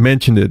laugh when you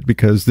mentioned it,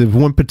 because there's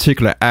one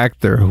particular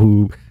actor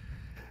who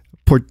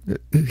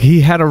he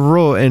had a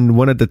role in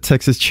one of the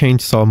Texas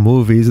Chainsaw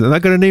movies. I'm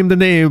not going to name the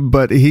name,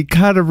 but he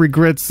kind of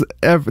regrets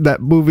that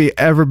movie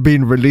ever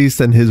being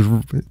released and his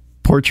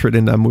portrait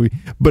in that movie.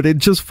 But it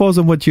just falls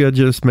on what you had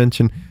just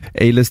mentioned.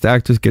 A-list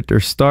actors get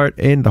their start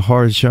in the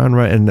horror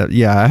genre, and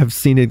I have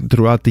seen it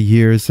throughout the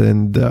years.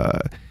 And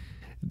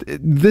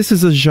this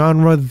is a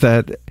genre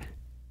that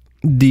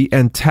the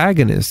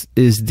antagonist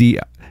is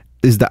the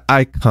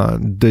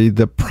icon,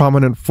 the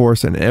prominent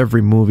force in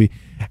every movie.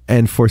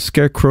 And for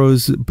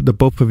Scarecrows, the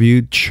both of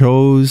you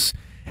chose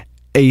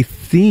a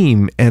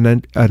theme and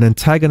an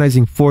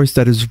antagonizing force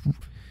that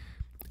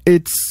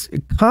it's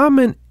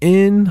common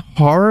in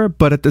horror,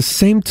 but at the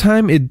same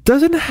time, it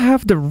doesn't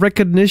have the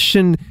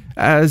recognition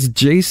as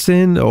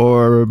Jason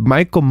or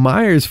Michael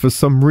Myers for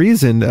some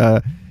reason.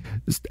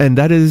 And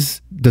that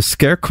is the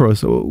Scarecrow.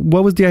 So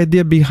what was the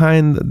idea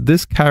behind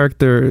this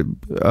character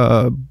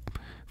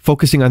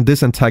focusing on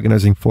this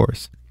antagonizing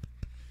force?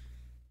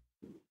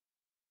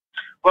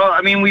 Well,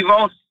 I mean,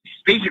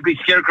 basically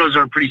scarecrows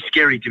are pretty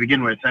scary to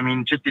begin with. I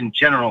mean, just in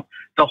general,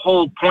 the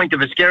whole point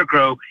of a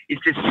scarecrow is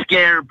to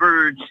scare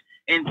birds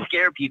and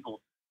scare people.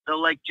 So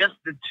like just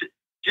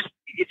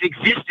its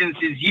existence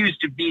is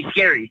used to be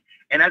scary.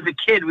 And as a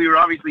kid, we were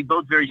obviously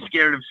both very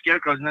scared of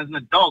scarecrows. And as an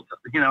adult,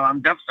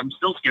 I'm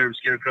still scared of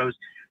scarecrows.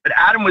 But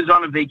Adam was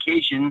on a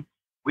vacation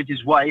with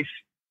his wife,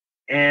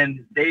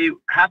 and they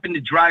happened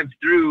to drive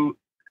through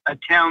a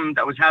town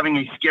that was having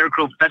a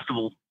scarecrow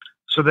festival.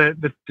 So this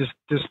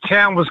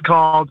town was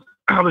called,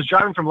 I was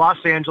driving from Los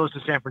Angeles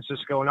to San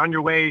Francisco, and on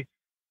your way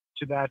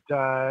to that,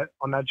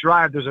 on that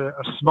drive, there's a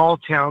small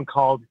town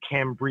called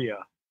Cambria.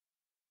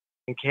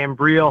 And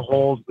Cambria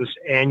holds this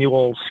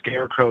annual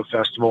Scarecrow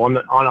Festival.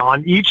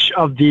 On each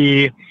of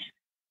the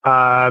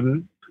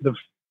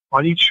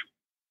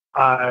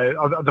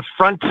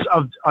fronts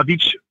of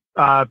each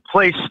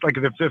place, like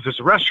if there's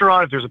a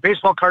restaurant, if there's a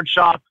baseball card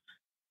shop,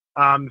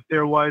 if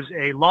there was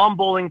a lawn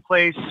bowling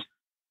place,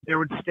 there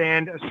would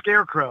stand a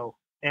scarecrow,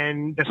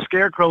 and the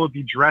scarecrow would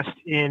be dressed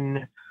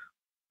in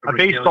a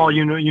baseball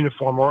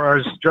uniform,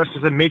 or dressed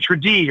as a maitre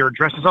d', or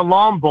dressed as a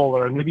lawn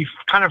bowler, and they'd be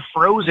kind of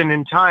frozen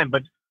in time,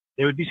 but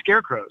they would be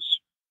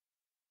scarecrows.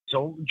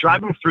 So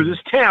driving through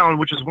this town,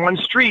 which is one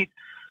street,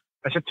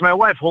 I said to my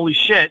wife, holy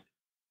shit,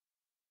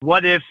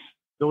 what if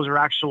those are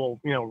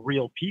actual,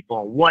 real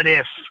people? What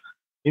if,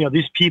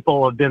 these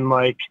people have been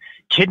like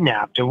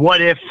kidnapped, and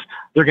what if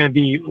they're going to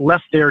be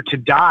left there to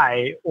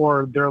die,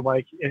 or they're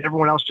like, and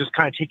everyone else just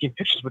kind of taking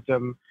pictures with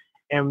them,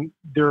 and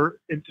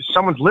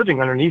someone's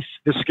living underneath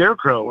the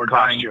scarecrow or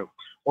costume,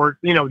 or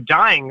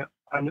dying,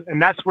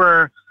 and that's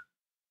where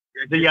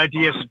the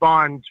idea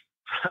spawned.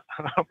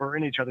 We're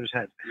in each other's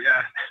heads.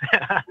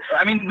 Yeah.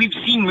 I mean, we've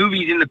seen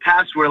movies in the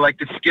past where like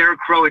the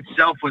scarecrow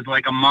itself was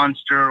like a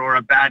monster or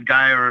a bad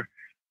guy, or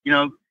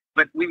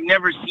but we've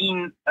never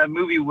seen a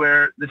movie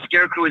where the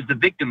scarecrow is the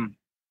victim.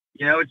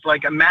 It's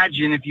like,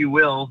 imagine, if you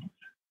will,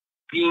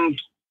 being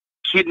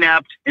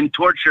kidnapped and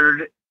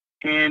tortured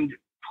and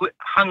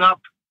hung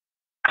up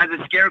as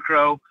a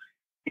scarecrow,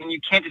 and you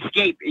can't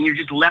escape, and you're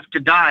just left to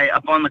die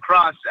up on the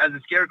cross as a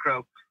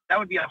scarecrow. That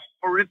would be a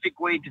horrific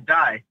way to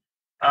die.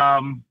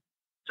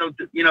 So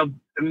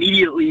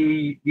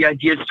immediately the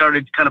idea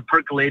started kind of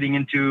percolating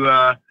into,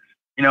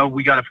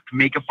 we got to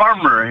make a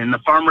farmer, and the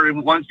farmer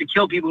wants to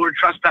kill people who are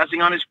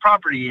trespassing on his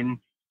property and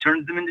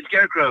turns them into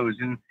scarecrows.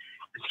 And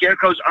the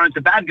scarecrows aren't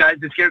the bad guys,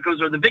 the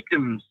scarecrows are the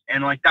victims.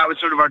 And like, that was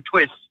sort of our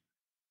twist.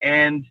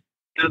 And,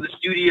 the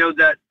studio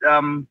that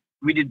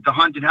we did The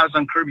Haunted House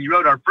on Kirby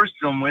Road, our first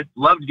film with,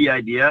 loved the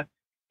idea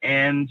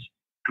and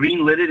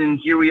greenlit it. And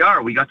here we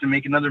are. We got to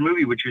make another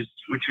movie, which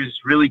was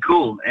really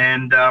cool.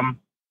 And,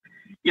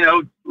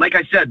 like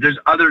I said, there's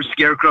other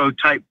scarecrow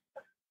type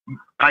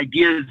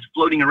ideas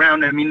floating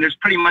around. I mean, there's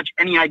pretty much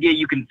any idea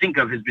you can think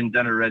of has been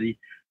done already.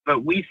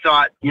 But we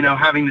thought,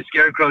 having the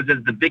scarecrows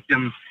as the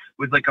victim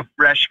was like a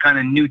fresh kind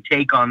of new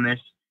take on this.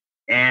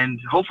 And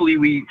hopefully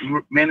we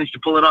managed to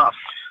pull it off.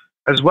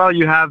 As well,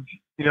 you have,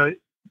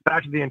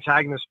 back to the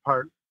antagonist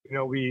part,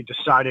 we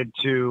decided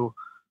to,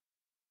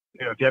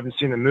 if you haven't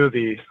seen the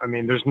movie, I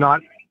mean, there's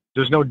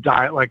no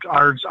diet, like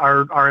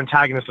our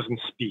antagonist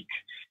doesn't speak.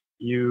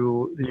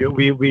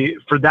 We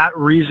for that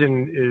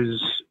reason is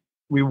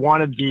we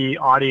wanted the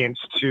audience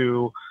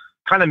to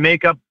kind of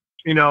make up,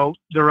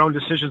 their own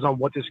decisions on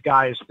what this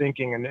guy is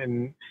thinking,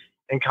 and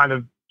kind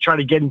of try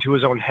to get into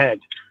his own head.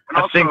 And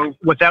I think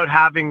without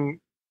having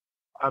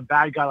a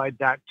bad guy like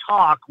that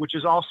talk, which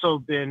has also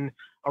been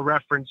a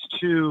reference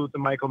to the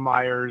Michael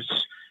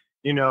Myers,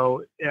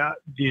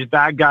 these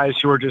bad guys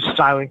who are just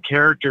silent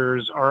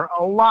characters are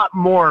a lot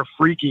more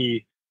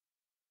freaky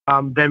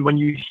than when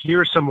you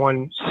hear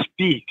someone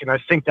speak. And I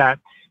think that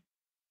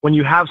when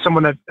you have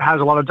someone that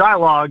has a lot of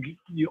dialogue,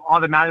 you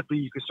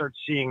can start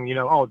seeing,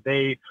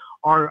 they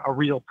are a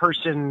real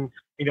person.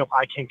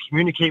 I can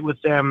communicate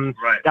with them.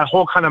 Right. That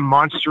whole kind of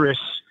monstrous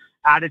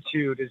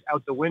attitude is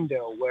out the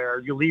window, where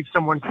you leave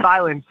someone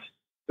silent.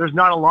 There's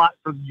not a lot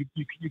for you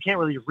can't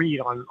really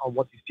read on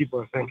what these people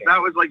are thinking. That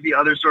was like the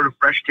other sort of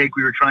fresh take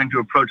we were trying to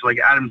approach. Like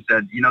Adam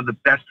said, the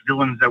best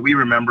villains that we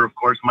remember, of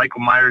course,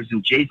 Michael Myers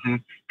and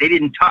Jason, they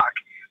didn't talk,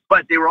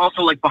 but they were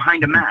also like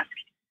behind a mask.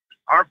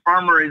 Our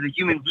farmer is a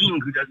human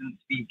being who doesn't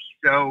speak.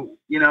 So,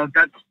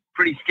 that's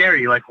pretty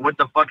scary. Like, what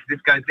the fuck is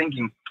this guy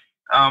thinking?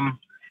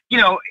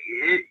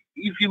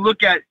 If you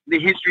look at the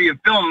history of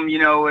film,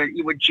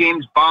 with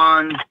James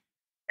Bond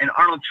and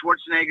Arnold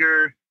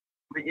Schwarzenegger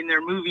in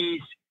their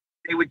movies,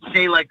 they would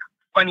say like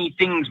funny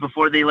things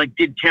before they like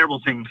did terrible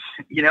things,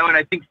 and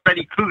I think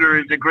Freddy Krueger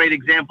is a great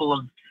example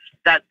of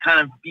that kind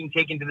of being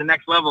taken to the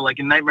next level. Like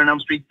in Nightmare on Elm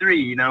Street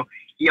 3,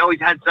 he always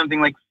had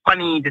something like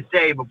funny to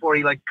say before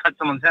he like cut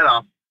someone's head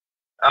off.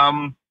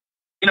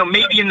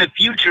 Maybe in the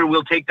future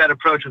we'll take that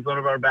approach with one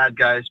of our bad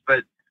guys,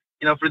 but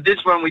for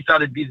this one we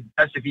thought it'd be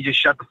best if he just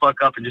shut the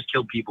fuck up and just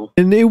killed people.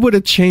 And it would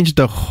have changed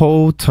the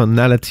whole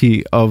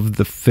tonality of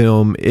the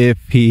film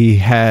if the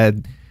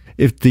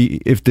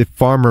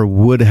farmer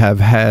would have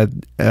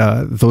had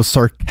those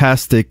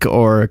sarcastic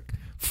or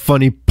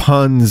funny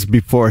puns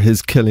before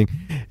his killing.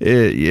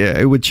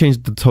 It would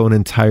change the tone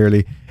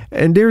entirely.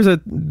 And there's a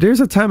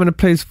time and a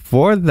place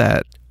for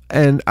that.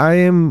 And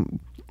I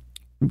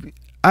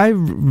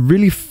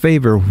really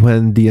favor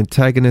when the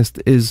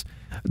antagonist is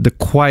the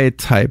quiet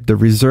type, the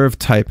reserved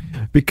type,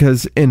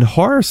 because in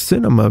horror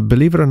cinema,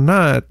 believe it or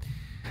not,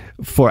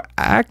 for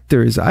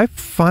actors, I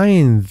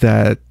find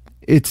that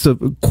it's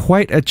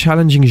quite a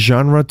challenging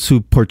genre to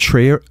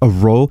portray a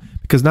role,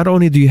 because not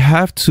only do you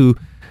have to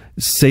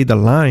say the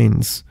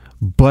lines,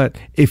 but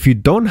if you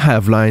don't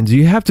have lines,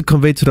 you have to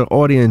convey to the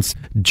audience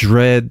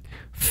dread,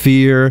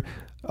 fear,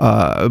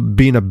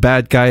 being a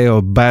bad guy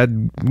or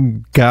bad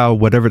gal,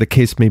 whatever the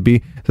case may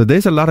be. So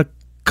there's a lot of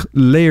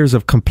layers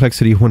of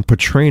complexity when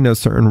portraying a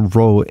certain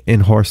role in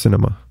horror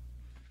cinema.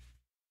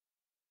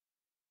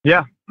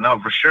 Yeah, no,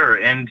 for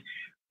sure. And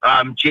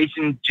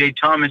Jason J.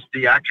 Thomas,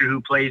 the actor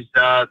who plays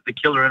the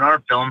killer in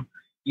our film,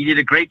 he did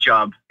a great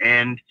job.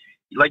 And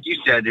like you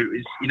said, it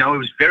was, it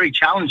was very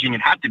challenging.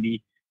 It had to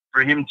be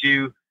for him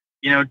to,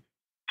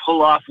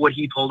 pull off what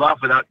he pulled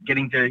off without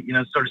getting to,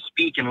 sort of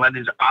speak and let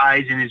his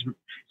eyes and his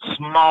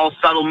small,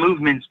 subtle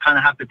movements kind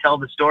of have to tell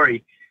the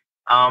story.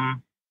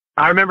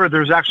 I remember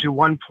there was actually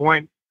one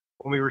point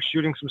when we were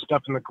shooting some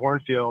stuff in the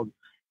cornfield,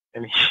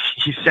 and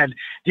he said,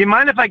 "Do you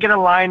mind if I get a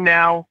line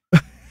now?"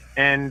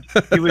 And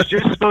he was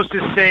just supposed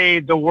to say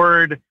the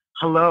word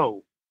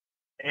hello.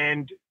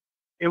 And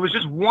it was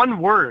just one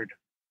word.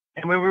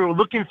 And when we were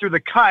looking through the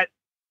cut,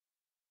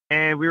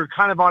 and we were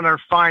kind of on our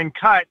fine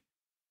cut,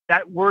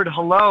 that word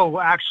hello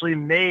actually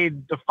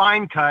made the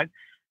fine cut.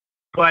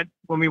 But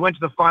when we went to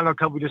the final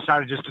cut, we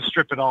decided just to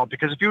strip it all,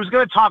 because if he was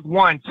going to talk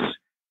once,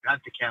 it has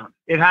to count.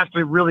 It has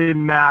to really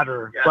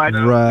matter. Yeah, but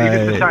right. we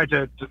just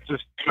decided to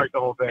strike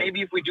the whole thing.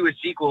 Maybe if we do a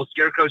sequel,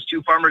 Scarecrows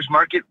 2 Farmer's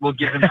Market, we'll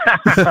give him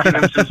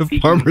some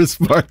speaking. Farmer's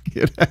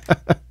Market.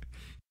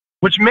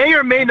 Which may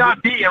or may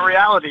not be a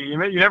reality. You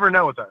never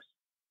know with us.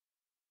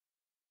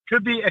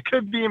 It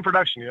could be in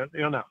production. You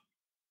don't know.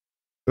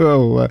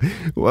 Oh,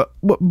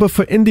 but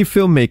for indie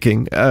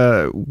filmmaking,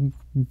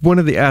 one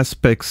of the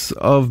aspects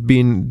of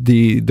being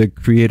the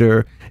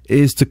creator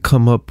is to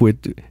come up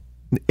with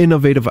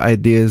innovative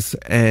ideas.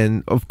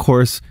 And of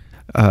course,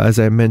 as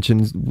I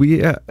mentioned,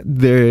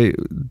 the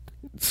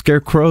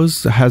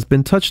Scarecrows has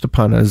been touched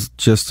upon, as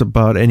just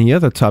about any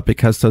other topic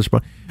has touched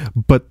upon.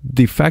 But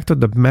the fact of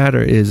the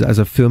matter is, as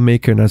a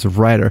filmmaker and as a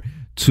writer,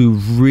 to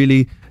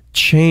really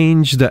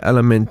change the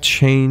element,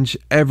 change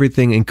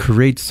everything, and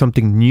create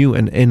something new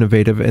and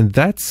innovative. And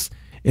that's,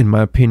 in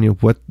my opinion,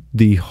 what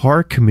the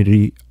horror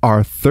community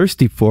are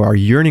thirsty for, are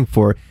yearning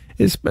for,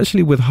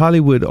 especially with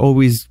Hollywood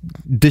always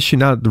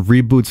dishing out the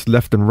reboots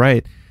left and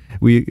right.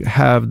 We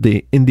have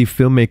the indie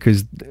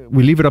filmmakers,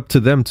 we leave it up to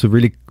them to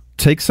really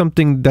take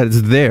something that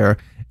is there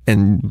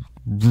and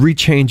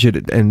rechange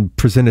it and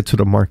present it to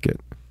the market.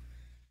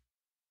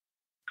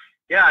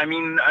 Yeah, I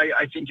mean,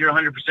 I think you're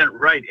 100%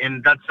 right,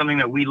 and that's something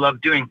that we love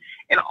doing.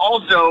 And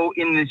also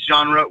in this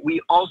genre,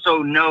 we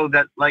also know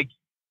that like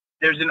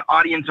there's an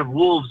audience of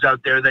wolves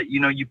out there that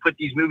you put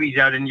these movies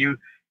out, and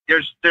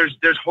there's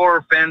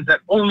horror fans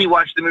that only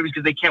watch the movies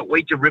because they can't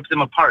wait to rip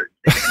them apart,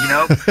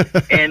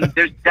 and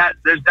there's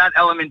that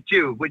element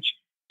too, which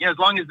as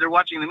long as they're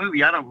watching the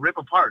movie, I don't rip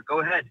apart.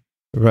 Go ahead.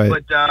 Right.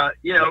 But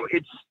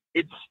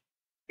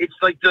it's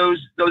like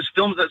those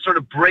films that sort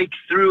of break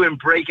through and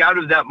break out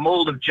of that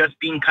mold of just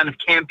being kind of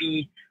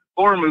campy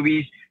horror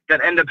movies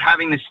that end up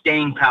having the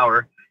staying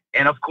power.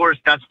 And of course,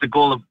 that's the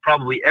goal of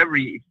probably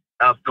every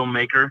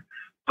filmmaker.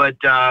 But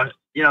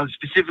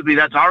specifically,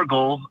 that's our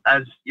goal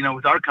as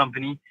with our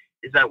company,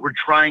 is that we're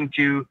trying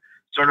to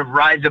sort of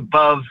rise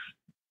above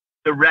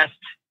the rest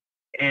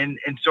and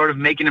sort of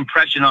make an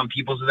impression on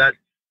people, so that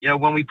you know,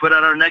 when we put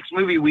out our next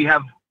movie, we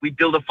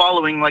build a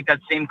following, like that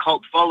same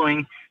cult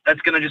following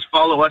that's going to just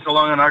follow us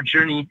along on our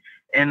journey.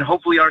 And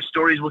hopefully our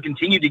stories will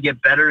continue to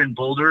get better and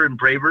bolder and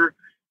braver.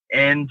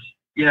 And,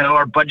 you know,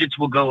 our budgets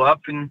will go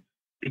up and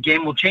the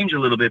game will change a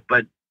little bit.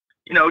 But,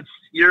 you know,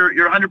 you're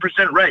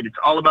 100% right. It's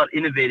all about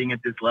innovating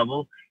at this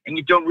level. And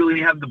you don't really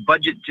have the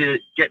budget to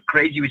get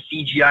crazy with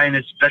CGI and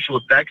its special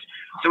effects.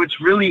 So it's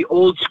really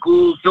old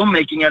school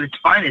filmmaking at its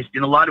finest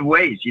in a lot of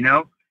ways, you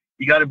know?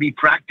 You got to be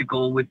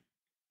practical with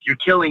your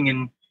killing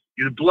and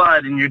your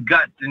blood and your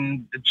guts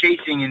and the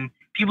chasing. And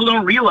people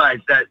don't realize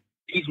that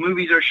these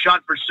movies are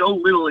shot for so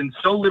little in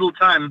so little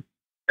time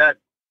that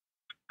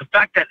the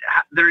fact that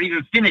they're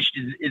even finished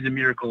is a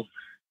miracle.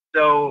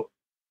 So,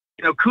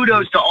 you know,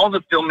 kudos to all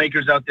the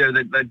filmmakers out there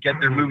that get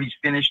their movies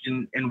finished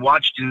and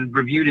watched and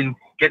reviewed and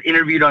get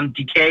interviewed on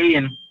Decay.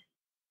 And,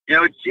 you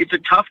know, it's a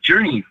tough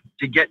journey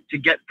to get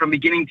from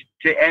beginning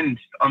to end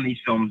on these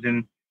films.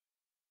 And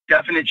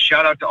definite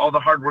shout out to all the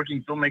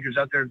hardworking filmmakers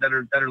out there that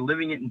are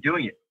living it and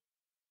doing it.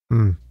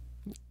 Mm.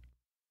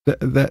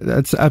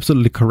 That's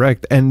absolutely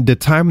correct. And the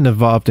time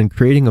involved in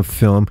creating a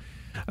film,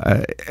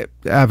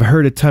 I've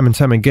heard it time and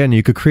time again.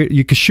 You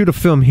could shoot a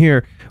film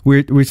here.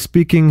 We're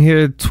speaking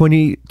here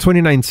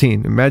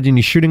 2019. Imagine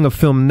you're shooting a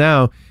film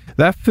now.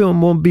 That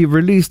film won't be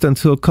released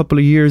until a couple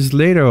of years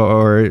later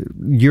or a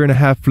year and a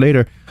half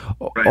later.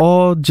 Right.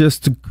 All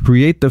just to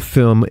create the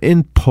film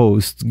in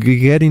post,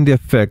 getting the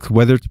effects,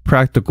 whether it's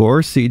practical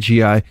or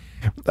CGI,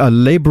 a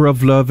labor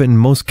of love in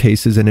most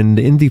cases. And in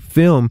the indie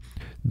film,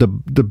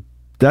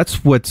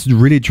 that's what's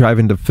really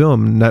driving the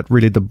film, not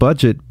really the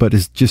budget, but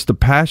it's just the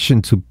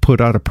passion to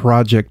put out a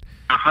project.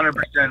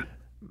 100%.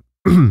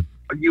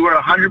 You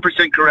are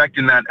 100% correct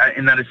in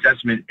that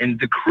assessment. And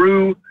the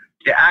crew,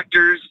 the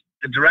actors,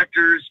 the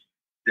directors,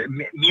 the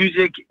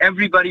music,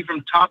 everybody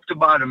from top to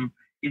bottom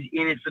is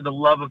in it for the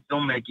love of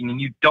filmmaking.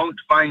 And you don't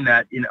find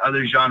that in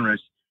other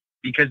genres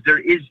because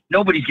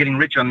nobody's getting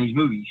rich on these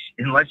movies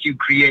unless you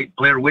create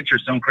Blair Witch or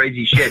some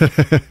crazy shit.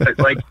 But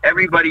like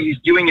everybody is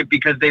doing it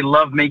because they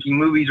love making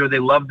movies or they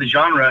love the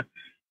genre.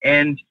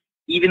 And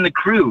even the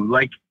crew,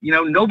 like, you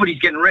know, nobody's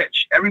getting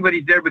rich.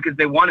 Everybody's there because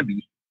they want to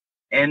be.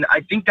 And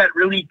I think that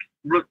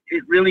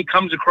it really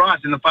comes across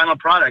in the final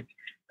product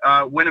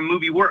when a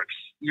movie works.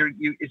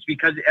 It's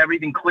because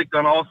everything clicked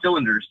on all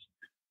cylinders.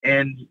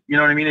 And you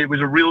know what I mean? It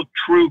was a real,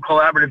 true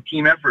collaborative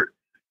team effort.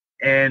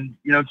 And,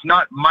 you know, it's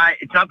not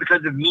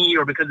because of me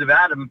or because of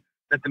Adam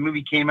that the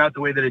movie came out the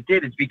way that it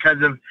did. It's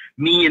because of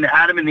me and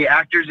Adam and the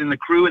actors and the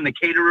crew and the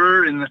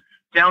caterer and the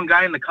sound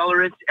guy and the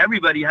colorist.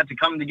 Everybody had to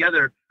come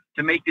together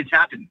to make this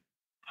happen.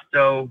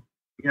 So,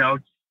 you know,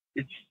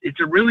 it's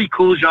a really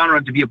cool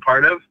genre to be a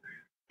part of.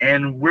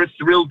 And we're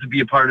thrilled to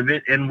be a part of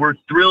it. And we're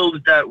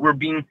thrilled that we're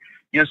being,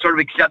 you know, sort of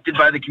accepted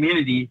by the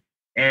community.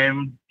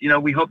 And, you know,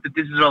 we hope that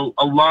this is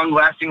a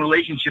long-lasting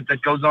relationship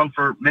that goes on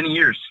for many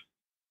years.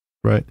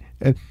 Right.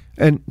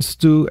 And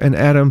Stu and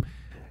Adam,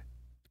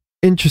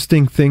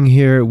 interesting thing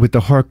here with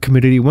the horror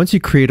community, once you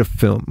create a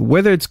film,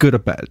 whether it's good or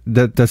bad,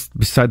 that's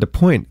beside the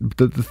point.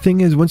 The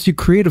thing is, once you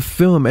create a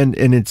film and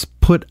it's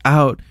put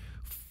out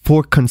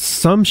for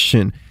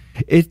consumption,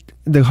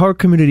 the horror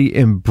community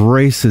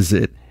embraces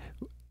it.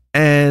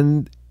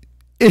 And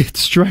it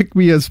struck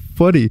me as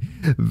funny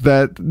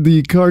that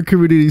the horror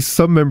community,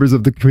 some members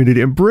of the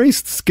community,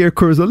 embraced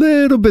Scarecrows a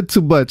little bit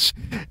too much.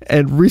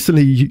 And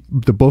recently,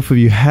 the both of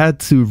you had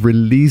to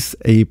release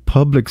a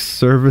public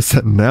service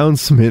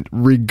announcement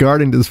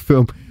regarding this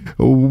film.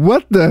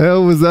 What the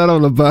hell was that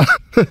all about?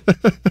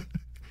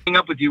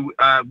 Up with you,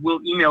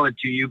 we'll email it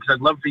to you because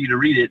I'd love for you to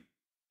read it.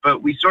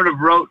 But we sort of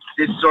wrote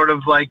this sort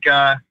of like,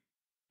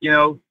 you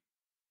know,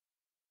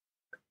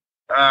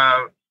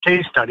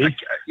 case study, like,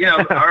 you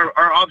know,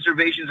 our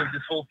observations of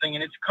this whole thing,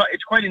 and it's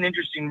quite an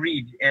interesting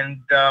read, and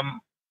I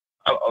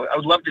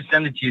would love to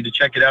send it to you to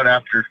check it out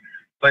after.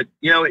 But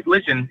you know,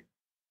 listen,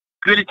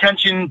 good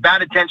attention,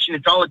 bad attention,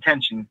 it's all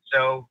attention.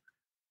 So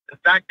the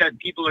fact that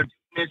people are doing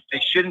this, they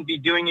shouldn't be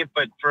doing it,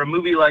 but for a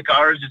movie like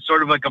ours, it's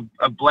sort of like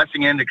a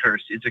blessing and a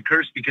curse. It's a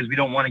curse because we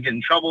don't want to get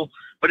in trouble,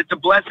 but it's a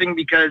blessing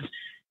because,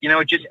 you know,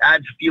 it just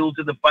adds fuel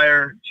to the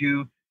fire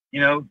to, you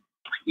know,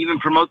 even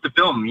promote the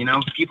film. You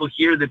know, people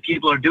hear that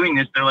people are doing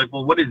this, they're like,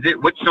 well, what is it?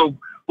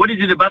 What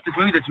is it about this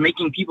movie that's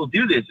making people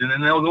do this? And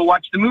then they'll go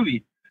watch the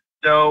movie.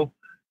 So,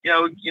 you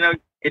know,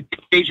 at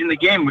this stage in the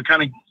game, we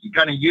kind of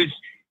use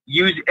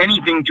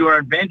anything to our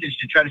advantage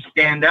to try to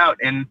stand out.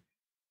 And,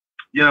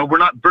 you know, we're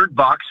not Bird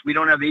Box. We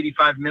don't have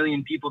 85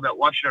 million people that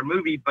watched our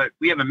movie, but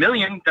we have 1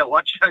 million that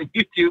watched it on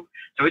YouTube.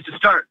 So it's a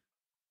start.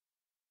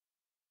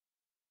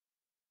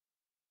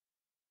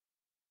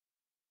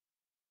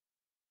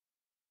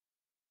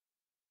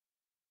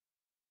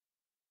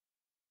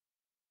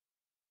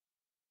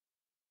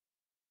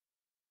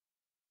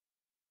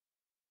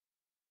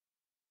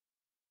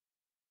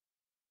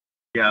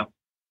 Yeah.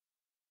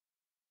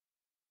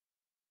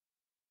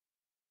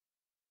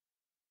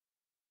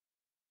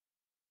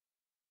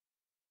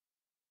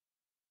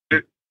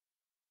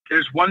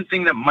 There's one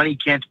thing that money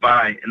can't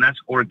buy, and that's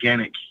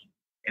organic.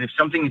 And if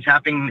something is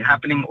happening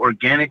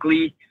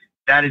organically,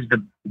 that is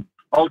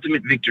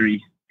ultimate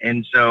victory.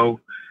 And so,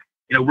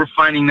 we're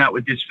finding that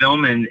with this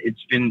film, and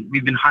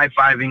we've been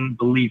high-fiving,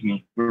 believe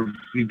me,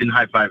 we've been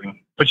high-fiving.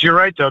 But you're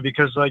right, though,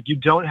 because you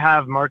don't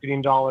have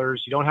marketing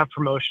dollars, you don't have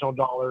promotional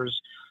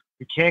dollars.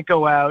 We can't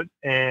go out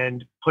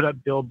and put up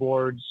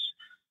billboards.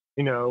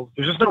 There's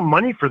just no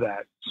money for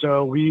that.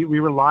 So we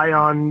rely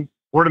on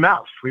word of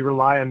mouth. We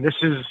rely on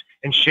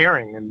and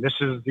sharing, and this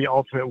is the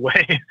ultimate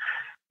way,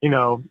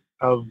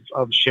 of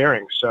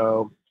sharing.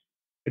 So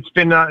it's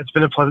been a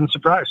pleasant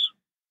surprise.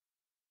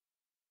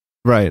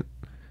 Right.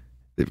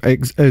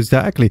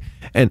 Exactly.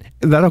 And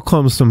that all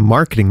comes from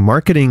marketing.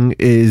 Marketing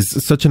is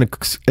such an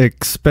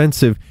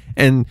expensive,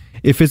 and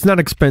if it's not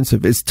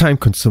expensive, it's time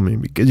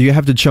consuming, because you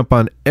have to jump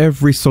on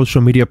every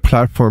social media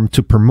platform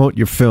to promote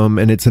your film,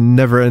 and it's a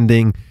never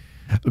ending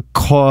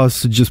cause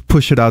to just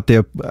push it out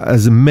there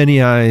as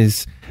many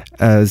eyes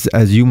as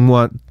you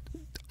want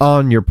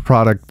on your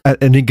product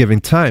at any given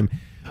time.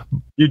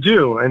 You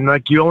do. And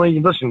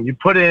you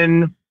put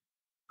in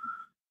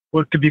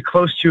what could be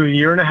close to a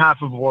year and a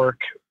half of work.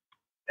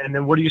 And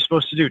then what are you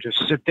supposed to do?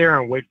 Just sit there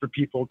and wait for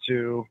people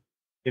to,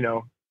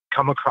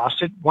 come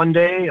across it one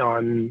day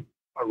on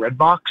a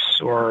Redbox,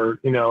 or,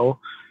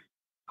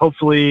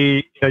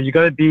 hopefully, you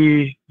gotta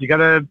be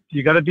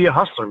a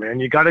hustler,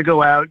 man. You gotta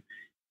go out.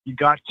 You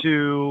got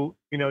to,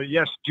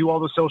 yes, do all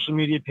the social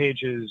media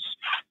pages,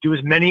 do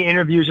as many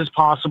interviews as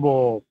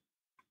possible,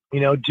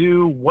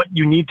 do what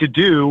you need to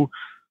do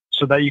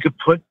so that you could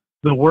put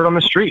the word on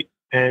the street.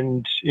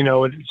 And,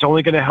 it's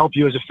only going to help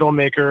you as a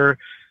filmmaker,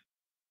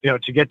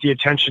 to get the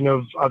attention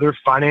of other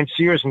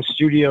financiers and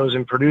studios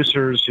and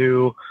producers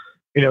who,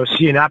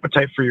 see an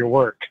appetite for your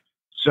work.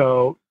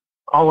 So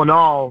all in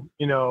all,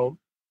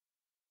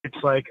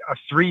 it's like a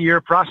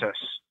 3-year process,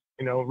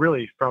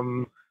 really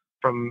from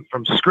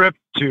script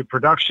to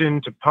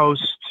production to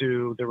post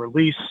to the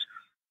release.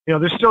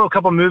 There's still a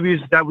couple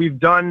movies that we've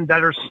done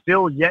that are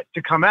still yet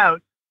to come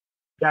out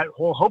that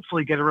will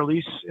hopefully get a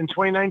release in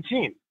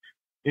 2019.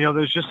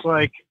 There's just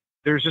like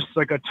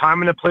a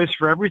time and a place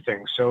for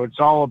everything. So it's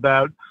all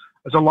about,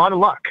 there's a lot of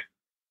luck,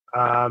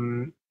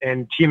 and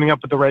teaming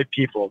up with the right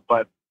people.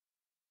 But,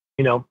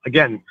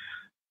 again,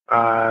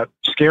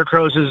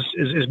 Scarecrows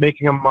is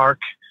making a mark,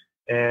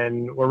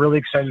 and we're really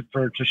excited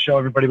to show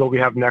everybody what we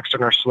have next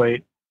on our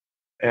slate.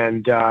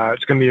 And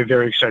it's going to be a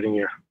very exciting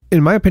year.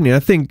 In my opinion, I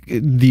think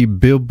the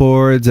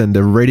billboards and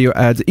the radio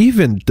ads,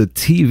 even the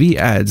TV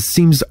ads,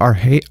 seems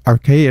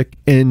archaic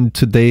in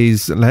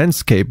today's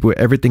landscape where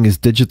everything is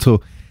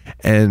digital,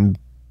 and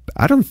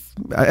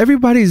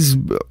everybody's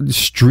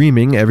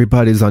streaming,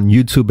 everybody's on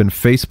YouTube and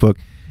Facebook,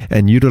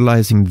 and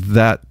utilizing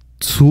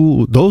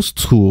those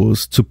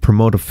tools to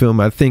promote a film.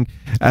 I think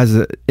as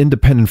an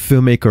independent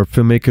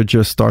filmmaker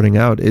just starting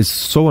out, is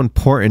so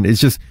important.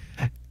 It's just,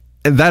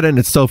 and that in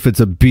itself, it's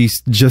a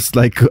beast. Just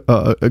like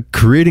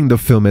creating the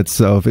film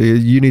itself,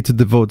 you need to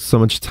devote so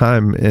much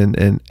time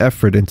and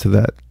effort into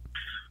that.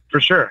 For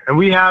sure. And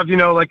we have,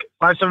 like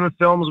 5-7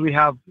 Films, we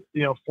have,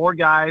 4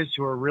 guys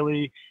who are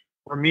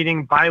we're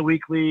meeting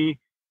bi-weekly,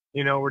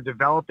 we're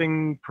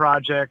developing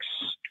projects.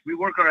 We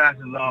work our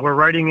asses off. We're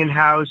writing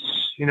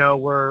in-house,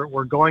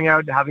 we're going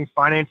out and having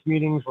finance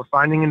meetings. We're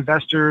finding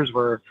investors.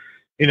 We're,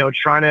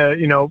 trying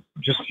to,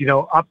 just,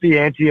 up the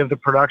ante of the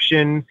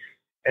production.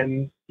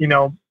 And,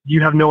 you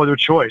have no other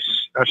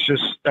choice. That's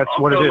also,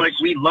 what it is. Like,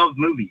 we love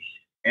movies,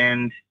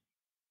 and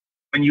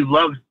when you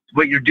love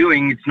what you're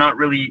doing, it's not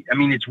really,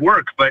 it's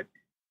work, but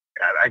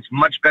it's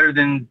much better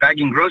than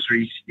bagging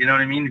groceries. You know what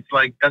I mean? It's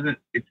like,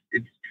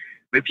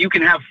 if you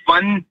can have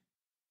fun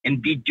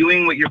and be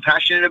doing what you're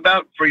passionate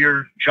about for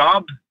your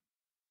job,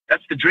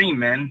 that's the dream,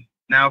 man.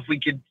 Now, if we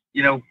could,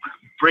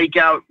 break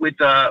out with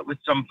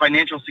some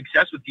financial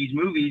success with these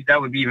movies,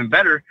 that would be even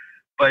better.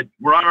 But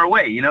we're on our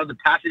way. The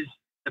path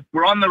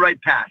we're on the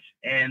right path.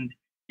 And,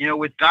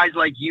 with guys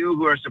like you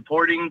who are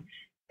supporting,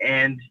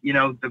 and,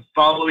 the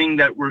following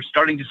that we're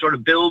starting to sort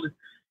of build,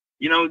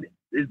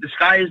 the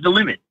sky is the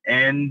limit.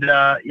 And,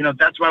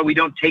 that's why we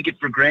don't take it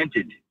for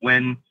granted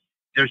when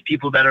there's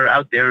people that are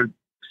out there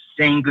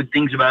saying good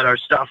things about our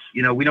stuff.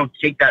 We don't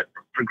take that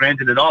for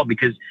granted at all,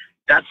 because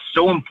that's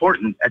so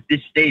important at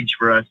this stage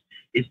for us,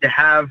 is to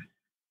have,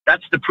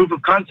 that's the proof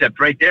of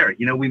concept right there.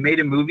 We made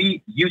a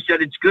movie, you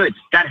said it's good.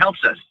 That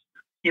helps us.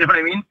 You know what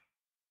I mean?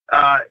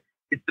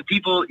 It's the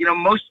people,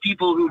 most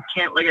people who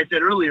can't, like I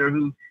said earlier,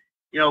 who,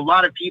 a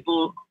lot of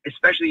people,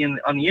 especially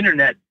on the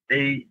internet,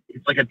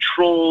 it's like a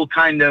troll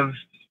kind of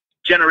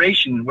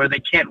generation where they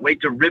can't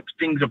wait to rip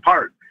things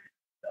apart.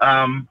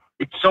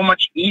 It's so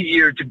much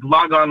easier to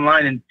log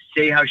online and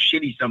say how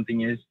shitty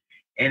something is,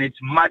 and it's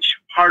much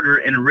harder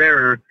and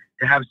rarer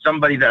to have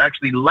somebody that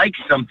actually likes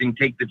something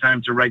take the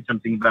time to write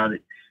something about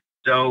it.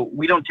 So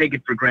we don't take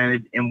it for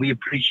granted, and we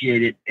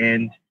appreciate it,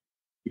 and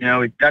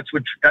that's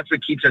what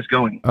keeps us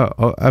going.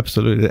 Oh,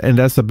 absolutely. And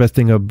that's the best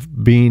thing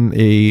of being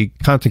a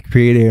content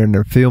creator and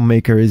a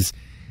filmmaker, is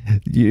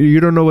you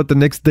don't know what the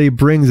next day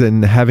brings,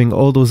 and having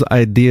all those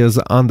ideas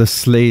on the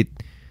slate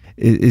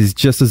is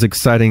just as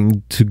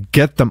exciting to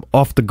get them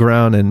off the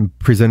ground and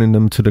presenting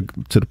them to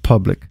the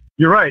public.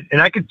 You're right.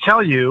 And I could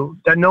tell you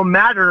that no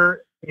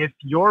matter if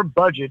your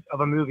budget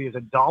of a movie is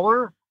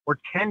 $1 or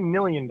 $10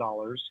 million,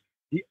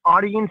 the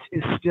audience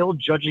is still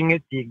judging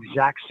it the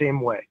exact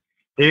same way.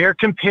 They are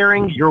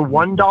comparing your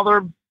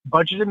 $1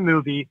 budgeted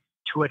movie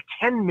to a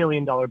 $10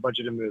 million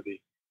budgeted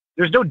movie.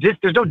 There's no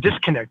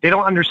disconnect. They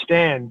don't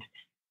understand,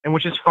 and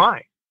which is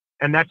fine.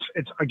 And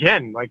it's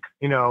again, like,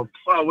 you know.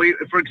 Well,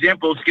 for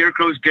example,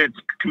 Scarecrows gets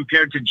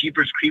compared to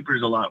Jeepers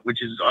Creepers a lot,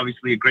 which is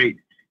obviously a great,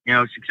 you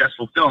know,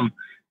 successful film.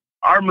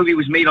 Our movie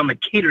was made on the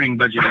catering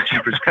budget of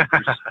Jeepers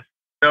Creepers.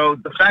 So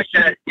the fact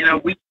that, you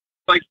know,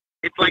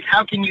 it's like,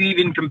 how can you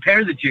even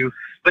compare the two?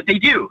 But they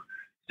do.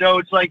 So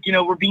it's like, you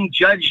know, we're being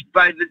judged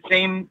by the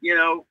same, you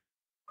know,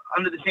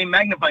 under the same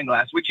magnifying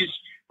glass, which is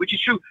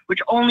true,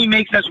 which only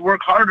makes us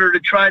work harder to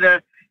try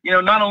to, you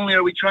know, not only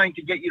are we trying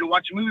to get you to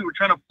watch a movie, we're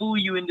trying to fool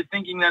you into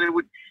thinking that it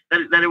was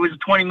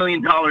 $20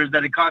 million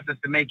that it cost us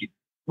to make it.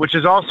 Which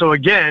is also,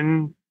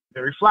 again,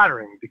 very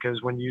flattering,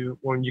 because when you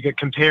get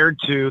compared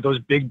to those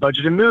big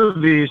budgeted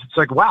movies, it's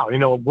like, wow, you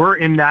know, we're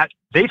in that,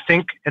 they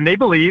think and they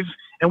believe,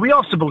 and we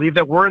also believe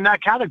that we're in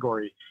that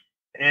category.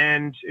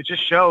 And it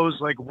just shows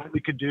like what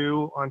we could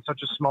do on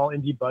such a small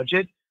indie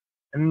budget.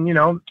 And, you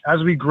know,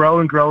 as we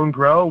grow and grow and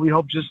grow, we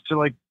hope just to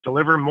like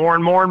deliver more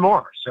and more and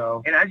more.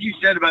 So, and as you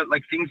said about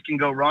like things can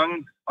go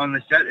wrong on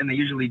the set, and they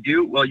usually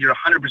do. Well, you're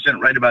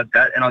 100% right about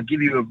that. And I'll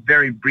give you a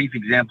very brief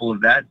example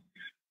of that.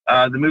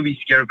 The movie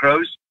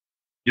Scarecrows,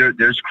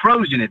 there's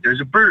crows in it.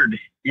 There's a bird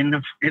in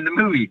the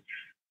movie.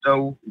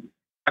 So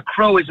a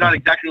crow is not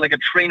exactly like a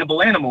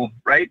trainable animal,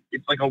 right?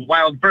 It's like a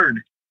wild bird.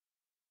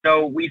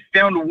 So we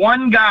found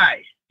one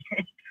guy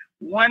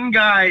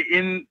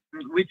within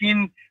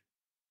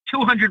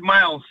 200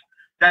 miles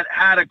that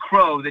had a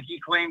crow that he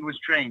claimed was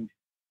trained.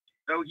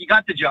 So he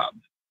got the job.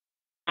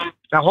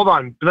 Now, hold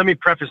on. Let me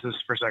preface this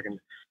for a second.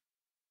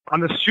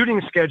 On the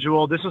shooting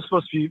schedule, this was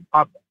supposed to be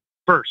up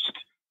first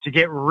to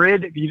get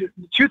rid of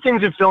two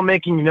things in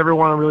filmmaking you never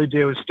want to really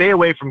do is stay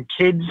away from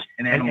kids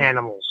and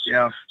animals.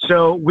 Yeah.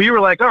 So we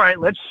were like, all right,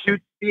 let's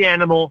shoot the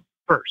animal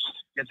first.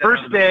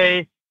 First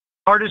day,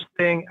 hardest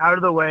thing out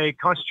of the way,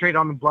 concentrate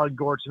on the blood,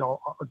 guts, and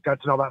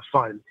all that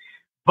fun.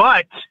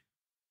 But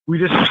we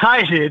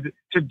decided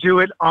to do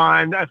it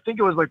on, I think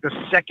it was like the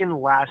second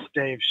last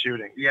day of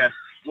shooting. Yes.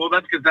 Well,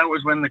 that's because that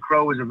was when the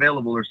crow was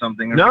available or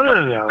something. No.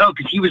 No,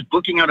 because he was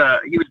booking out a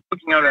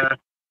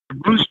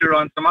rooster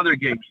on some other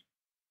gig.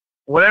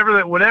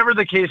 Whatever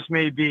the case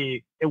may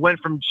be, it went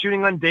from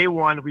shooting on day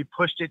one, we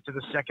pushed it to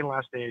the second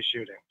last day of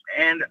shooting.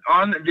 And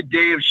on the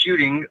day of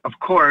shooting, of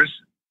course,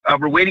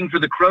 we're waiting for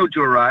the crow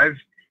to arrive,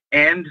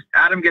 and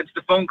Adam gets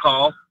the phone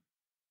call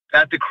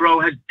that the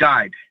crow has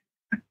died.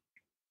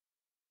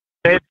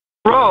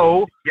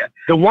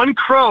 The one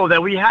crow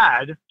that we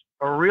had,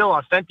 a real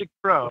authentic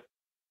crow,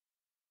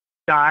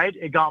 died.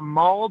 It got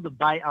mauled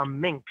by a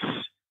minx.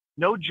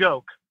 No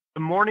joke.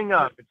 The morning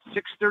of,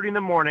 it's 6:30 in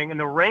the morning, and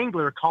the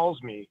wrangler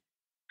calls me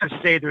to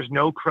say there's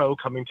no crow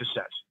coming to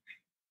set.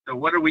 So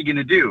what are we going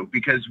to do?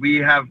 Because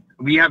we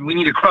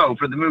need a crow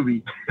for the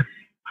movie.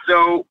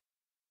 So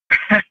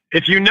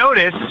if you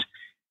notice,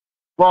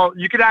 well,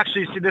 you could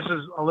actually see this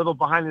is a little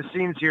behind the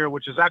scenes here,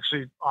 which is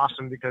actually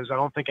awesome because I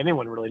don't think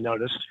anyone really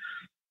noticed.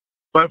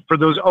 But for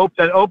those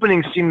that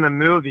opening scene in the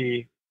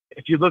movie,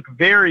 if you look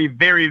very,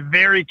 very,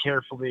 very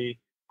carefully,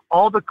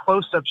 all the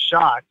close-up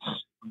shots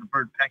of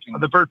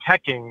the bird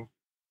pecking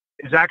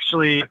is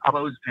actually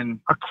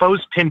a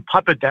clothespin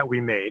puppet that we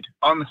made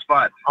on the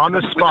spot. With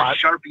a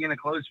Sharpie and a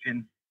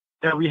clothespin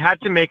that we had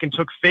to make, and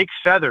took fake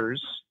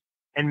feathers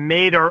and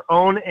made our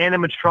own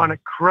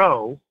animatronic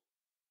crow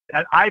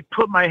that I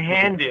put my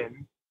hand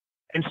in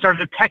and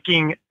started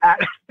pecking at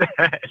the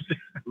head.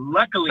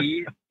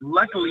 Luckily,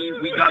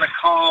 we got a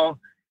call.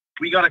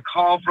 We got a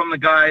call from the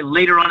guy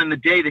later on in the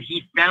day that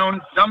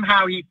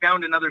somehow he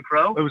found another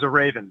crow. It was a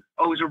raven.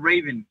 Oh, it was a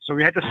raven. So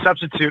we had to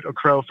substitute a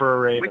crow for a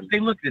raven. Which they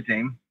look the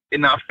same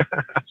enough.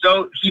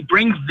 So he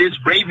brings this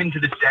raven to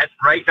the set,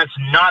 right? That's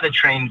not a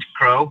trained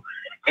crow.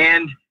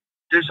 And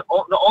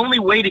the only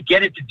way to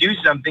get it to do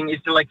something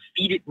is to like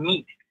feed it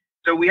meat.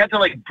 So we had to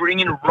like bring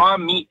in raw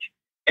meat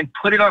and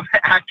put it on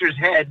the actor's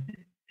head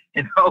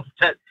and hope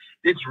that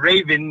this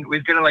raven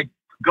was going to like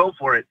go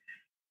for it.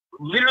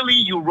 Literally,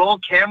 you roll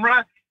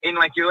camera and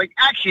like you're like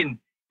action,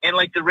 and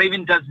like the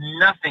raven does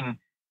nothing.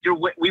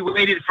 We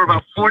waited for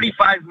about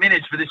 45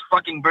 minutes for this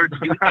fucking bird to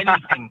do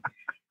anything,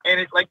 and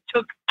it like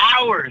took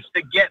hours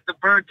to get the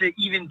bird to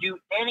even do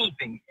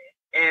anything.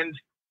 And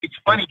it's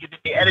funny because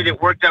the edit it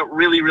worked out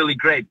really, really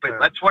great. But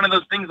that's one of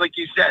those things, like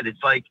you said,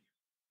 it's like,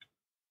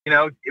 you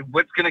know,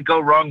 what's going to go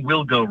wrong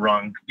will go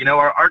wrong. You know,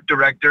 our art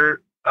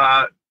director,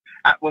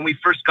 when we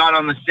first got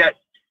on the set,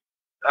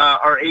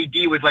 our AD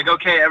was like,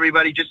 okay,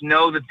 everybody just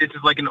know that this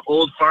is like an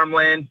old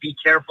farmland. Be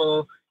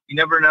careful. You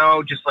never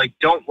know. Just like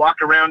don't walk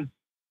around,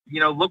 you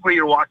know, look where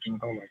you're walking.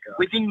 Oh, my God.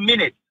 Within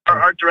minutes, our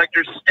art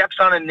director steps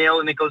on a nail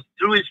and it goes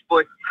through his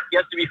foot. He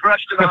has to be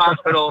rushed to the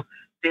hospital.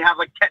 They have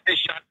like tetanus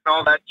shots and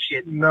all that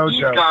shit.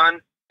 He's gone.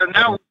 So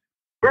now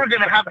we're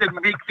going to have to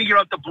figure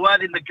out the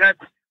blood in the guts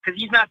because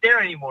he's not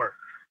there anymore.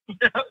 You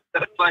know?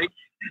 So it's like,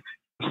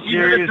 these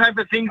are the type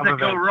of things that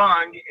go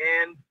wrong,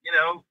 and, you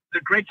know,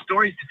 they're great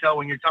stories to tell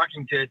when you're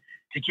talking to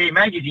Decay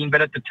Magazine,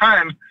 but at the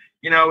time,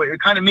 you know, it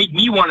kind of made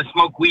me want to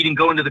smoke weed and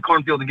go into the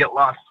cornfield and get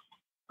lost.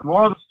 The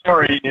moral of the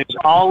story is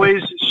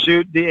always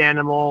shoot the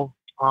animal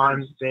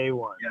on day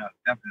one.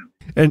 Yeah,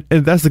 definitely.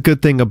 And that's the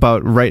good thing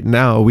about right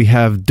now. We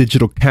have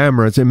digital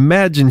cameras.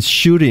 Imagine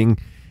shooting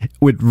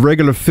with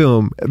regular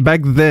film.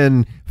 Back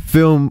then,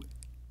 film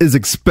is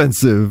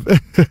expensive.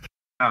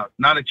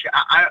 Not a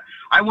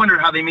I wonder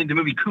how they made the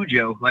movie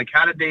Cujo. Like,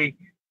 how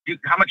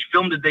much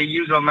film did they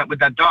use on that with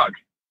that dog?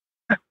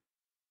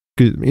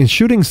 In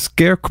shooting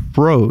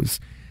Scarecrows,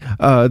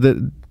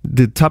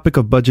 the topic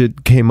of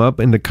budget came up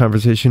in the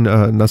conversation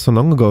not so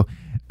long ago.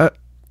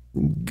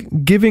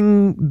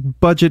 Giving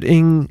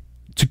budgeting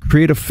to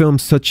create a film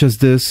such as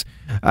this,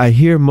 I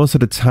hear most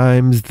of the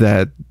times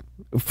that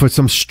for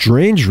some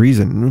strange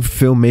reason,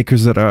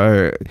 filmmakers that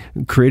are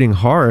creating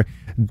horror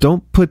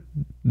don't put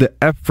the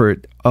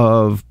effort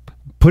of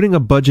putting a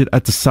budget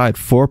at the side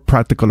for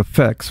practical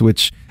effects,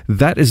 which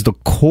that is the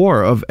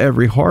core of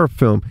every horror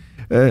film.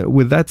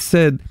 With that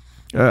said,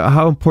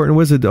 how important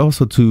was it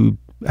also to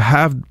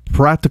have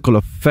practical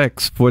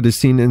effects for the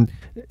scene, and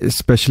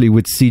especially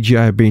with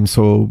CGI being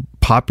so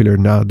popular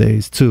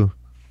nowadays too?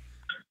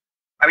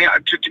 I mean,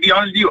 to be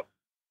honest with you,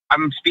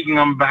 I'm speaking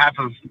on behalf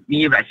of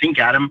me, but I think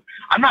Adam,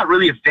 I'm not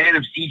really a fan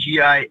of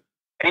CGI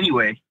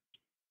anyway.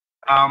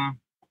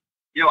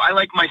 You know, I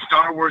like my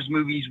Star Wars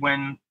movies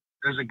when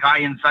there's a guy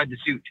inside the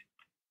suit.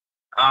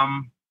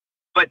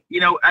 But,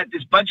 you know, at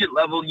this budget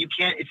level, you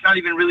can't, it's not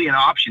even really an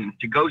option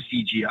to go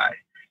CGI.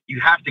 You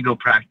have to go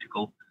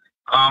practical.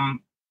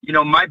 You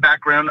know, my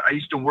background, I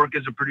used to work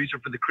as a producer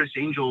for the Chris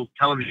Angel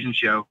television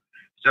show.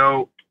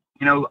 So,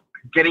 you know,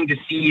 getting to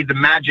see the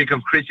magic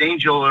of Chris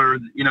Angel, or,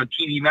 you know,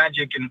 TV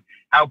magic, and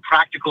how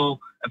practical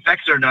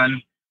effects are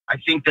done, I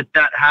think that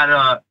had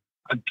a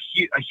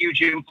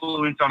huge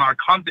influence on our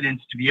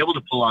confidence to be able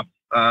to pull off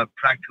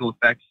practical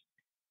effects.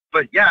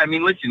 But yeah, I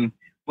mean, listen,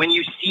 when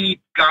you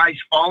see guys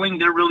falling,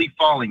 they're really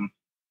falling.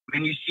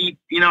 When you see,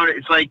 you know,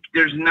 it's like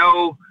there's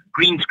no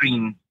green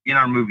screen in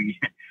our movie.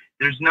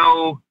 There's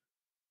no,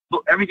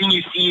 everything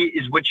you see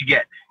is what you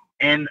get.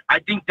 And I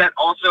think that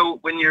also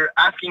when you're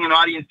asking an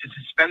audience to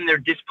suspend their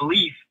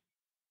disbelief,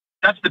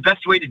 that's the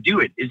best way to do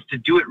it, is to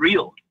do it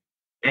real.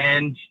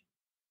 And,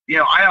 you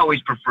know, I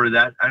always prefer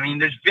that. I mean,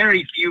 there's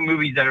very few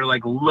movies that are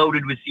like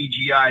loaded with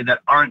CGI that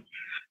aren't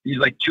these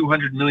like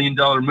 $200 million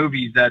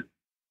movies that,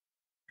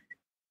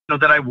 you know,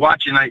 that I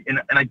watch and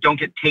I don't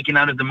get taken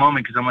out of the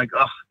moment because I'm like,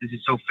 oh, this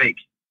is so fake.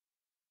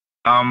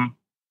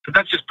 But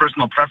that's just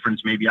personal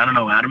preference, maybe. I don't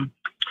know, Adam.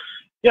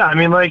 Yeah, I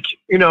mean, like,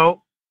 you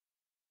know,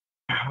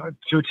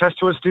 to attest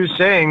to what Stu's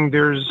saying,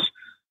 there's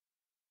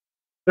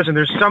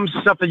some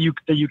stuff that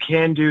you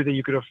can do that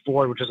you could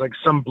afford, which is like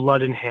some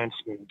blood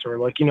enhancement, or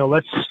like, you know,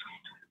 let's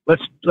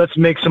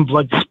make some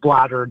blood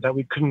splatter that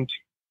we couldn't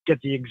get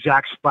the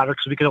exact splatter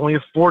because we could only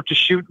afford to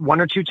shoot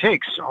 1 or 2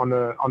 takes on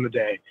the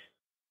day.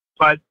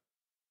 But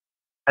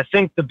I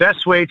think the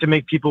best way to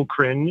make people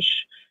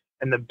cringe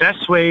and the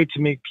best way to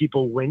make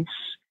people wince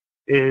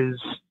is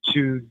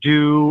to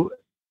do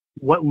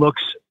what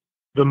looks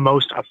the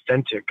most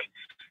authentic.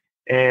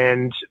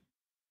 And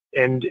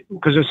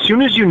because as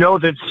soon as you know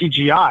that it's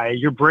CGI,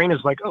 your brain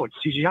is like, oh, it's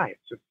CGI.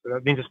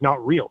 That means it's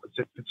not real.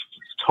 It's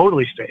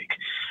totally fake.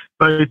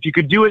 But if you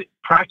could do it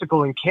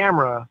practical in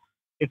camera,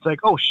 it's like,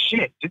 oh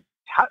shit,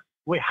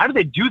 how did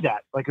they do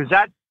that? Like,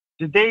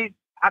 did they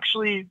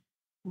actually,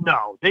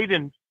 no, they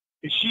didn't.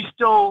 Is she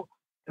still,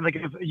 like,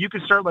 if you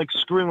could start like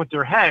screwing with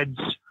their heads,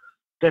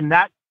 then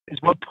that is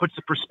what puts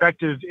the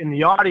perspective in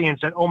the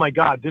audience that, oh my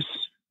God, this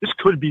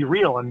could be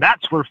real. And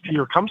that's where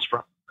fear comes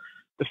from.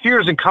 The fear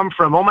doesn't come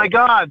from, oh my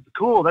God,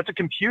 cool, that's a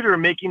computer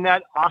making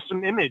that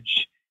awesome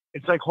image.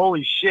 It's like,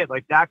 holy shit,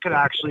 like that could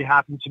actually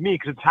happen to me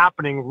because it's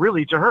happening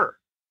really to her.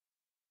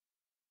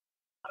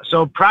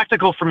 So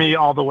practical for me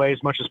all the way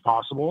as much as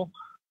possible.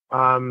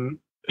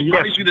 Yes.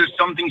 Obviously, there's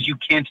some things you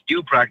can't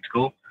do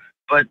practical,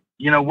 but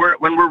you know,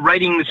 when we're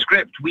writing the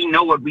script, we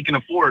know what we can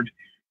afford.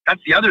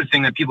 That's the other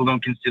thing that people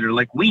don't consider.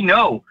 Like, we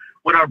know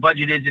what our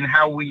budget is and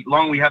how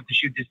long we have to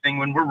shoot this thing.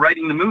 When we're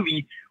writing the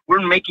movie,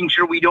 we're making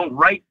sure we don't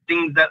write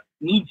things that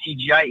need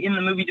CGI in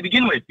the movie to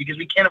begin with because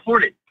we can't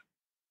afford it.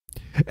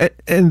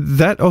 And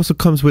that also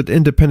comes with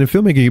independent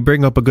filmmaking. You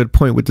bring up a good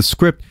point with the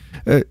script.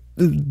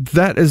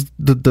 That is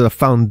the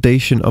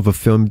foundation of a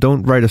film.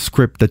 Don't write a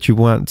script that you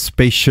want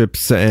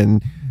spaceships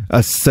and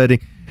a setting.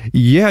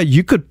 Yeah,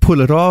 you could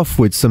pull it off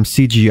with some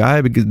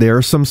CGI because there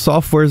are some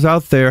softwares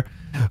out there,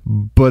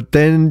 but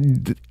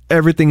then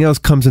everything else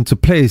comes into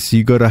place.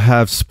 You got to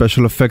have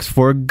special effects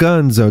for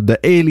guns or the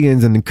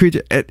aliens and the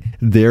creature.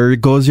 There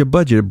goes your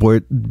budget.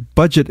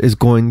 Budget is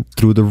going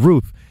through the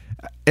roof.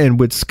 And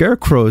with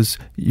Scarecrows,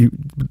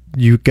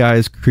 you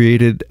guys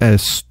created a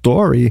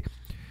story,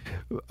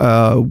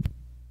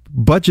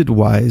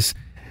 budget-wise,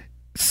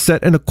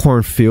 set in a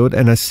cornfield,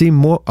 and I see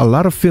a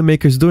lot of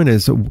filmmakers doing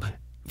this.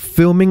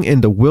 filming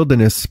in the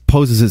wilderness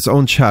poses its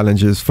own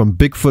challenges, from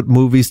Bigfoot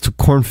movies to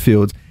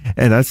cornfields.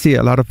 And I see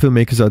a lot of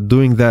filmmakers are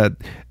doing that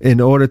in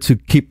order to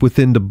keep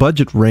within the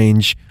budget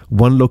range,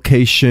 one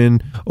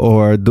location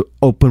or the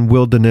open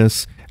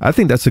wilderness. I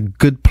think that's a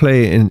good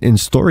play in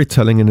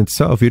storytelling in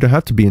itself. You don't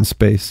have to be in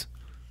space.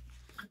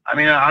 I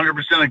mean,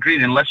 100%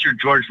 agreed, unless you're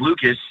George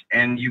Lucas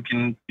and you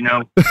can,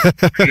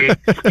 create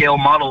scale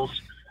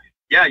models.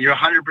 Yeah, you're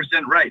 100%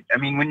 right. I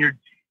mean,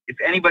 if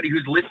anybody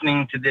who's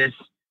listening to this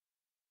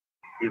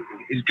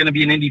is going to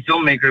be an indie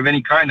filmmaker of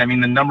any kind, I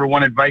mean, the number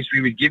one advice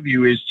we would give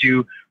you is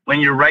to, when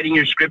you're writing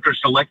your script or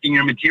selecting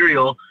your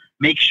material,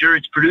 make sure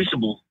it's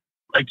producible.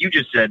 Like you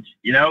just said,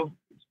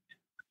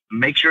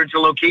 make sure it's a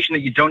location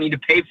that you don't need to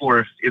pay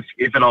for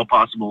if at all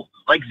possible,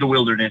 like the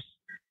wilderness.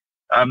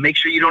 Make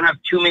sure you don't have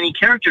too many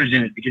characters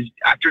in it, because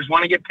actors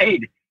want to get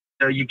paid.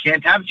 So you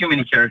can't have too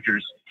many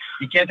characters.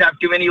 You can't have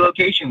too many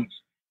locations.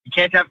 You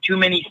can't have too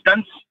many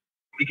stunts,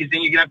 because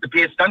then you're going to have to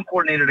pay a stunt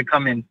coordinator to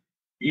come in.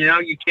 You got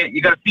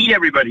to feed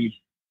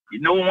everybody.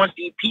 No one wants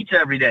to eat pizza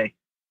every day.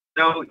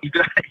 So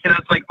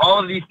it's like all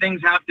of these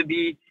things have to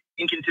be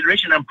in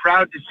consideration. I'm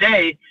proud to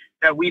say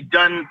that we've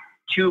done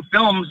 2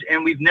 films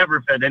and we've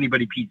never fed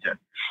anybody pizza.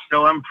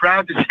 So I'm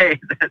proud to say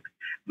that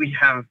we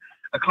have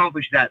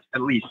accomplished that,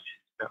 at least.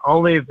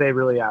 Only if they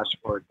really ask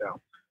for it, though.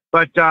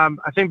 But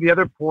I think the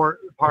other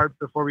part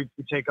before we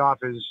take off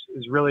is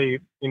really,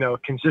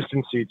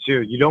 consistency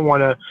too. You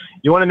want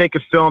to make a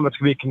film that's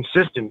going to be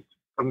consistent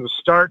from the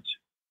start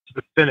to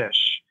the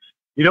finish.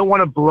 You don't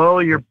want to blow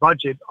your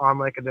budget on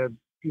like an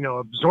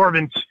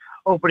absorbent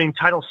opening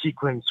title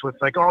sequence with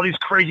like all these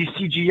crazy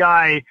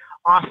CGI,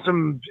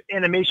 awesome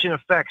animation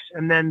effects,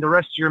 and then the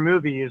rest of your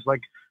movie is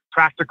like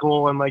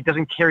practical and like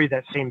doesn't carry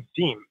that same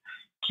theme.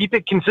 Keep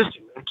it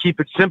consistent and keep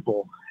it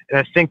simple. And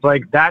I think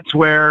like that's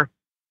where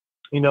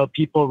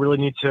people really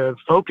need to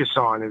focus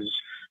on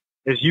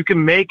is you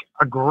can make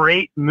a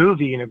great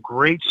movie and a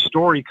great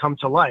story come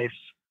to life,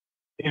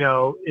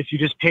 if you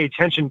just pay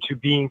attention to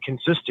being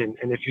consistent.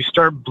 And if you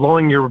start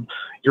blowing your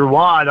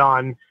wad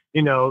on,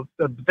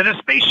 that a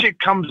spaceship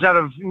comes out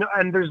of,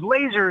 and there's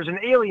lasers and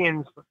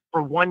aliens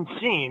for one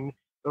scene,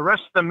 the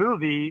rest of the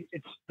movie,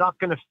 it's not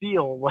going to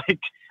feel like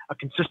a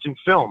consistent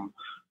film.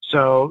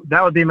 So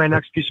that would be my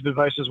next piece of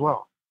advice as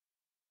well.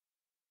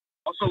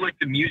 Also, like,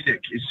 the music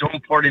is so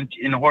important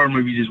in horror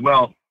movies as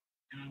well.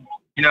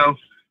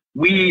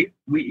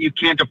 You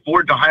can't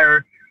afford to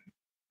hire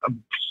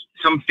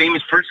some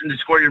famous person to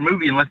score your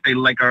movie unless they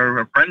are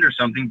a friend or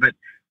something. But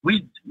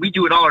we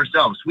do it all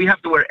ourselves. We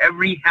have to wear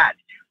every hat.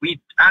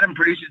 Adam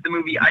produces the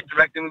movie. I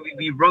direct the movie.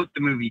 We wrote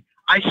the movie.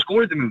 I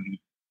score the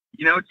movie.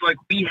 It's like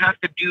we have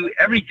to do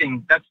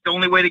everything. That's the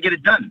only way to get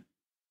it done.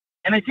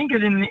 And I think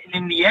that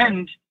in the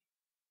end,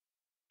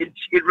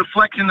 it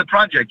reflects in the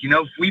project.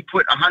 If we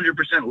put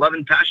 100% love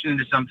and passion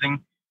into something,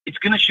 it's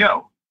going to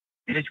show,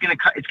 and it's going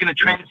to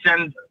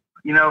transcend,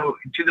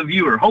 to the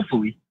viewer.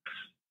 Hopefully,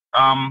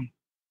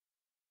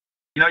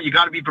 you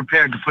got to be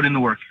prepared to put in the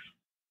work.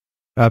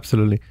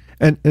 Absolutely.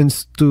 And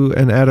Stu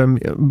and Adam,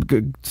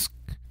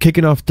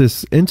 kicking off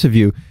this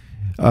interview,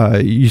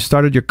 you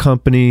started your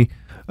company,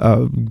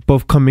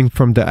 both coming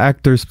from the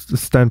actor's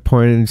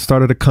standpoint, and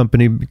started a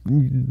company.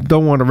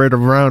 Don't want to wait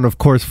around, of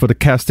course, for the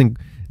casting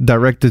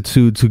director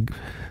to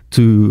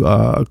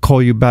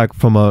call you back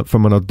from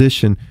an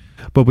audition.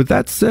 But with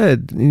that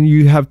said,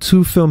 you have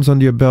 2 films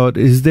under your belt.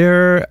 Is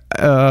there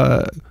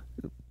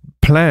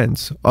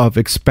plans of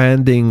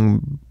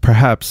expanding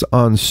perhaps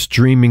on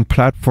streaming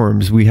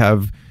platforms? We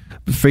have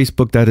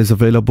Facebook that is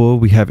available,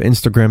 we have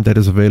Instagram that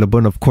is available,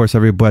 and of course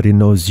everybody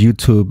knows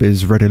YouTube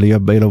is readily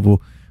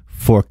available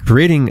for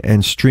creating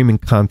and streaming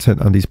content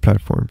on these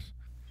platforms.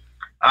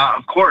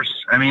 Of course.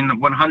 I mean,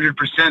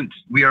 100%.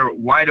 We are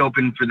wide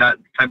open for that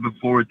type of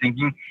forward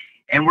thinking.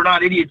 And we're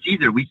not idiots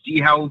either. We see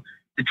how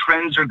the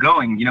trends are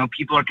going.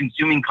 People are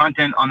consuming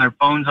content on their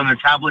phones, on their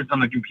tablets, on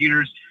their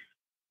computers.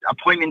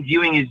 Appointment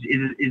viewing is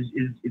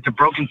it's a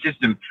broken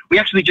system. We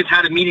actually just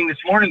had a meeting this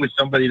morning with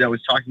somebody that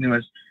was talking to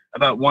us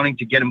about wanting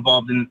to get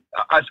involved in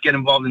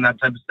that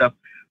type of stuff.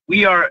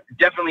 We are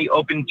definitely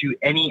open to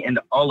any and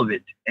all of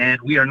it. And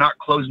we are not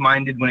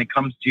closed-minded when it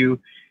comes to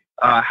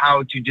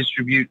how to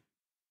distribute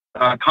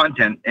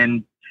content,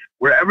 and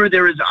wherever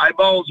there is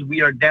eyeballs,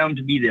 we are down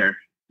to be there.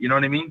 You know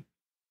what I mean?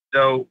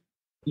 So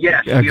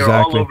yes, exactly. We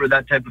are all over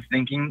that type of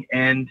thinking,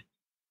 and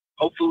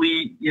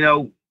hopefully,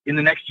 in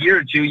the next year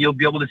or 2, you'll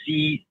be able to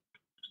see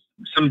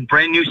some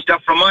brand new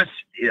stuff from us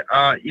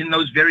in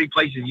those very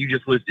places you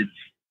just listed.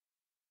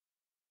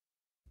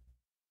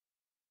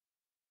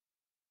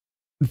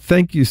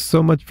 Thank you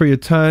so much for your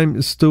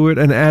time, Stuart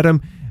and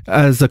Adam.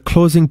 As a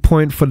closing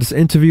point for this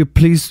interview,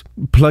 please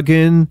plug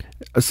in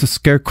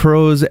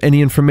Scarecrows,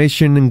 any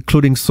information,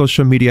 including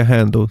social media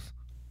handles.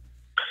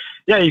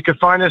 Yeah, you can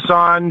find us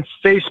on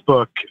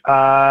Facebook,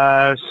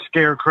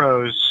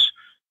 Scarecrows.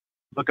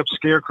 Look up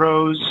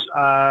Scarecrows.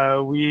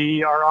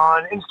 We are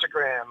on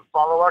Instagram.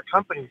 Follow our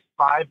company,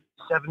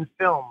 57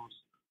 Films.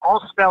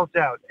 All spelled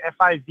out,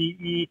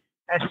 FIVESEVEN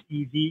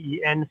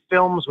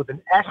Films with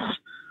an S.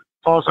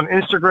 Follow us on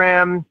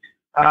Instagram.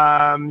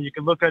 You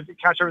can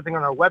catch everything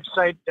on our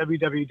website,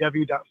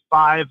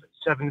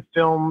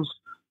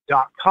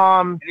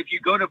 www.57films.com. And if you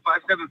go to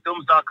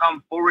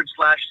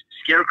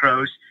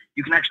 57films.com/Scarecrows,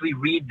 you can actually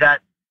read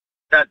that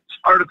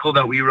article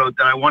that we wrote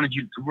that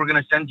we're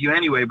going to send to you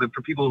anyway, but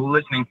for people who are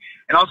listening.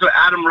 And also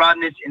Adam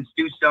Rodness and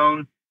Stu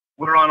Stone,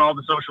 we're on all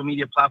the social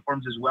media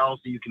platforms as well,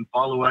 so you can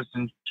follow us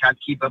and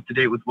keep up to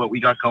date with what we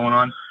got going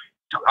on.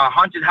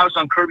 Haunted House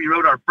on Kirby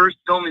Road, our first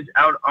film, is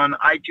out on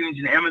iTunes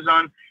and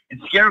Amazon,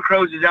 and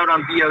Scarecrows is out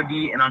on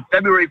VOD, and on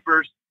February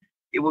 1st,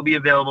 it will be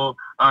available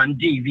on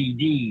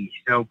DVD.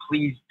 So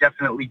please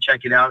definitely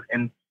check it out,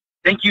 and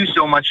thank you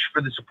so much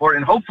for the support,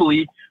 and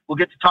hopefully we'll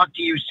get to talk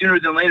to you sooner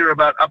than later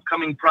about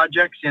upcoming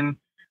projects, and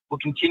we'll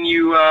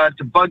continue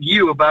to bug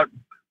you about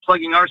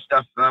plugging our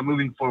stuff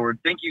moving forward.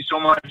 Thank you so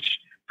much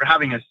for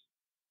having us.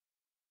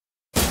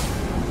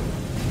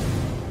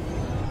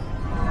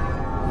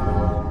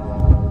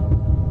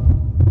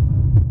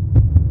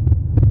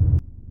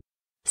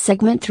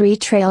 Segment 3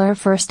 Trailer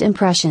First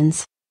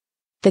Impressions.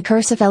 The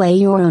Curse of La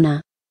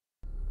Llorona.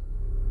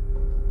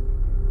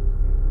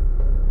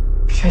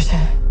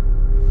 Trisha,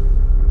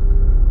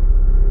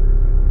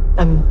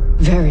 I'm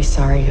very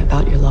sorry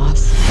about your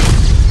loss.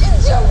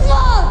 It's your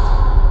fault!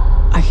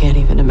 I can't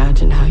even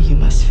imagine how you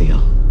must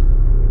feel.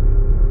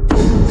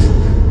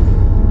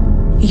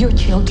 Your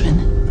children,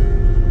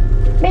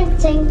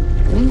 Rinsing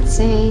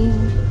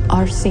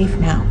are safe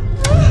now.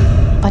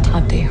 But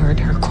have they heard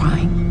her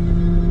crying?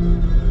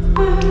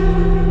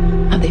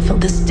 Have they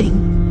felt the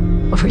sting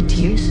of her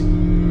tears?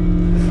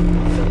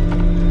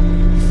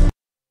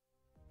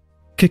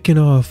 Kicking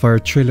off our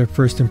trailer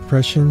first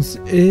impressions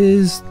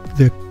is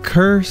The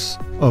Curse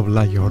of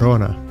La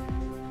Llorona.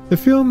 The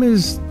film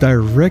is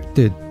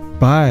directed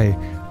by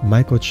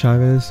Michael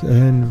Chavez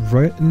and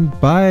written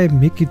by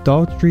Mickey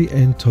Daltrey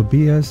and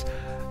Tobias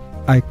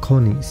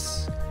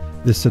Iconis.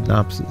 The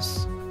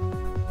synopsis: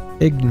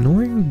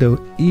 ignoring the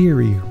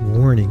eerie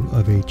warning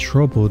of a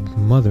troubled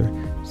mother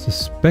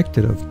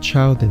suspected of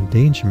child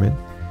endangerment,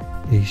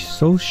 a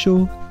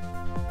social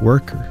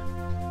worker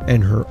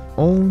and her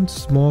own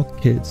small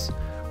kids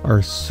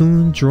are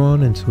soon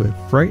drawn into a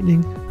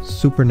frightening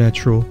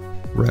supernatural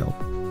realm.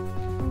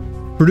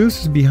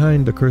 Producers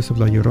behind The Curse of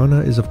La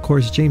Llorona is of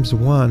course James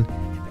Wan,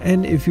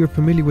 and if you're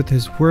familiar with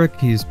his work,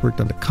 he's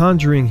worked on The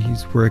Conjuring,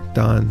 he's worked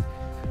on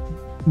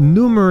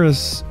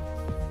numerous,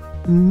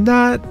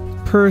 not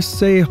per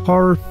se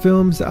horror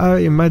films,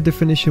 in my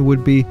definition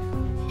would be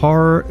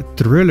horror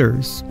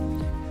thrillers,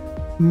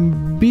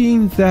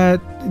 being that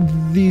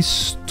the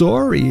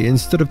story,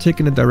 instead of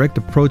taking a direct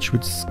approach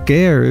with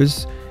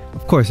scares,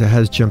 of course it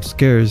has jump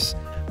scares,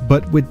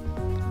 but with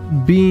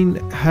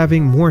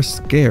having more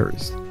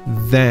scares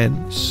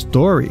than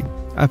story,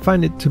 I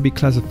find it to be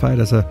classified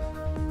as a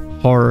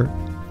horror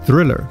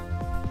thriller.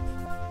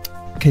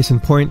 Case in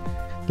point,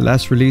 the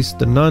last release,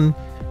 The Nun.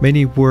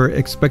 Many were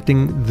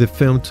expecting the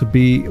film to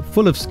be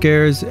full of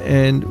scares,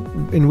 and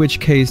in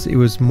which case it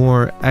was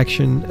more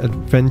action,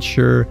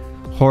 adventure,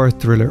 horror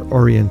thriller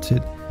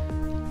oriented.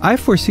 I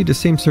foresee the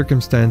same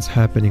circumstance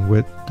happening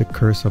with The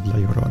Curse of La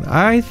Llorona.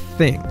 I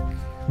think,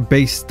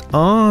 based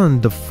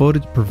on the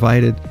footage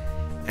provided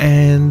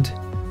and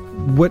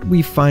what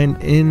we find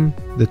in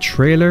the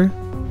trailer,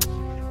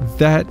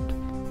 that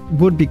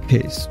would be the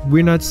case.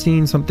 We're not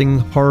seeing something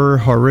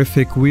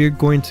horrific. We're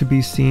going to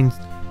be seeing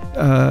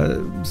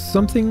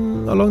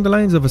something along the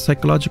lines of a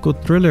psychological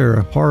thriller,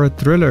 a horror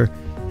thriller.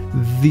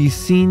 The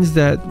scenes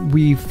that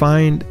we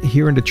find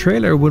here in the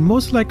trailer would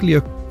most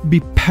likely be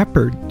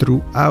peppered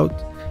throughout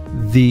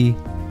the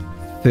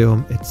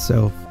film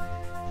itself.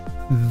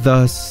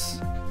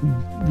 Thus,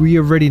 we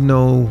already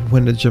know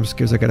when the jump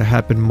scares are going to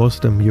happen.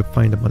 Most of them, you'll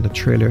find them on the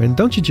trailer, and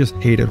don't you just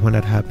hate it when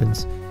that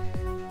happens?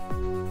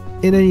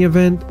 In any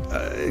event,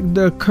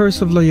 The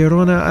Curse of La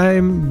Llorona,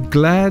 I'm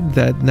glad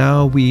that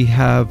now we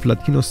have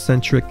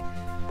Latino-centric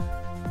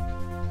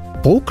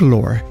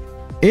folklore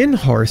in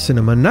horror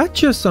cinema, not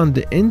just on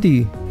the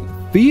indie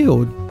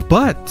field,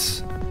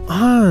 but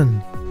on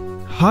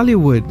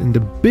Hollywood, in the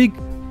big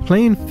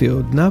playing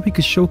field. Now we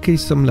could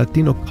showcase some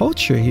Latino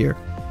culture here.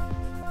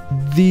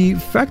 The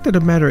fact of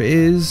the matter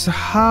is,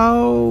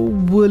 how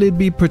will it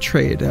be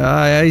portrayed?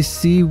 I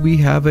see we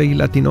have a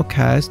Latino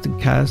cast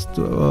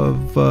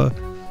of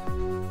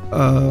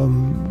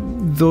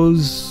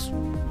those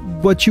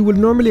what you would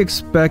normally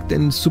expect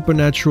in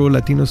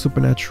Latino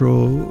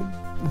supernatural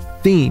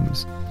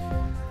themes.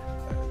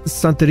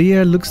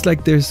 Santeria, looks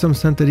like there's some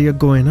Santeria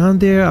going on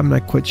there. I'm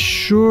not quite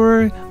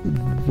sure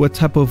what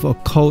type of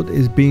occult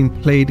is being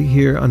played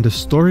here on the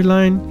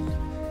storyline.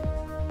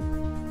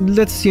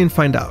 Let's see and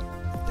find out.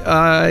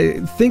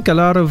 I think a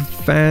lot of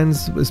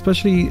fans,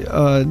 especially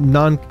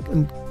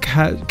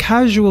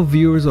casual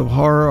viewers of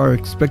horror, are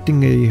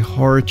expecting a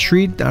horror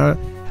treat.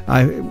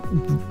 I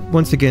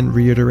once again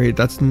reiterate,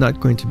 that's not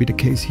going to be the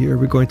case here.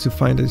 We're going to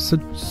find a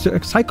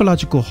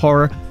psychological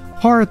horror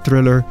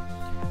thriller,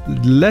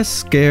 less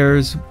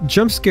scares,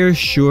 jump scares,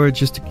 sure,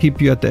 just to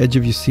keep you at the edge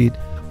of your seat,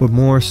 but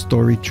more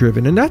story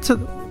driven. And that's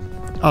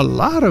a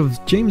lot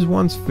of James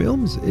Wan's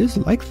films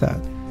are like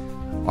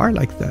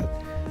that.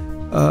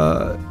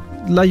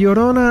 La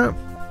Llorona,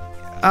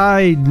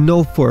 I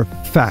know for a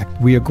fact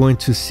we are going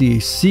to see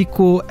a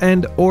sequel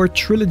and or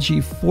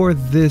trilogy for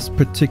this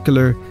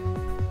particular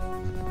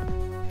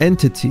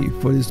entity,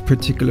 for this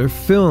particular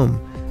film.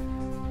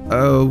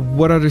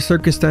 What are the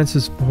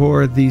circumstances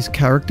for these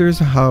characters?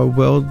 How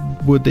well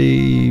would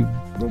they...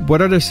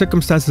 What are the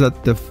circumstances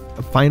at the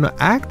final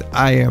act?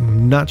 I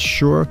am not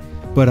sure,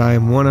 but I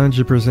am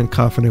 100%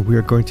 confident we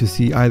are going to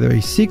see either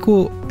a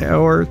sequel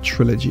or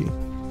trilogy.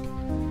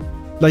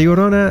 La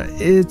Llorona,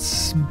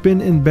 it's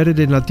been embedded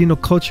in Latino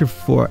culture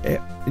for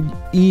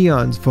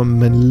eons, from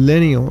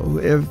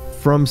millennial,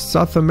 from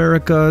South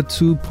America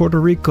to Puerto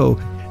Rico.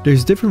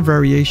 There's different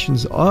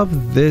variations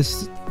of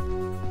this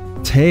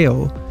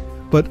tale,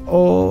 but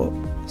all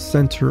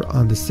center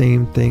on the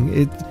same thing.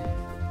 It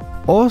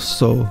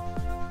also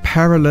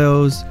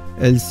parallels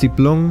El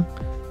Ciblón,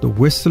 the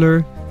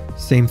Whistler,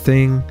 same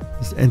thing,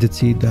 this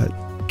entity that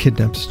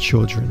kidnaps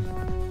children.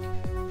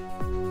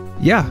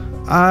 Yeah,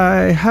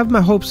 I have my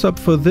hopes up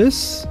for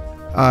this.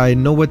 I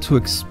know what to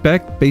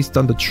expect based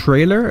on the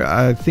trailer.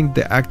 I think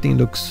the acting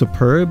looks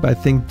superb. I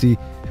think the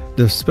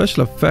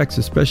special effects,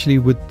 especially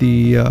with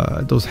the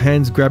those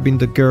hands grabbing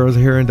the girl's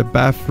hair in the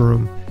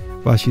bathroom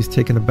while she's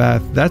taking a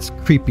bath, that's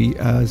creepy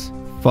as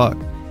fuck.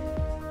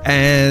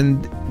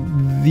 And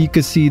you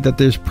can see that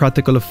there's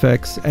practical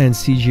effects and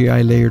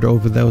CGI layered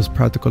over those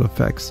practical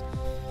effects.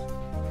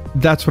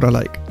 That's what I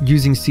like,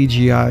 using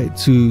CGI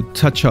to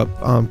touch up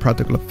on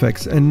practical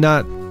effects and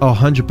not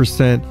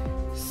 100%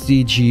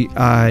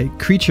 CGI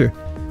creature.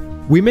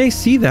 We may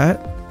see that.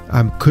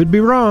 I could be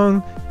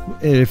wrong.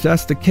 If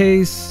that's the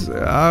case,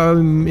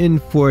 I'm in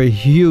for a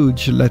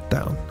huge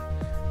letdown.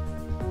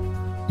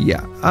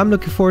 Yeah, I'm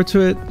looking forward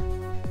to it.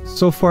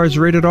 So far it's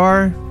rated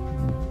R.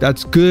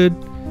 That's good.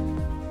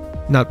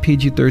 Not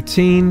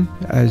PG-13,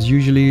 as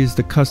usually is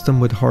the custom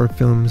with horror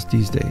films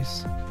these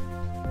days.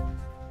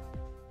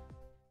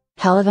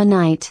 Hell of a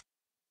night.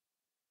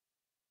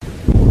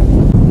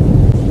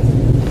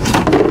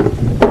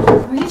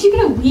 Where did you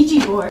get a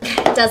Ouija board?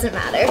 Doesn't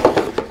matter.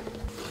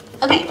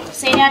 Okay,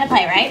 so you know how to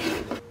play, right?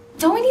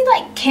 Don't we need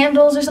like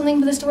candles or something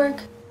for this to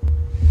work?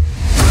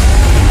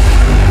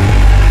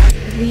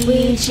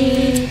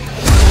 Ouija.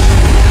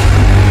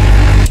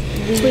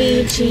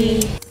 Ouija.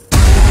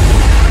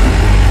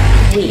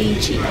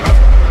 Ouija.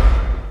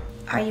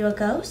 Are you a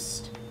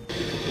ghost?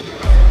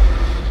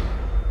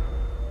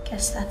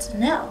 Guess that's a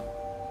no.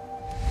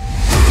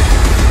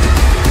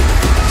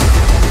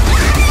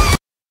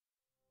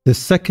 The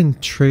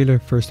second trailer,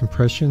 first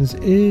impressions,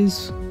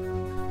 is...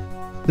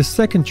 The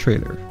second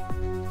trailer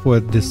for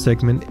this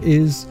segment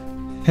is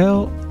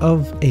Hell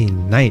of a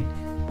Night,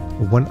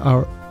 a 1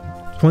 hour,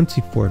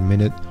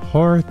 24-minute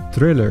horror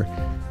thriller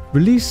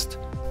released,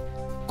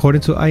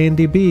 according to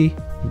IMDb,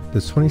 the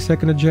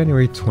 22nd of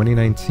January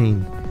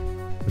 2019.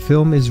 The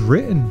film is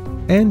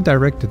written and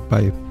directed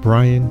by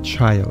Brian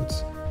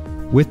Childs,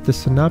 with the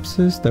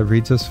synopsis that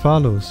reads as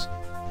follows.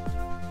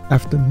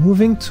 After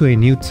moving to a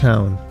new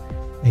town,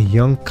 a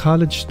young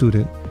college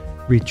student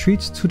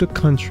retreats to the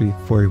country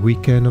for a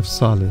weekend of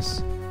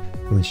solace,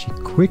 when she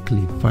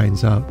quickly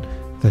finds out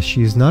that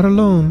she is not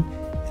alone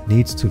and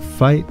needs to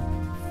fight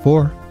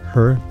for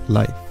her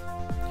life.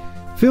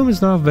 Film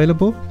is now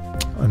available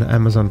on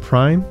Amazon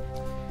Prime.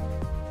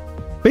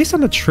 Based on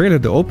the trailer,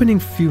 the opening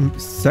few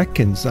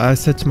seconds, I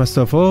said to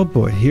myself, oh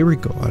boy, here we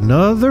go.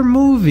 Another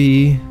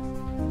movie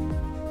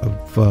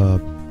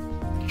of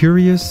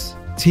curious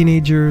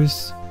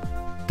teenagers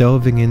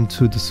delving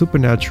into the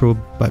supernatural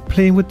by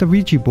playing with the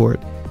Ouija board.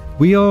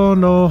 We all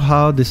know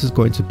how this is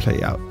going to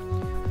play out.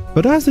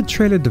 But as the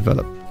trailer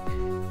developed,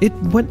 it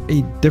went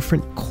a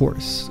different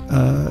course.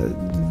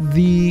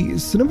 The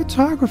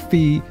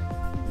cinematography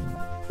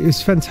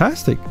is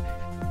fantastic.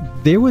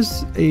 There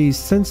was a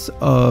sense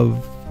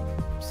of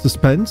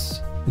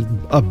suspense,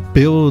 a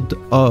build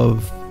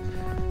of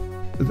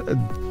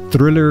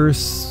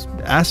thrillers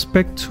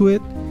aspect to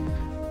it.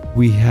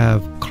 We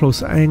have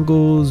close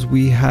angles,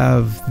 we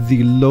have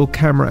the low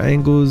camera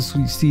angles,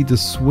 we see the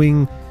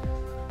swing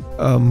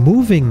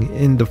moving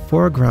in the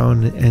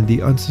foreground and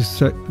the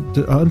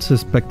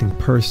unsuspecting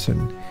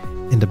person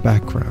in the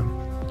background.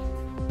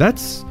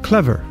 That's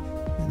clever.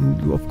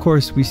 And of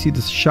course, we see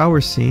the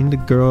shower scene, the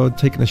girl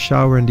taking a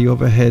shower in the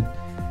overhead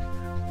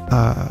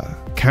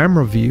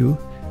camera view,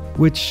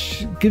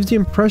 which gives the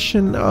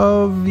impression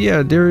of,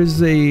 yeah, there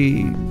is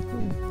a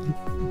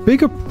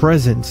bigger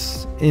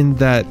presence in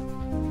that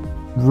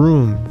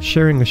room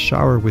sharing a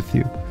shower with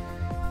you.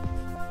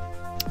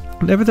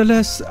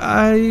 Nevertheless,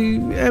 I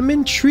am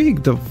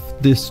intrigued of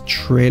this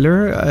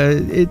trailer.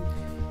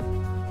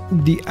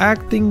 The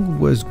acting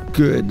was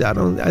good.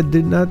 I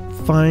did not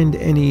find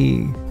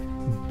any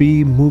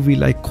B-movie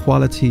like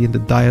quality in the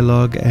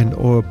dialogue and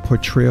or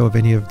portrayal of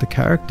any of the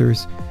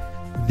characters.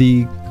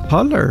 The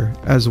color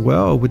as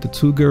well, with the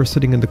two girls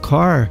sitting in the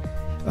car,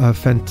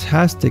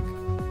 fantastic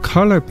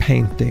color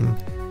painting,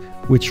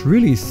 which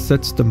really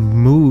sets the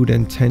mood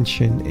and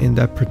tension in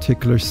that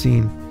particular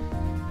scene.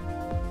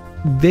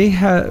 they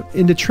have,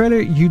 in the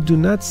trailer, you do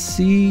not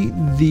see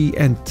the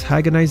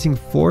antagonizing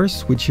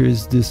force, which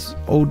is this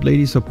old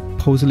lady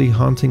supposedly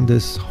haunting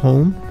this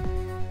home,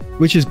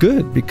 which is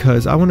good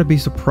because I want to be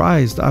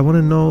surprised. I want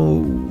to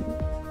know,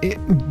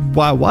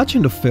 while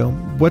watching the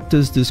film, what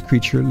does this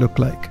creature look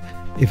like?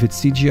 If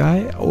it's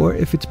CGI or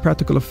if it's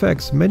practical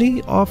effects.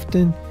 Many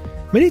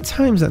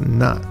times than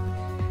not,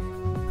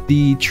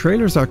 the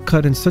trailers are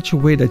cut in such a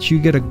way that you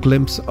get a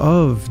glimpse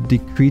of the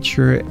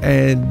creature,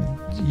 and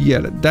yeah,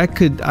 that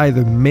could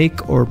either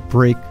make or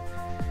break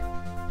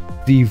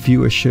the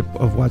viewership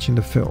of watching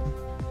the film.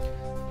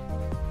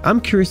 I'm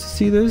curious to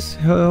see this.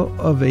 Hell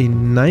of a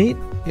Night.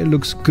 It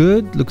looks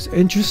good, looks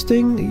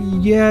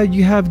interesting. Yeah,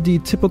 you have the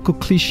typical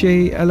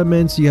cliche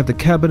elements. You have the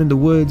cabin in the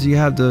woods. You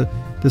have the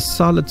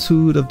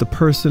solitude of the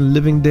person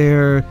living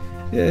there.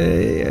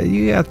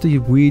 You have the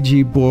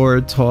Ouija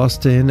board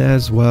tossed in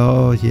as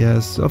well.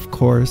 Yes, of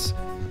course.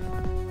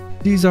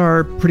 These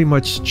are pretty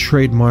much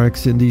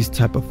trademarks in these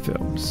type of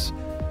films.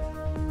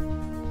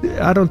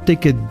 I don't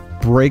think it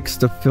breaks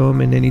the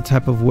film in any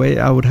type of way.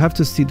 I would have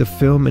to see the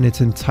film in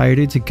its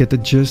entirety to get the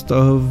gist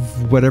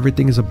of what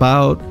everything is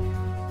about,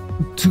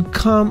 to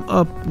come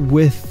up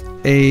with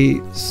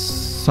a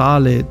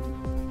solid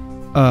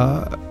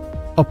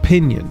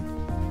opinion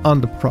on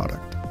the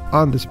product,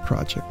 on this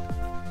project.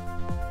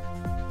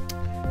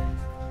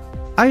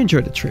 I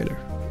enjoyed the trailer.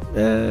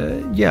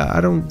 Yeah,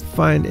 I don't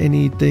find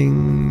any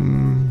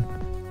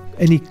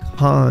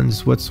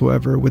cons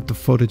whatsoever with the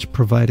footage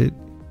provided.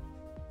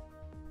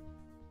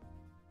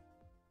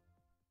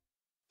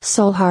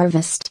 Soul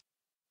Harvest.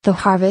 The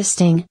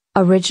Harvesting,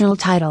 original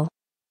title.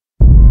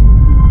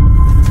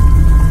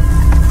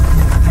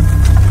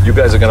 You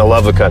guys are gonna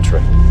love the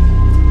country.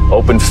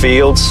 Open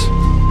fields,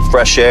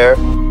 fresh air.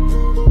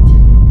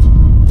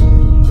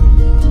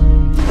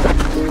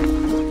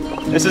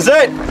 This is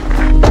it!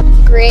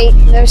 Great,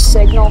 no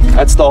signal.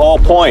 That's the whole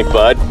point,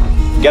 bud.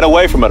 Get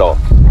away from it all.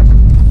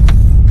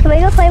 Can we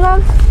go play,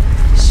 Mom?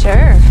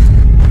 Sure.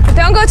 But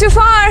don't go too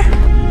far!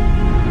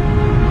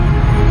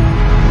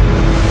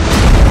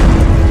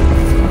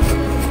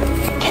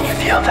 Can you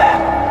feel that?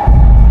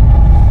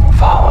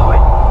 Follow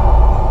it.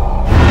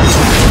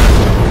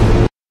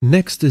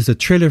 Next is the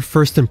trailer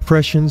first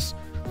impressions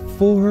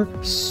for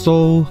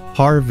Soul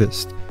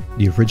Harvest.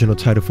 The original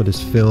title for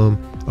this film,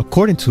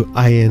 according to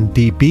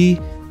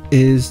IMDb,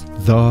 is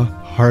The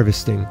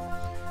Harvesting.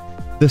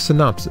 The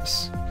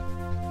synopsis: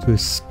 to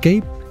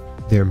escape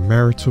their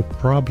marital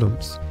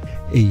problems,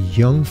 a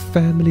young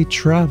family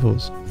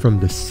travels from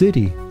the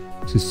city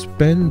to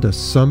spend the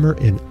summer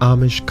in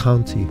Amish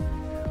County,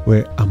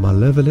 where a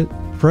malevolent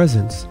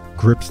presence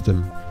grips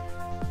them.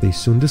 They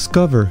soon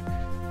discover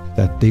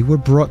that they were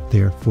brought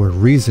there for a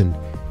reason,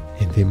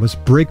 and they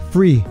must break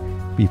free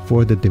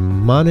before the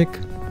demonic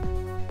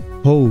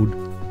hold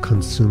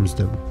consumes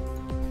them.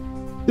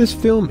 This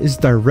film is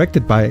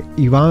directed by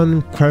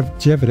Ivan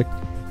Kravjevic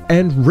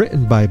and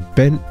written by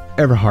Ben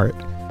Everhart.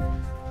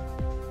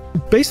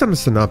 Based on the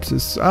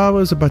synopsis, I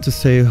was about to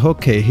say,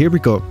 okay, here we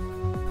go.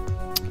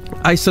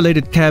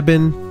 Isolated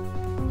cabin,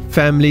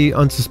 family,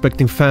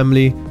 unsuspecting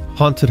family,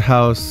 haunted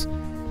house,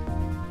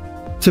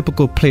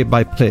 typical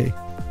play-by-play.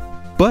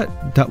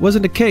 But that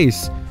wasn't the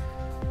case.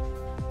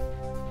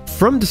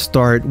 From the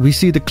start, we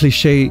see the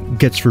cliche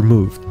gets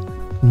removed.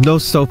 No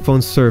cell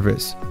phone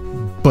service.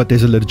 But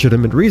there's a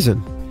legitimate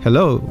reason.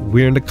 Hello,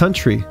 we're in the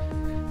country.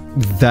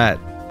 That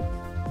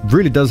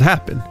really does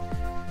happen.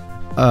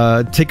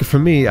 Take it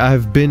from me,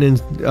 I've been in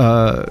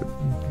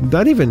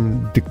not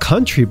even the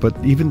country, but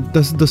even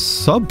the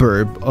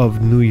suburb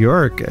of New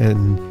York,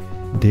 and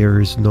there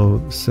is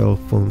no cell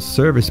phone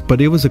service.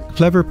 But it was a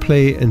clever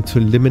play and to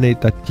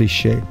eliminate that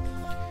cliche.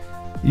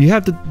 You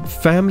have the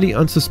family,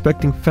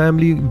 unsuspecting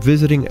family,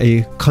 visiting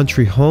a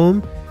country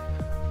home.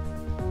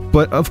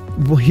 But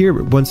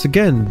here, once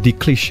again, the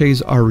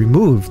cliches are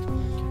removed.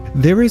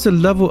 There is a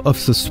level of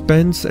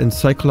suspense and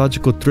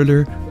psychological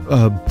thriller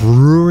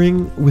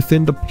brewing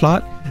within the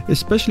plot,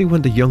 especially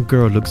when the young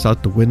girl looks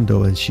out the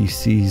window and she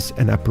sees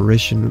an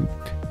apparition.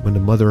 When the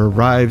mother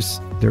arrives,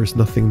 there's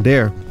nothing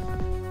there.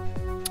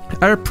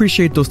 I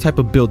appreciate those type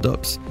of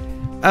build-ups,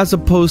 as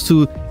opposed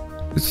to,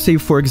 say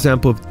for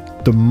example, if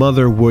the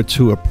mother were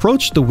to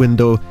approach the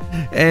window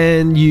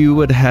and you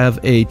would have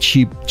a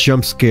cheap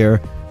jump scare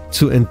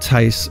to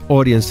entice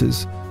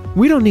audiences.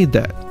 We don't need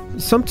that.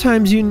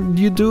 Sometimes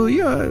you do,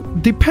 yeah,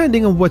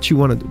 depending on what you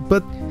want to do,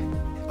 but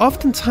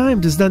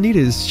oftentimes it's not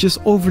needed. It's just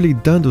overly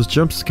done, those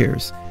jump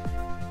scares.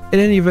 In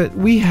any event,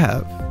 we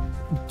have,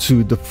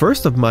 to the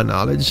first of my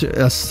knowledge,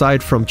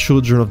 aside from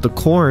Children of the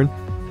Corn,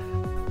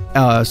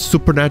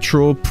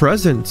 supernatural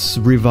presence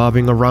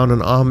revolving around an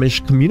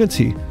Amish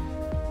community.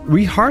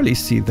 We hardly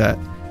see that.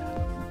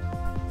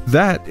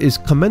 That is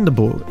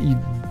commendable.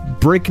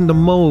 Breaking the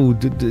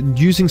mold,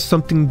 using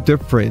something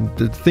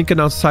different, thinking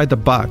outside the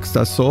box.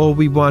 That's all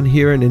we want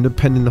here in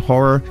independent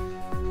horror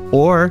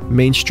or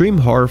mainstream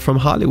horror from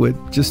Hollywood.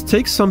 Just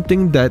take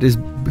something that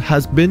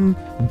has been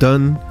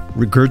done,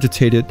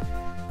 regurgitated,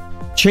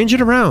 change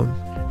it around.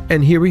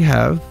 And here we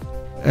have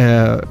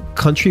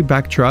country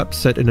backdrop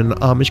set in an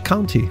Amish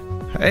county.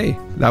 Hey,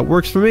 that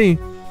works for me.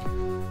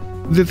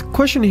 The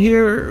question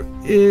here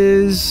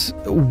is,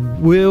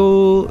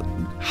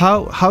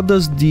 how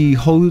does the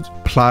whole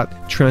plot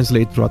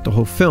translate throughout the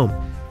whole film?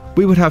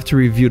 We would have to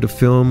review the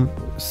film,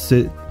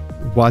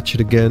 watch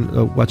it again,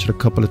 watch it a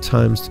couple of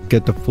times to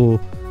get the full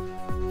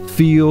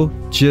feel,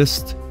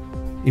 gist,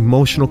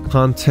 emotional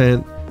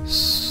content,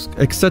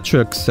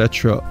 etc.,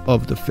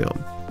 of the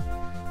film.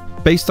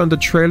 Based on the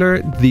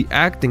trailer, the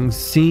acting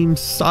seems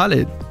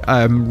solid.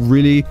 I'm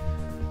really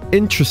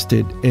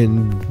interested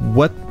in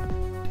what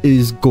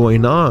is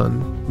going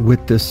on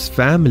with this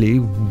family.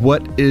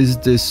 What is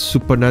this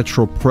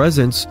supernatural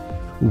presence?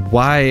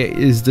 Why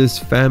is this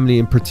family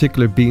in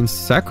particular being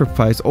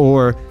sacrificed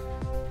or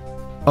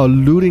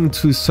alluding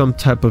to some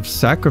type of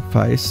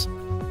sacrifice?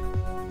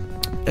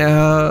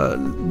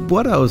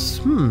 What else?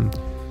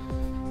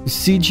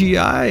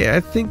 CGI. I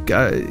think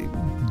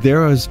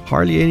there is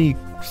hardly any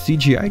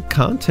CGI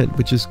content,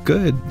 which is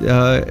good,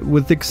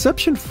 with the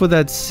exception for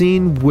that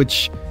scene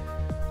which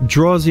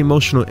draws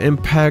emotional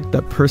impact,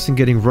 that person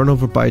getting run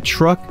over by a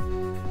truck.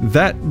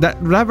 That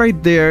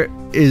right there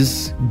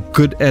is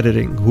good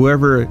editing.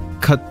 Whoever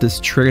cut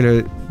this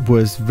trailer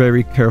was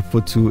very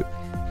careful to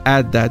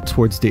add that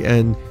towards the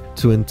end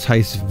to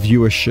entice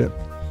viewership.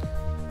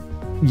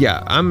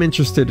 Yeah, I'm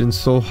interested in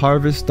Soul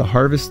Harvest, The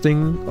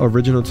Harvesting,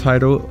 original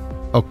title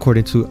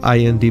according to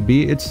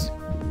IMDb. It's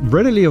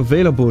readily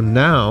available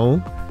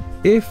now.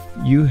 If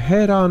you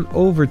head on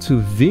over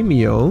to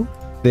Vimeo,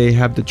 they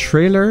have the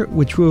trailer,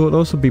 which we will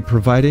also be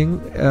providing.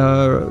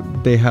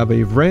 They have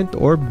a rent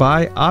or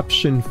buy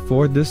option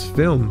for this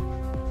film.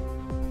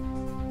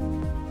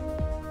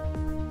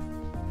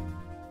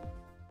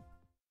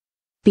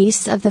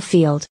 Beasts of the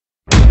Field.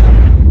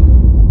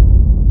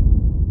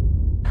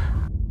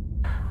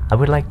 I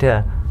would like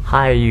to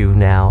hire you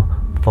now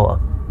for a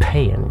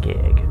paying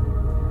gig.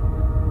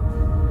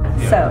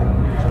 So,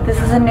 this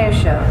is a new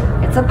show.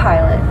 It's a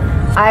pilot.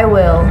 I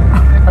will,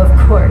 of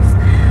course,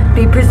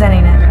 be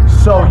presenting it.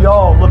 So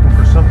y'all looking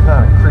for some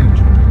kind of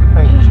creature,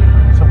 ain't you?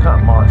 Some kind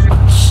of monster.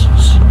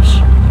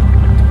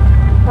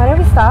 Why did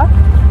we stop?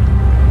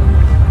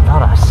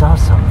 Thought I saw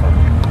something.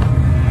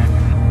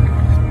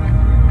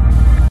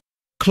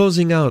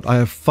 Closing out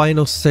our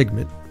final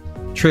segment,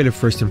 trailer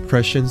first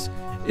impressions,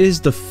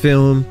 is the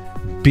film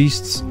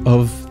Beasts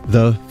of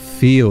the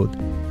Field.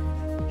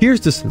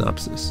 Here's the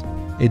synopsis.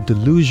 A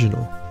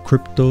delusional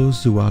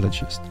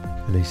cryptozoologist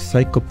and a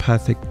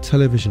psychopathic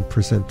television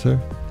presenter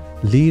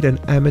lead an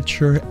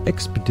amateur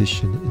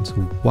expedition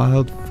into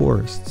wild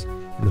forests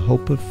in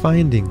hope of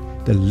finding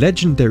the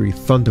legendary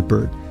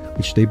Thunderbird,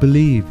 which they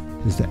believe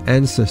is the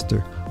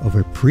ancestor of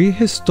a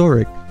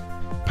prehistoric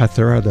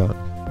Pantherodon.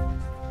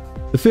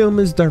 The film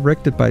is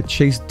directed by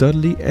Chase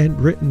Dudley and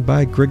written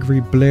by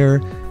Gregory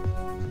Blair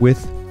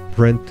with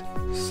Brent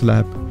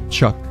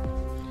Slapchuk.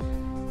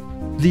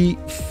 The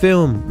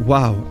film,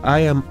 wow,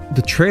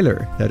 the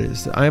trailer, that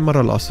is, I am at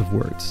a loss of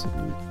words.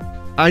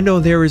 I know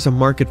there is a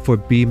market for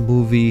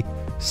B-movie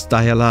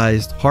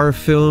stylized horror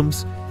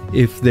films.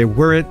 If there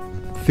weren't,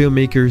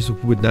 filmmakers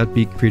would not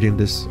be creating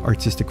this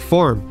artistic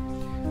form.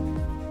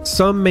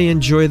 Some may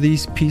enjoy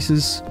these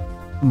pieces,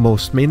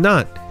 most may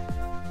not.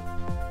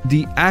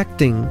 The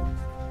acting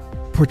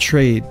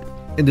portrayed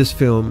in this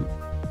film,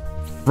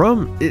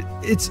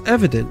 it's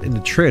evident in the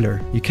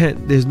trailer.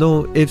 There's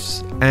no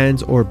ifs,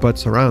 ands, or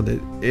buts around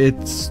it.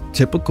 It's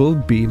typical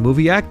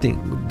B-movie acting.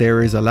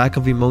 There is a lack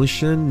of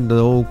emotion,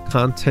 no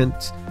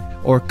content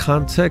or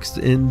context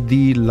in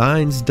the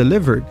lines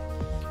delivered.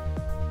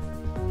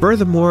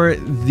 Furthermore,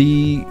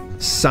 the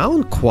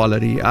sound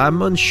quality,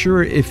 I'm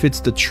unsure if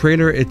it's the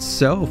trailer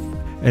itself,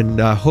 and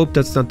I hope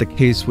that's not the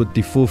case with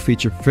the full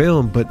feature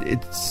film, but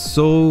it's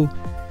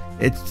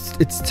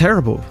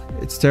terrible.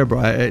 It's terrible.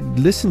 I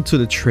listened to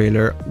the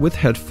trailer with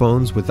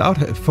headphones, without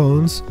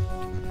headphones,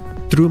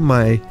 through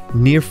my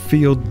near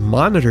field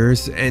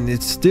monitors, and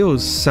it still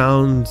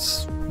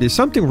sounds, there's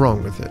something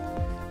wrong with it.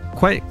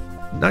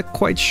 Not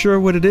quite sure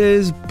what it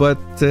is, but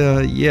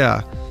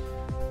yeah,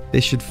 they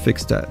should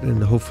fix that,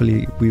 and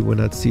hopefully we will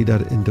not see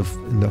that in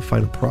the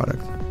final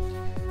product.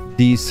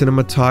 The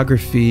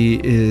cinematography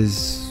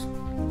is,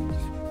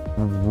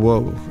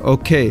 whoa,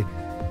 okay.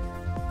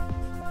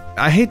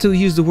 I hate to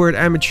use the word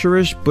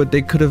amateurish, but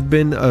they could have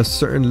been a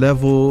certain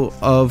level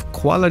of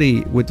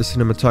quality with the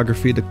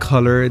cinematography, the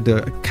color,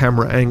 the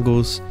camera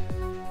angles.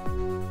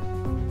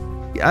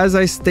 As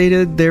I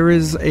stated,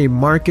 there's an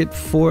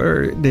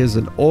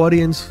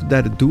audience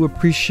that do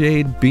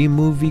appreciate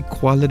B-movie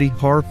quality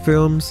horror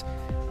films.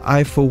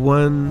 I, for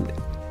one,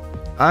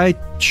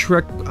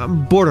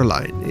 I'm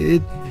borderline.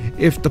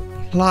 If the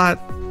plot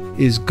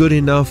is good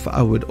enough,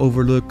 I would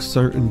overlook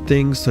certain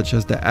things such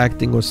as the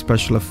acting or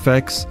special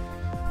effects.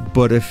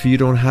 But if you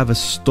don't have a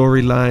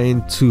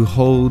storyline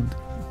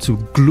to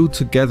glue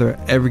together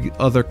every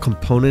other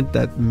component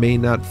that may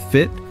not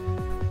fit,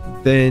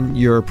 then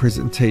your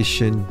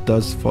presentation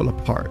does fall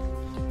apart.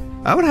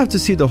 I would have to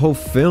see the whole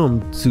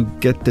film to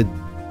get the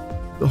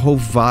whole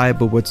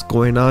vibe of what's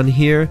going on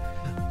here.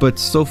 but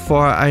so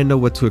far I know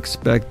what to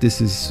expect.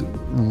 This is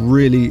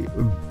really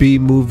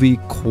B-movie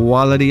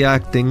quality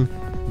acting,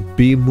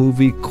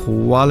 B-movie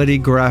quality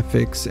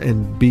graphics,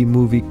 and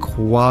B-movie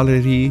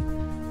quality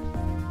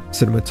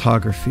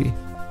cinematography.